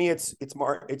mean, for me, it's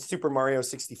Super Mario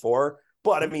 64.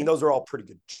 But I mean, those are all pretty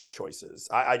good choices.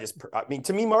 I mean,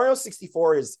 to me, Mario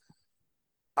 64 is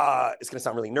it's gonna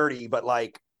sound really nerdy, but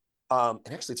like, and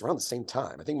actually, it's around the same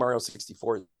time. I think Mario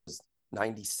 64 is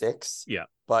 96. Yeah.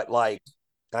 But like,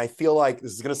 I feel like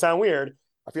this is gonna sound weird.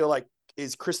 I feel like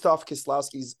is Krzysztof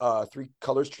Kieslowski's Three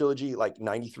Colors trilogy like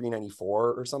 93,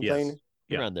 94 or something? Yes.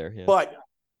 Yeah. Around there. Yeah. But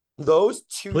those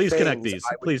two. Please connect these.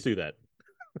 Please do that.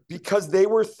 Because they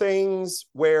were things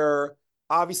where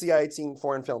obviously I had seen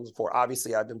foreign films before.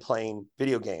 Obviously, I've been playing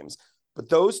video games, but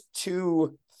those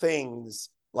two things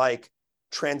like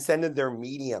transcended their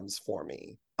mediums for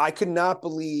me. I could not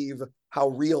believe how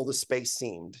real the space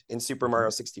seemed in Super Mario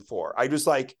 64. I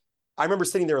remember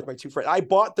sitting there with my two friends. I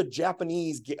bought the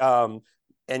Japanese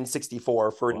N64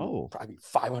 for probably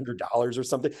 $500 or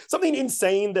something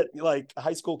insane that like a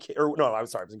high school kid, or no, I'm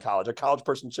sorry, I was in college. A college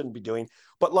person shouldn't be doing,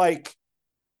 but like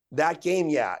that game,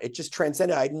 yeah, it just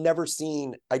transcended. I'd never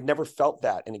felt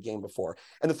that in a game before.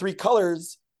 And the Three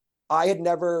Colors, I had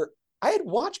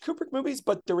watched Kubrick movies,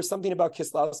 but there was something about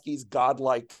Kieslowski's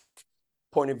godlike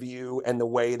point of view and the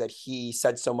way that he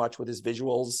said so much with his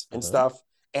visuals and stuff.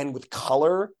 And with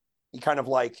color, he kind of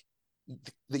like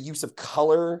the use of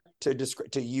color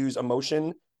to use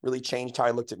emotion really changed how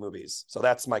I looked at movies. So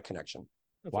that's my connection.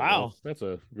 That's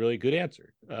a really good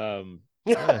answer.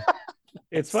 Yeah.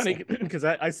 It's funny because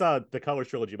I saw the Colors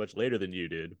trilogy much later than you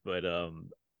did, but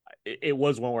it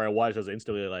was one where I watched. I was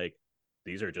instantly like,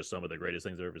 these are just some of the greatest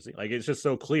things I've ever seen. Like, it's just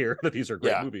so clear that these are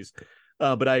great movies.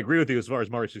 But I agree with you as far as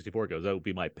Mario 64 goes. That would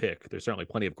be my pick. There's certainly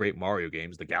plenty of great Mario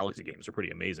games. The Galaxy games are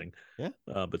pretty amazing. Yeah.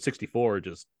 But 64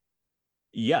 just,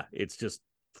 it's just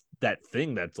that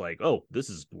thing that's like, oh,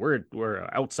 we're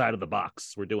outside of the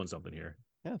box. We're doing something here.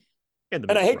 Yeah. And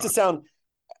I hate to sound,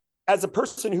 as a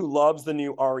person who loves the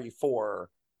new RE4,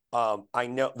 I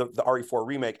know the RE4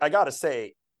 remake, I got to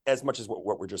say, as much as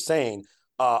what we're just saying,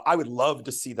 I would love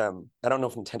to see them. I don't know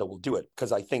if Nintendo will do it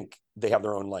because I think they have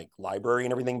their own like library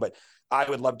and everything, but I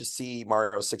would love to see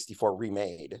Mario 64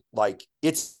 remade. Like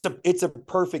it's a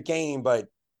perfect game, but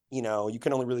you know, you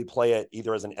can only really play it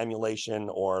either as an emulation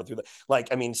or through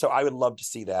so I would love to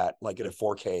see that like in a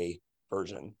 4K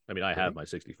version. I mean, I have my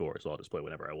 64, so I'll just play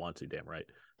whenever I want to. Damn right.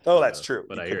 Oh, that's true.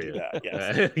 But I hear you. That,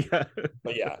 yes. Yeah.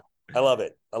 But yeah, I love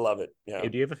it. Yeah. Hey,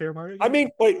 do you have a favorite Mario game? I mean,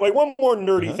 wait, one more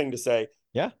nerdy thing to say.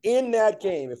 Yeah. In that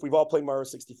game, if we've all played Mario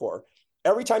 64,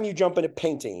 every time you jump in a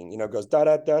painting, it goes da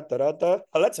da da da da da,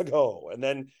 let's go. And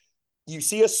then you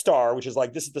see a star, which is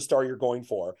like, this is the star you're going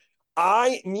for.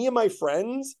 me and my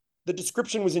friends, the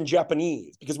description was in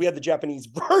Japanese because we had the Japanese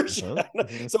version.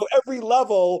 So every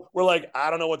level, we're like, I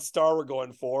don't know what star we're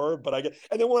going for, but I get.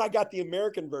 And then when I got the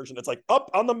American version, it's like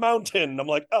up on the mountain. I'm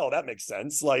like, oh, that makes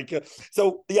sense. Like,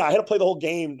 so yeah, I had to play the whole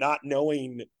game not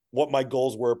knowing what my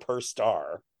goals were per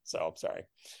star. So I'm sorry.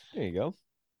 There you go.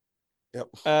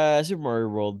 Yep. Super Mario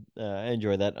World. I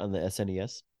enjoy that on the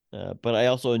SNES, but I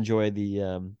also enjoy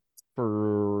the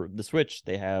for the Switch.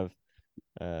 They have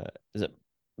is it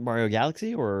Mario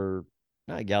Galaxy or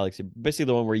not Galaxy? Basically,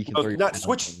 the one where you can. No, not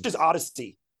Switch is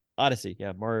Odyssey. Odyssey,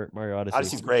 yeah, Mario Odyssey.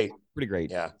 Odyssey's great. Pretty great.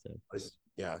 Yeah, So,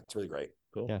 yeah, it's really great.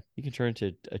 Cool. yeah, you can turn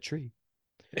into a tree.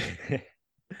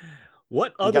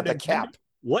 What You other got the cap.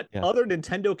 What Yeah. other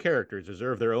Nintendo characters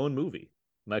deserve their own movie?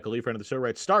 Michael Lee, friend of the show,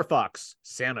 writes Star Fox,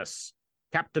 Samus,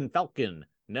 Captain Falcon,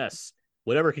 Ness,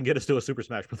 whatever can get us to a Super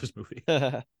Smash Brothers movie.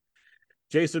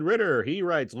 Jason Ritter, he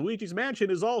writes, Luigi's Mansion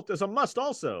is a must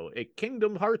also. A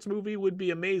Kingdom Hearts movie would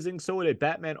be amazing. So would a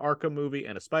Batman Arkham movie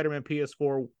and a Spider-Man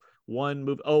PS4 one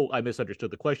movie. Oh, I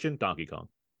misunderstood the question. Donkey Kong.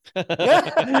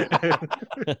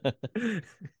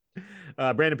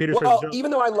 Brandon Peters. Well,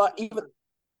 even though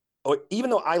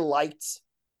I liked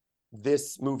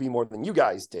this movie more than you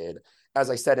guys did, as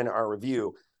I said in our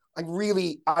review,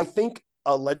 I think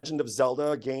a Legend of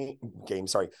Zelda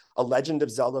a Legend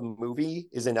of Zelda movie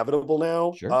is inevitable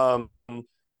now. Sure.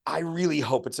 I really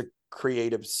hope it's a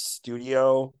creative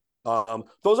studio.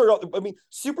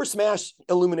 Super Smash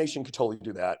Illumination could totally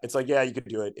do that. It's like, yeah, you could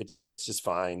do it. It's just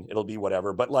fine. It'll be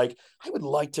whatever. But like,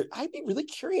 I'd be really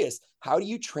curious. How do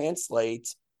you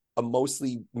translate a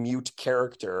mostly mute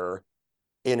character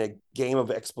in a game of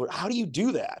exploration? How do you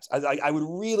do that? I would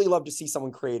really love to see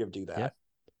someone creative do that. Yeah.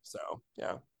 So,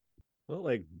 yeah. Well,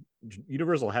 like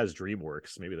Universal has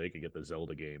DreamWorks. Maybe they could get the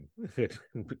Zelda game,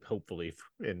 hopefully.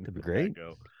 And That'd be great.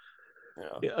 Go. Yeah.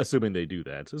 Yeah, assuming they do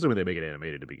that. Assuming they make it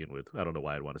animated to begin with. I don't know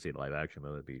why I'd want to see it live action,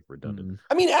 though. That'd be redundant.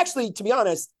 I mean, actually, to be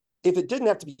honest, if it didn't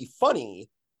have to be funny,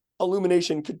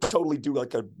 Illumination could totally do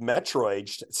like a Metroid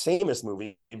Samus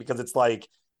movie, because it's like,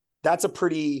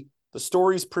 the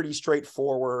story's pretty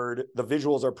straightforward. The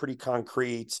visuals are pretty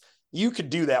concrete. You could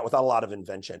do that without a lot of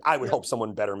invention. I would hope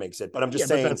someone better makes it, but I'm just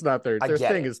saying, but that's not their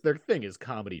thing. Their thing is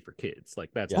comedy for kids. Like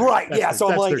that's right. That's So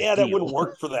I'm like, that deal. Wouldn't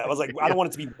work for that. I was like, I Yeah. don't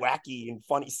want it to be wacky and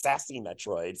funny, sassy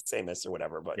Metroid, Samus or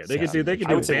whatever. But yeah, they could do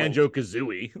Banjo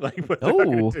Kazooie. Like what they're Oh.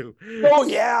 gonna do. Oh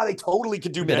yeah, they totally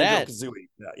could do Look at that. Banjo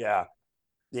Kazooie.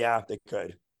 Yeah, they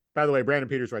could. By the way, Brandon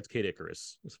Peters writes Kid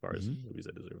Icarus as far as movies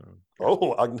that deserve their own.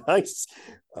 Oh, nice.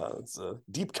 It's a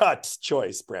deep cut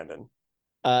choice, Brandon.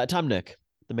 Tom Nook,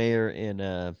 the mayor in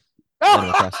Animal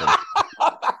Crossing.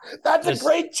 That's a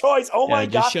great choice. Oh my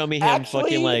god! Just show me him Actually,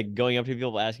 fucking like going up to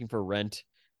people asking for rent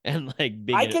and like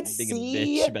being, I a, could being a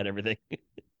see- bitch about everything.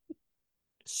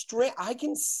 I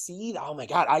can see. Oh my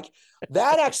god! I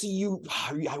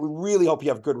would really hope you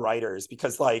have good writers,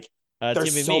 because like It's there's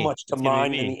gonna be so me. much to It's gonna be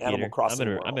mine me, in the Animal Peter. Crossing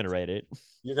I'm world. gonna write it.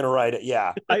 You're gonna write it,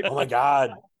 yeah. I- Oh my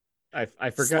god! I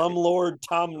forgot. Slumlord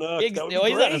Tom Nook. That would be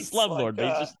He's not a great. slumlord,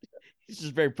 Like, but he's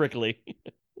just very prickly.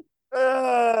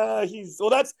 There's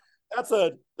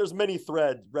many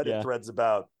Reddit Yeah. threads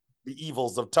about the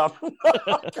evils of Tom Nook.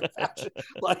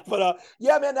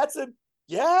 Yeah, man,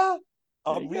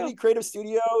 There you really go. creative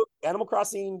studio, Animal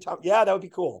Crossing. That would be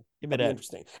cool. Give me That'd be that.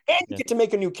 interesting. And you get to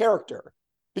make a new character,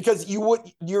 because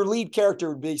your lead character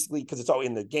would basically, because it's all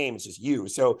in the game, it's just you.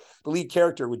 So the lead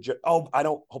character would I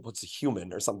don't hope it's a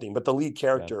human or something, but the lead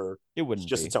character It is wouldn't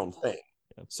just be. its own thing.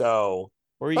 Yeah. So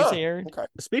What were you gonna say, Aaron? okay.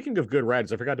 Speaking of good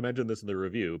writers, I forgot to mention this in the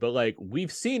review, but like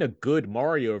we've seen a good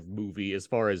Mario movie as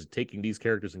far as taking these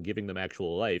characters and giving them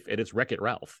actual life, and it's Wreck-It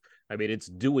Ralph. I mean, it's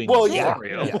doing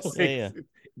Mario. yes.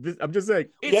 Like, I'm just saying,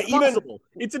 Yeah, it's even- possible.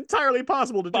 It's entirely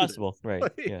possible to do. Possible, right?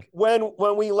 Like, Yeah. When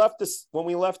we left this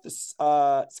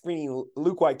screening,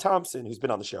 Luke White Thompson, who's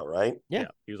been on the show, right? Yeah.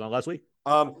 He was on last week.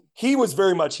 He was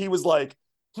like,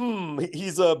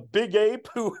 he's a big ape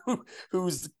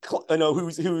who's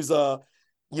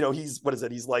what is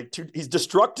it? He's like he's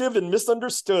destructive and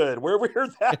misunderstood. Where we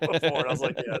heard that before, and I was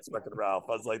like, yeah, it's Wreck-It Ralph.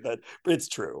 I was like that, but it's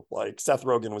true. Like Seth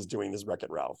Rogen was doing this Wreck-It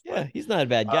Ralph. Yeah, he's not a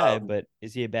bad guy, but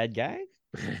is he a bad guy?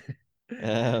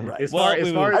 Right. As far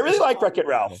as I really like Wreck-It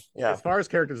Ralph. Yeah. as far as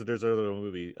characters that there's another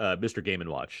movie, Mr. Game and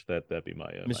Watch. That'd be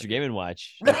my Mr. Game and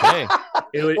Watch. Okay.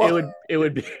 It would Well- it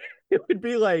would be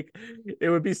it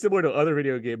would be similar to other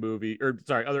video game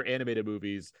other animated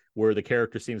movies where the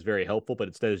character seems very helpful, but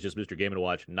instead it's just Mr. Game and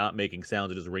Watch not making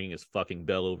sounds and just ringing his fucking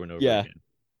bell over and over Yeah.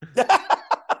 again.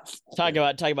 Talk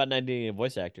about not needing a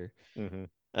voice actor. Mhm.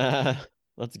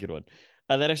 That's a good one.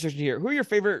 The next question here: who are your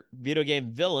favorite video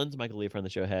game villains? Michael Lee from the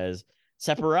show has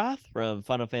Sephiroth from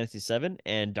Final Fantasy VII,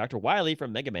 and Dr. Wily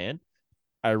from Mega Man.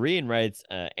 Irene writes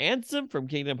Ansem from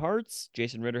Kingdom Hearts.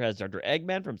 Jason Ritter has Dr.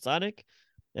 Eggman from Sonic.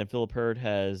 And Philip Hurd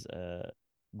has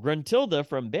Gruntilda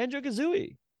from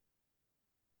Banjo-Kazooie.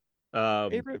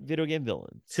 Favorite video game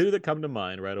villains? Two that come to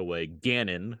mind right away.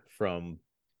 Ganon from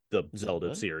the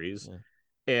Zelda series. Yeah.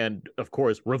 And, of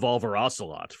course, Revolver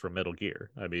Ocelot from Metal Gear.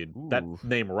 I mean, that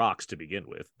name rocks to begin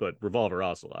with, but Revolver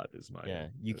Ocelot is my... Yeah,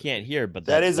 you can't hear, but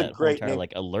that is a great entire, name.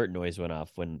 Like, alert noise went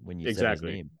off when you said his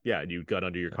name. Yeah, and you got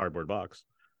under your cardboard box.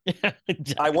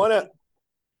 Exactly.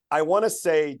 I want to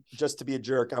say, just to be a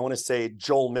jerk, I want to say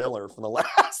Joel Miller from The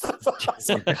Last of Us.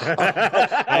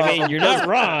 I mean, you're not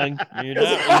wrong. You're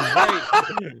not.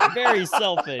 He's very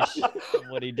selfish in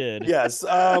what he did. Yes,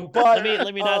 but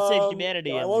let me not save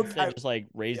humanity and instead just like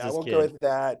raise this kid. I won't kid. go with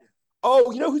that.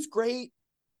 Oh, you know who's great?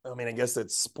 I mean, I guess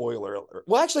it's spoiler alert.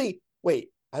 Well, actually,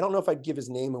 wait. I don't know if I'd give his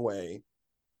name away,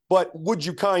 but Would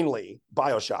You Kindly,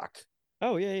 BioShock.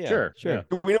 Oh yeah, sure. Yeah.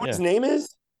 Do we know what his name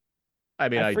is? I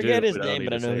mean, I forget do, his name,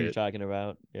 but I know who you're talking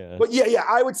about. Yeah. But yeah,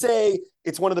 I would say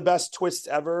it's one of the best twists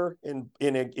ever in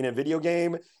a video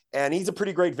game, and he's a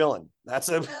pretty great villain. That's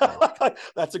a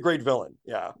great villain.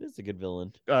 Yeah, it's a good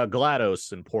villain.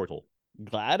 GLaDOS in Portal.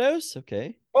 GLaDOS,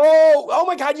 okay. Oh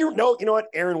my God! You know what?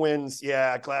 Aaron wins.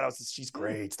 Yeah, GLaDOS. She's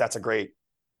great. That's a great.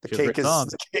 The cake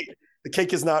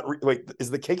is not. Wait,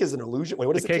 is the cake is an illusion? Wait,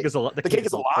 what is the cake? The cake is a lie. The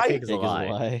cake is a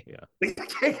lie. Yeah. The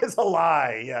cake is a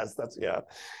lie. Yes, that's yeah.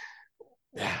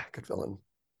 Yeah, good villain.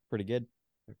 Pretty good.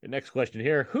 The next question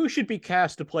here: who should be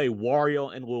cast to play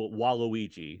Wario and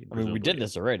Waluigi? I mean, we did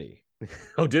this already.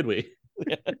 Oh, did we?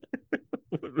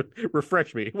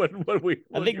 Refresh me. What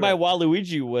I think my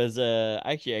Waluigi was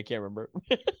actually I can't remember.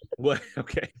 What?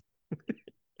 Okay.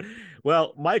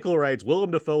 Well, Michael writes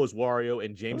Willem Dafoe as Wario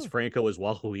and James Franco as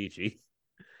Waluigi.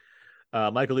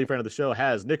 Michael Lee, friend of the show,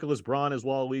 has Nicholas Braun as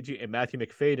Waluigi and Matthew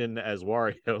McFadyen as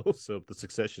Wario. So the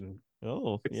Succession.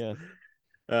 Oh, yeah.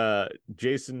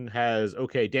 Jason has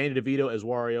Danny DeVito as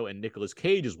Wario and Nicolas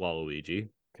Cage as Waluigi.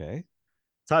 Okay.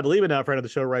 Todd Liebenau, friend of the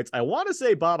show, writes, I want to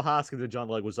say Bob Hoskins and John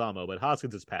Leguizamo, but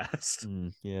Hoskins is passed.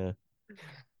 Yeah.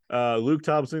 Luke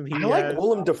Thompson. I like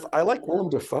Willem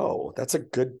Dafoe. That's a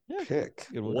good pick.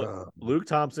 Luke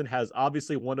Thompson has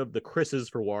obviously one of the Chris's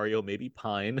for Wario, maybe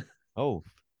Pine. Oh.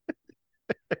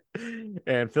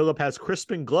 And Philip has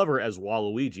Crispin Glover as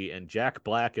Waluigi and Jack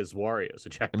Black as Wario. So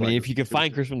Jack. I mean, if you could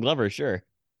find Crispin Glover, sure.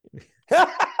 You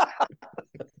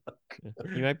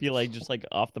might be just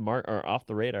off the mark or off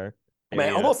the radar. I mean,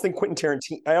 I almost think Quentin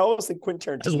Tarantino.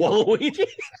 As Waluigi.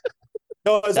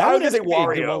 No, I was going to say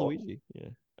Wario. Yeah.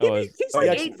 He's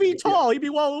 8 feet tall. He'd be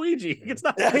Waluigi. It's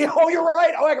not. Oh, you're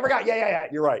right. Oh, I forgot. Yeah.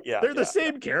 You're right. Yeah. They're the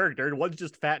same character, and one's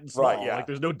just fat and small. Right, yeah.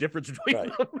 There's no difference between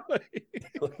them.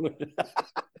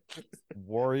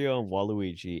 Wario and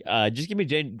Waluigi. Just give me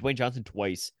Dwayne Johnson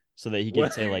twice so that he can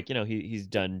say he's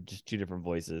done just two different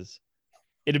voices.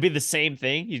 It'd be the same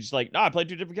thing. He's just I played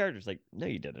two different characters. No,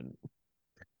 you didn't.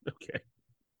 Okay.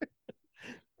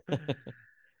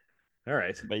 All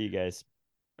right. How about you guys?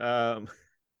 The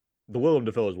Willem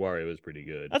Dafoe as Wario is pretty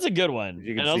good. That's a good one.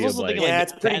 You can see him,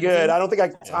 it's pretty good. I don't think I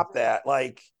can top that.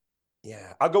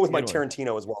 I'll go with my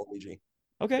Tarantino as Waluigi.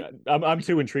 Okay. I'm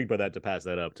too intrigued by that to pass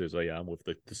that up too. So yeah, I'm with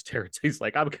this Tarantino. He's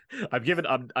I've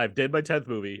did my 10th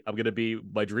movie. I'm gonna be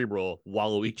my dream role,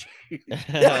 Waluigi.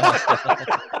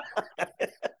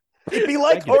 It'd be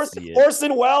like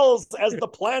Orson Welles as the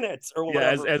planet, or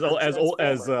whatever. As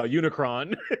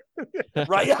Unicron.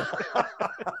 Right.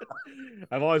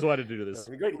 I've always wanted to do this.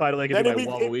 Finally, I can do my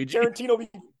Waluigi. Tarantino.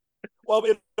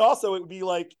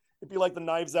 It'd be like the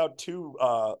Knives Out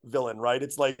 2 villain, right?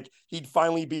 It's he'd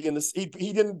finally be in this. He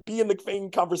didn't be in the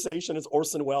same conversation as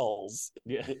Orson Welles,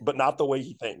 but not the way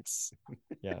he thinks.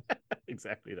 Yeah,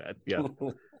 exactly that. Yeah.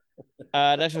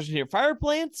 Next question here: fire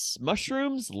plants,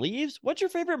 mushrooms, leaves. What's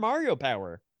your favorite Mario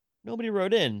power? Nobody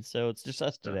wrote in, so it's just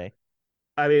us today.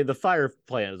 I mean, the fire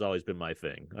plant has always been my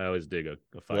thing. I always dig a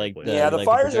fire plant. The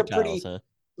fires are pretty. Huh?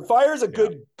 The fire's a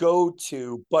good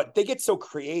go-to, but they get so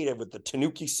creative with the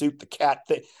Tanuki soup, the cat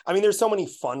thing. I mean, there's so many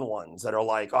fun ones that are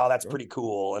that's pretty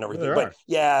cool and everything. But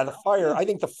the fire. I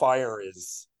think the fire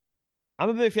is. I'm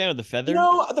a big fan of the feather.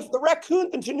 The raccoon,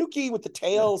 the Tanuki with the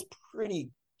tail's pretty.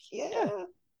 Yeah.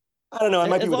 I don't know. I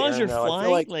might as be long as you're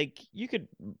flying, you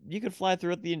you could fly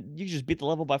through it. You could just beat the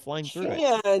level by flying through it.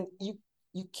 Yeah, you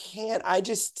can't.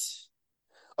 It's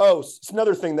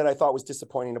another thing that I thought was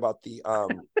disappointing about the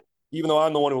even though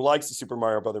I'm the one who likes the Super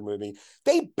Mario Brother movie,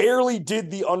 they barely did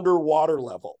the underwater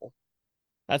level.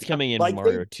 That's coming in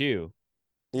Mario 2.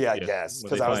 Yeah, I Yeah, guess when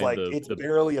because they I was find like, the- it's the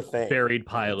barely a thing. buried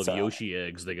pile of So- Yoshi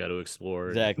eggs they got to explore.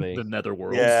 Exactly. The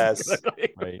netherworld. Yes.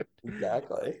 Right.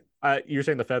 Exactly. You're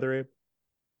saying the feather, Abe?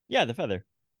 Yeah, the feather.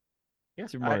 Yeah.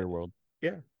 Super Mario World.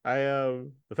 The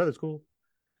feather's cool.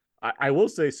 I will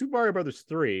say Super Mario Brothers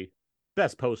 3,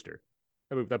 best poster.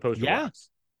 I mean, that poster Yeah. rocks.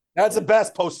 That's the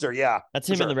best poster. Yeah. That's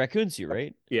for in sure. the raccoon suit,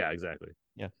 right? Yeah, exactly.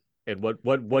 Yeah. And what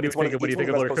do you It's one think of of when you the- think it's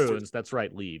of one of the best raccoons? posters. That's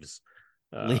right, leaves.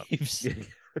 Leaves.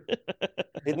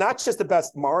 It's not just the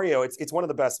best Mario. It's one of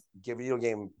the best video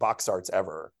game box arts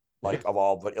ever, like of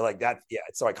all. But like that, yeah,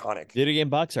 it's so iconic. Video game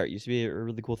box art used to be a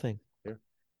really cool thing. Yeah.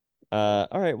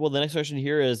 All right. Well, the next question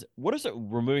here is: what are some?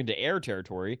 We're moving to air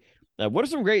territory. What are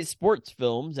some great sports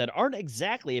films that aren't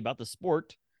exactly about the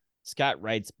sport? Scott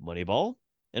writes Moneyball,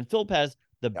 and Philip has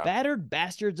The Battered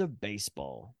Bastards of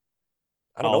Baseball.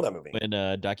 I don't know that movie. In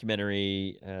a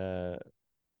documentary.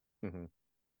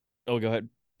 Oh, go ahead,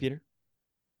 Peter.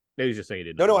 Maybe he's just saying he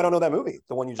didn't. No, I don't know that movie.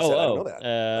 The one you just said, I don't know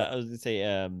that. I was gonna say,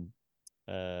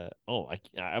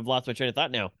 I've lost my train of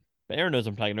thought now. But Aaron knows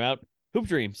what I'm talking about. Hoop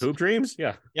Dreams. Hoop Dreams?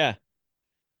 Yeah. Yeah.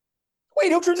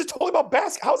 Wait, Hoop Dreams is totally about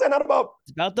basketball. How's that not about?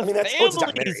 It's about the that's sports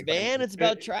families, documentary, but- man. It's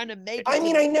about trying to make. I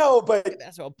mean, I know, but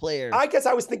basketball player. I guess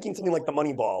I was thinking something like the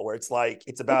Moneyball, where it's like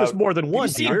it's about. There's more than one.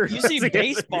 You see, Peter. you see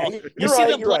baseball. You You're see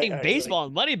right, them you're right, playing actually. baseball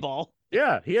and Moneyball.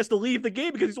 Yeah, he has to leave the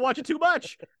game because he's watching too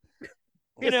much.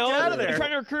 He You has to know, get out of they're there.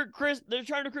 trying to recruit Chris. They're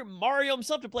trying to recruit Mario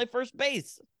himself to play first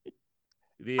base.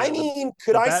 I mean,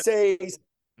 could I say?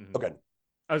 Mhm. Okay.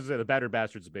 I was gonna say the Battered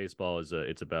Bastards of Baseball is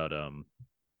it's about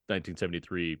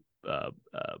 1973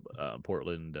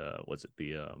 Portland what's it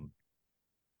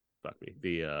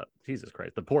Jesus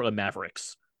Christ, the Portland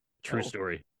Mavericks. True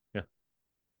story. Yeah.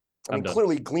 I mean, I'm done.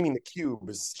 clearly, gleaming the cube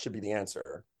should be the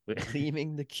answer.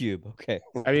 Gleaming the cube. Okay.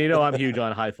 I mean, I'm huge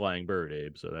on High Flying Bird,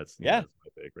 Abe, so that's that's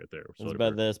my pick right there. It's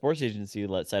about the sports agency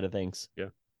side of things. Yeah.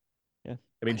 Yeah.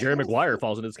 I mean, Jerry Maguire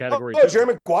falls into this category. Oh, too. Jerry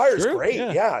Maguire's True, great.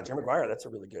 yeah. Yeah, Jerry Maguire, that's a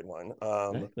really good one.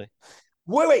 Exactly.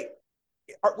 Wait,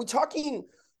 are we talking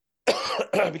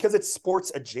because it's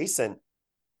sports adjacent?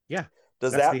 Yeah.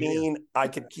 Does that's that the idea. mean I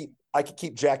could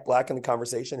keep Jack Black in the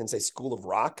conversation and say School of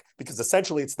Rock? Because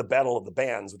essentially it's the battle of the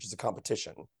bands, which is a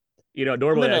competition. You know,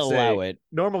 normally I'm I gonna say allow it.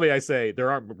 Normally I say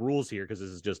there aren't rules here because this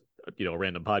is just a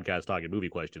random podcast talking movie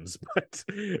questions,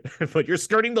 but you're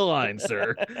skirting the line,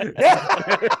 sir.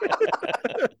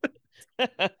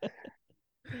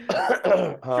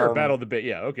 Sure, battle the bit.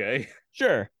 Yeah, okay.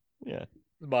 Sure. Yeah.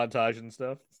 Montage and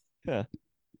stuff. Yeah.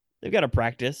 They've got to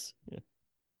practice. Yeah.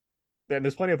 Then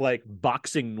there's plenty of like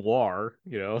boxing noir,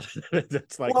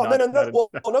 that's like well, not, then another, not-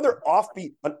 another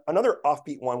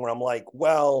offbeat one where I'm like,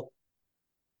 well,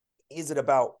 is it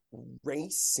about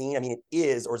racing? I mean, it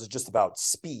is, or is it just about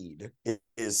speed? It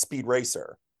is Speed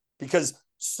Racer, because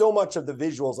so much of the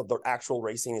visuals of the actual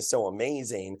racing is so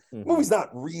amazing. The movie's not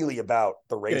really about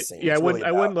the racing. Yeah, It's I wouldn't.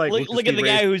 really I wouldn't about- like Look at the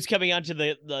guy who's coming onto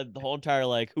the whole entire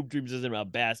like Hoop Dreams isn't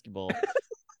about basketball.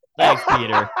 Thanks,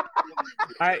 Peter.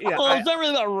 It's not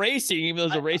really about racing, even though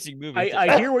it's a racing movie.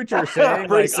 I hear what you're saying.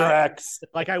 Racer X.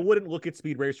 Like I wouldn't look at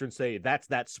Speed Racer and say that's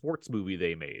that sports movie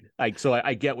they made. So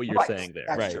I get what you're Right, saying there.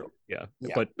 that's Right. true. Yeah.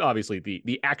 Yeah. But obviously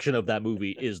the action of that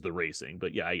movie is the racing.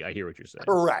 But yeah, I hear what you're saying.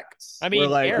 Correct. I mean,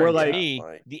 we're Aaron, like- to me,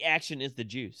 Right. the action is the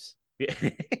juice. Yeah.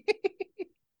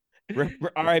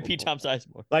 R.I.P. Tom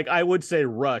Sizemore. Like I would say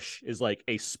Rush is like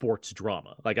a sports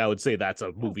drama. Like I would say that's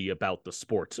a movie about the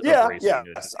sports of Yeah, racing. yeah,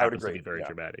 It yes, I would happens to be agree, very yeah.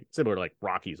 dramatic. Similar to like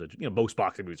Rockies. Most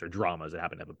boxing movies are dramas that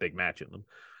happen to have a big match in them.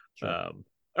 Sure.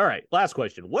 All right, last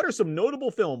question. What are some notable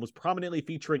films prominently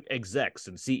featuring execs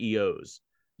and CEOs?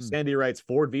 Sandy writes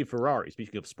Ford v Ferrari.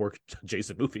 Speaking of sport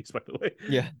adjacent movies, by the way.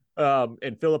 Yeah.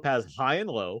 And Philip has High and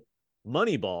Low,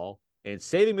 Moneyball, and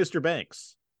Saving Mr.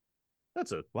 Banks.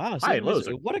 That's a Wow. High and Low's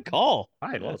What a call.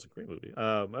 High and Low's a great movie.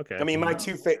 Okay. I mean, my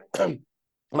two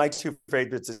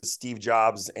favorites is Steve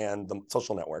Jobs and The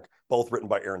Social Network, both written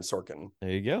by Aaron Sorkin. There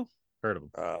you go. Heard of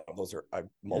them. Those are I've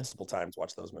multiple times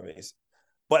watched those movies.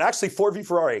 But actually, Ford v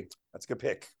Ferrari, that's a good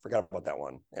pick. Forgot about that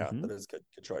one. Yeah, Mhm. that is good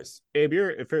choice. Abe,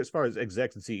 as far as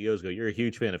execs and CEOs go, you're a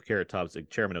huge fan of Carrot Top's like,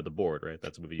 chairman of the board, right?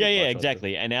 That's a movie. Yeah, you've yeah, watched also.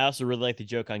 exactly. And I also really like the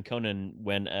joke on Conan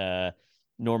when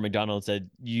Norm Macdonald said,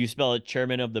 "You spell it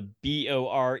chairman of the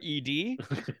BORED."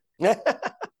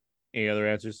 Any other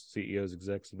answers? CEOs,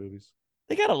 execs, and movies.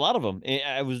 They got a lot of them.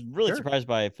 I was really Sure. surprised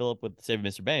by Philip with Saving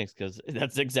Mr. Banks because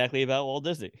that's exactly about Walt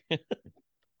Disney.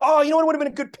 Oh, you know what would have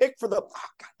been a good pick for the? Oh,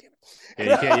 God damn it! Yeah,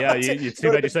 you can't. Yeah, it's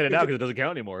too bad you said it now because it doesn't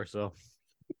count anymore. So,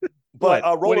 But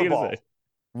what are you gonna rollerball, say?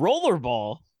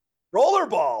 Rollerball.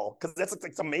 rollerball, because that's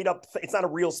like a made up. It's not a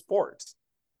real sport,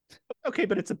 Okay,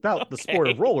 but it's about the sport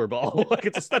of rollerball.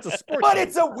 Like that's a sport. but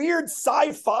it's a weird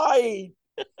sci-fi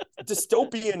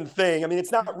dystopian thing. I mean,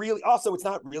 it's not really about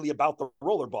the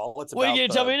rollerball. It's what are about you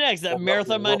gonna tell me next? That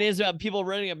marathon my my name is about people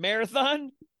running a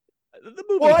marathon? The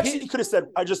movie Well, actually, you could have said,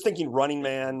 I'm just thinking Running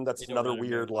Man. That's another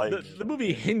weird, like... The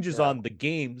movie hinges on the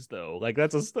games, though. Like,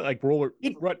 that's like roller...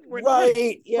 Right.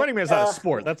 Yeah. Running Man's not a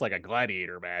sport. That's like a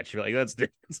gladiator match. Like, that's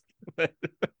different.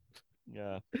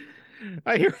 Yeah.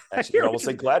 I hear you almost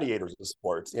say gladiators of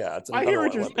sports. Yeah, it's I hear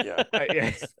what you're saying.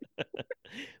 Yeah.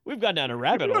 We've gone down a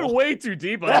rabbit We're hole. going way too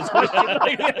deep on this question.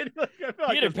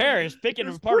 Peter Parrish picking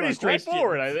it's apart pretty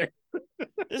straightforward, I think.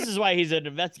 This is why he's an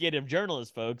investigative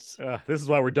journalist, folks. This is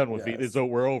why we're done with so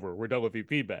we're over. We're done with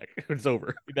feedback. It's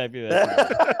over. Feedback.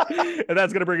 And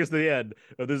that's going to bring us to the end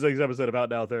of this week's episode of Out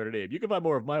Now Third Name. You can find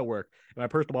more of my work at my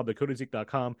personal blog,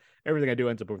 thecodeandseek.com. Everything I do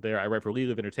ends up over there. I write for League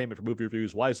of Entertainment for movie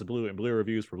reviews, Wise to Blue, and Blue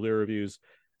Reviews for Blue Reviews.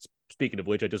 Speaking of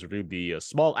which, I just reviewed the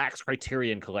Small Axe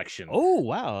Criterion Collection. Oh,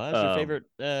 wow. That's your favorite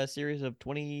series of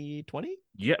 2020?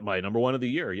 Yeah, my number one of the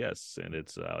year, yes. And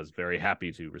it's I was very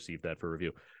happy to receive that for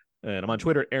review. And I'm on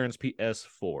Twitter, Aaron's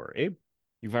PS4. Abe?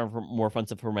 You can find more fun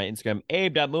stuff for my Instagram,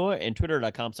 abe.mua, and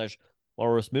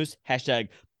twitter.com/walrusmoose. Hashtag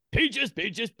peaches.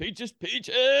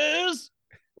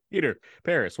 Peter,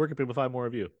 Paris, where can people find more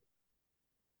of you?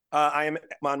 I am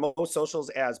on most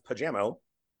socials as Pajamo,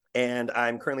 and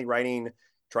I'm currently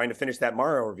trying to finish that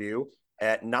Mario review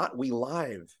at Not We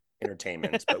Live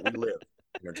Entertainment, but We Live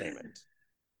Entertainment.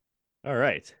 All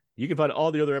right. You can find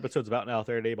all the other episodes of Out Now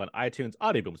Third Name on iTunes,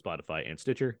 Audioboom, Spotify, and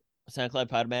Stitcher. SoundCloud,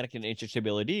 Podomatic, and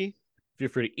HHWLD. Feel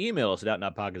free to email us at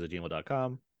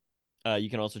outnowpodcast@gmail.com. You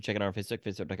can also check it out on Facebook,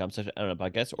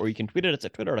 facebook.com/outnowpodcast, or you can tweet at us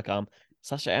at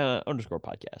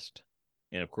twitter.com/outnow_podcast.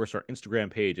 And of course, our Instagram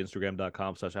page,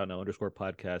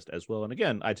 instagram.com/outnow_podcast as well. And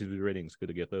again, iTunes ratings, good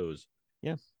to get those.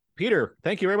 Yeah. Peter,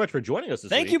 thank you very much for joining us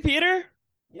this week. Thank you, Peter.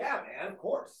 Yeah, man, of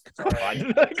course. Sorry, I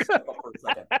stood up for a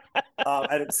second.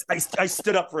 I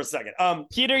stood up for a second.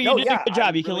 Peter, you did a good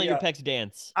job. You can let your pecs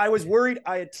dance. I was worried.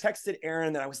 I had texted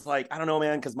Aaron that I was like, I don't know,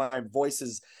 man, because I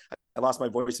lost my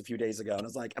voice a few days ago. And I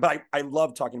was like, but I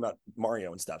love talking about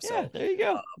Mario and stuff. Yeah, so there you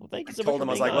go. Well, thank you so much. I told him,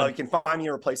 I was like, well, you can find me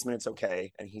a replacement. It's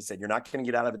okay. And he said, you're not going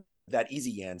to get out of it that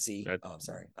easy, Yancey. Oh, I'm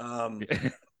sorry.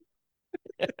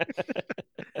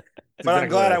 But I'm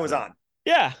glad I was on.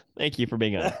 Yeah, thank you for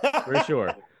being on. For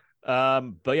sure.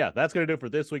 But yeah, that's gonna do it for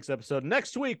this week's episode.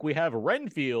 Next week we have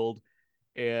Renfield,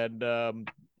 and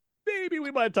maybe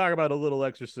we might talk about a little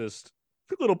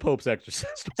Pope's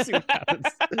Exorcist. We'll see what happens.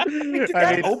 Did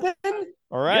that open?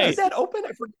 All right. Is that open?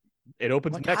 It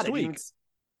opens next week.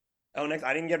 I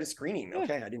didn't get a screening.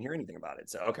 Okay, I didn't hear anything about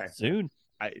it. So okay, soon.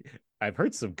 I've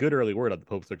heard some good early word on the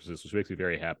Pope's Exorcist, which makes me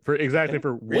very happy. For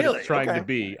what it's trying to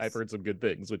be, nice. I've heard some good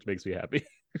things, which makes me happy.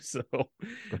 So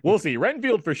we'll see.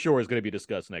 Renfield for sure is going to be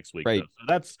discussed next week. Right. So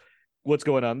that's what's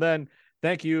going on then.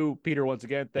 Thank you, Peter, once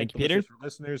again. Thank you, Peter.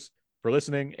 Listeners for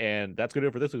listening. And that's going to do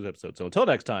it for this week's episode. So until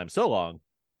next time, so long.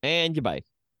 And goodbye.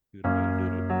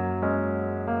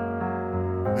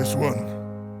 This one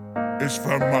is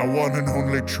from my one and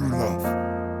only true love,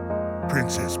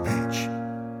 Princess Peach.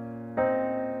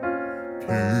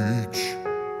 Peach,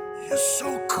 you're so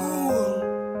cool.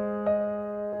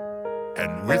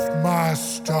 And with my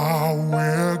star,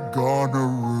 we're gonna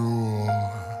rule.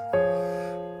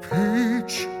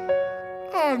 Peach,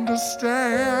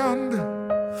 understand,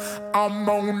 I'm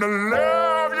gonna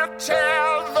love you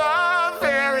till the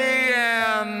very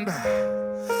end.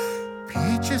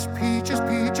 Peaches, peaches,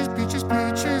 peaches, peaches,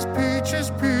 peaches,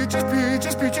 peaches, peaches,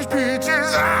 peaches, peaches,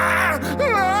 peaches. I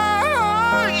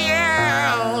love you.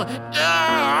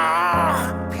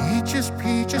 Peaches,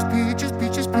 peaches, peaches,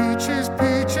 peaches, peaches,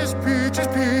 peaches, peaches,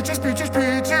 peaches, peaches,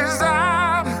 peaches.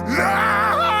 I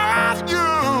love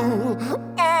you.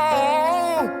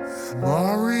 Oh,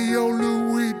 Mario,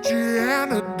 Luigi,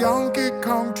 and a Donkey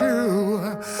Kong too.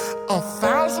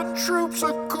 1,000 troops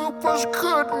of Koopas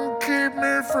couldn't keep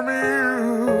me from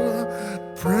you.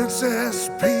 Princess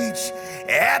Peach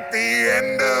at the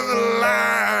end of the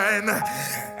line.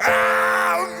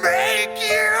 I'll make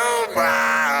you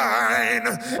mine.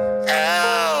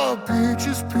 Oh,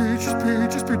 peaches, peaches,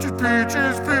 peaches, peaches,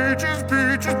 peaches, peaches,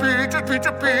 peaches, peaches,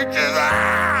 peaches, peaches.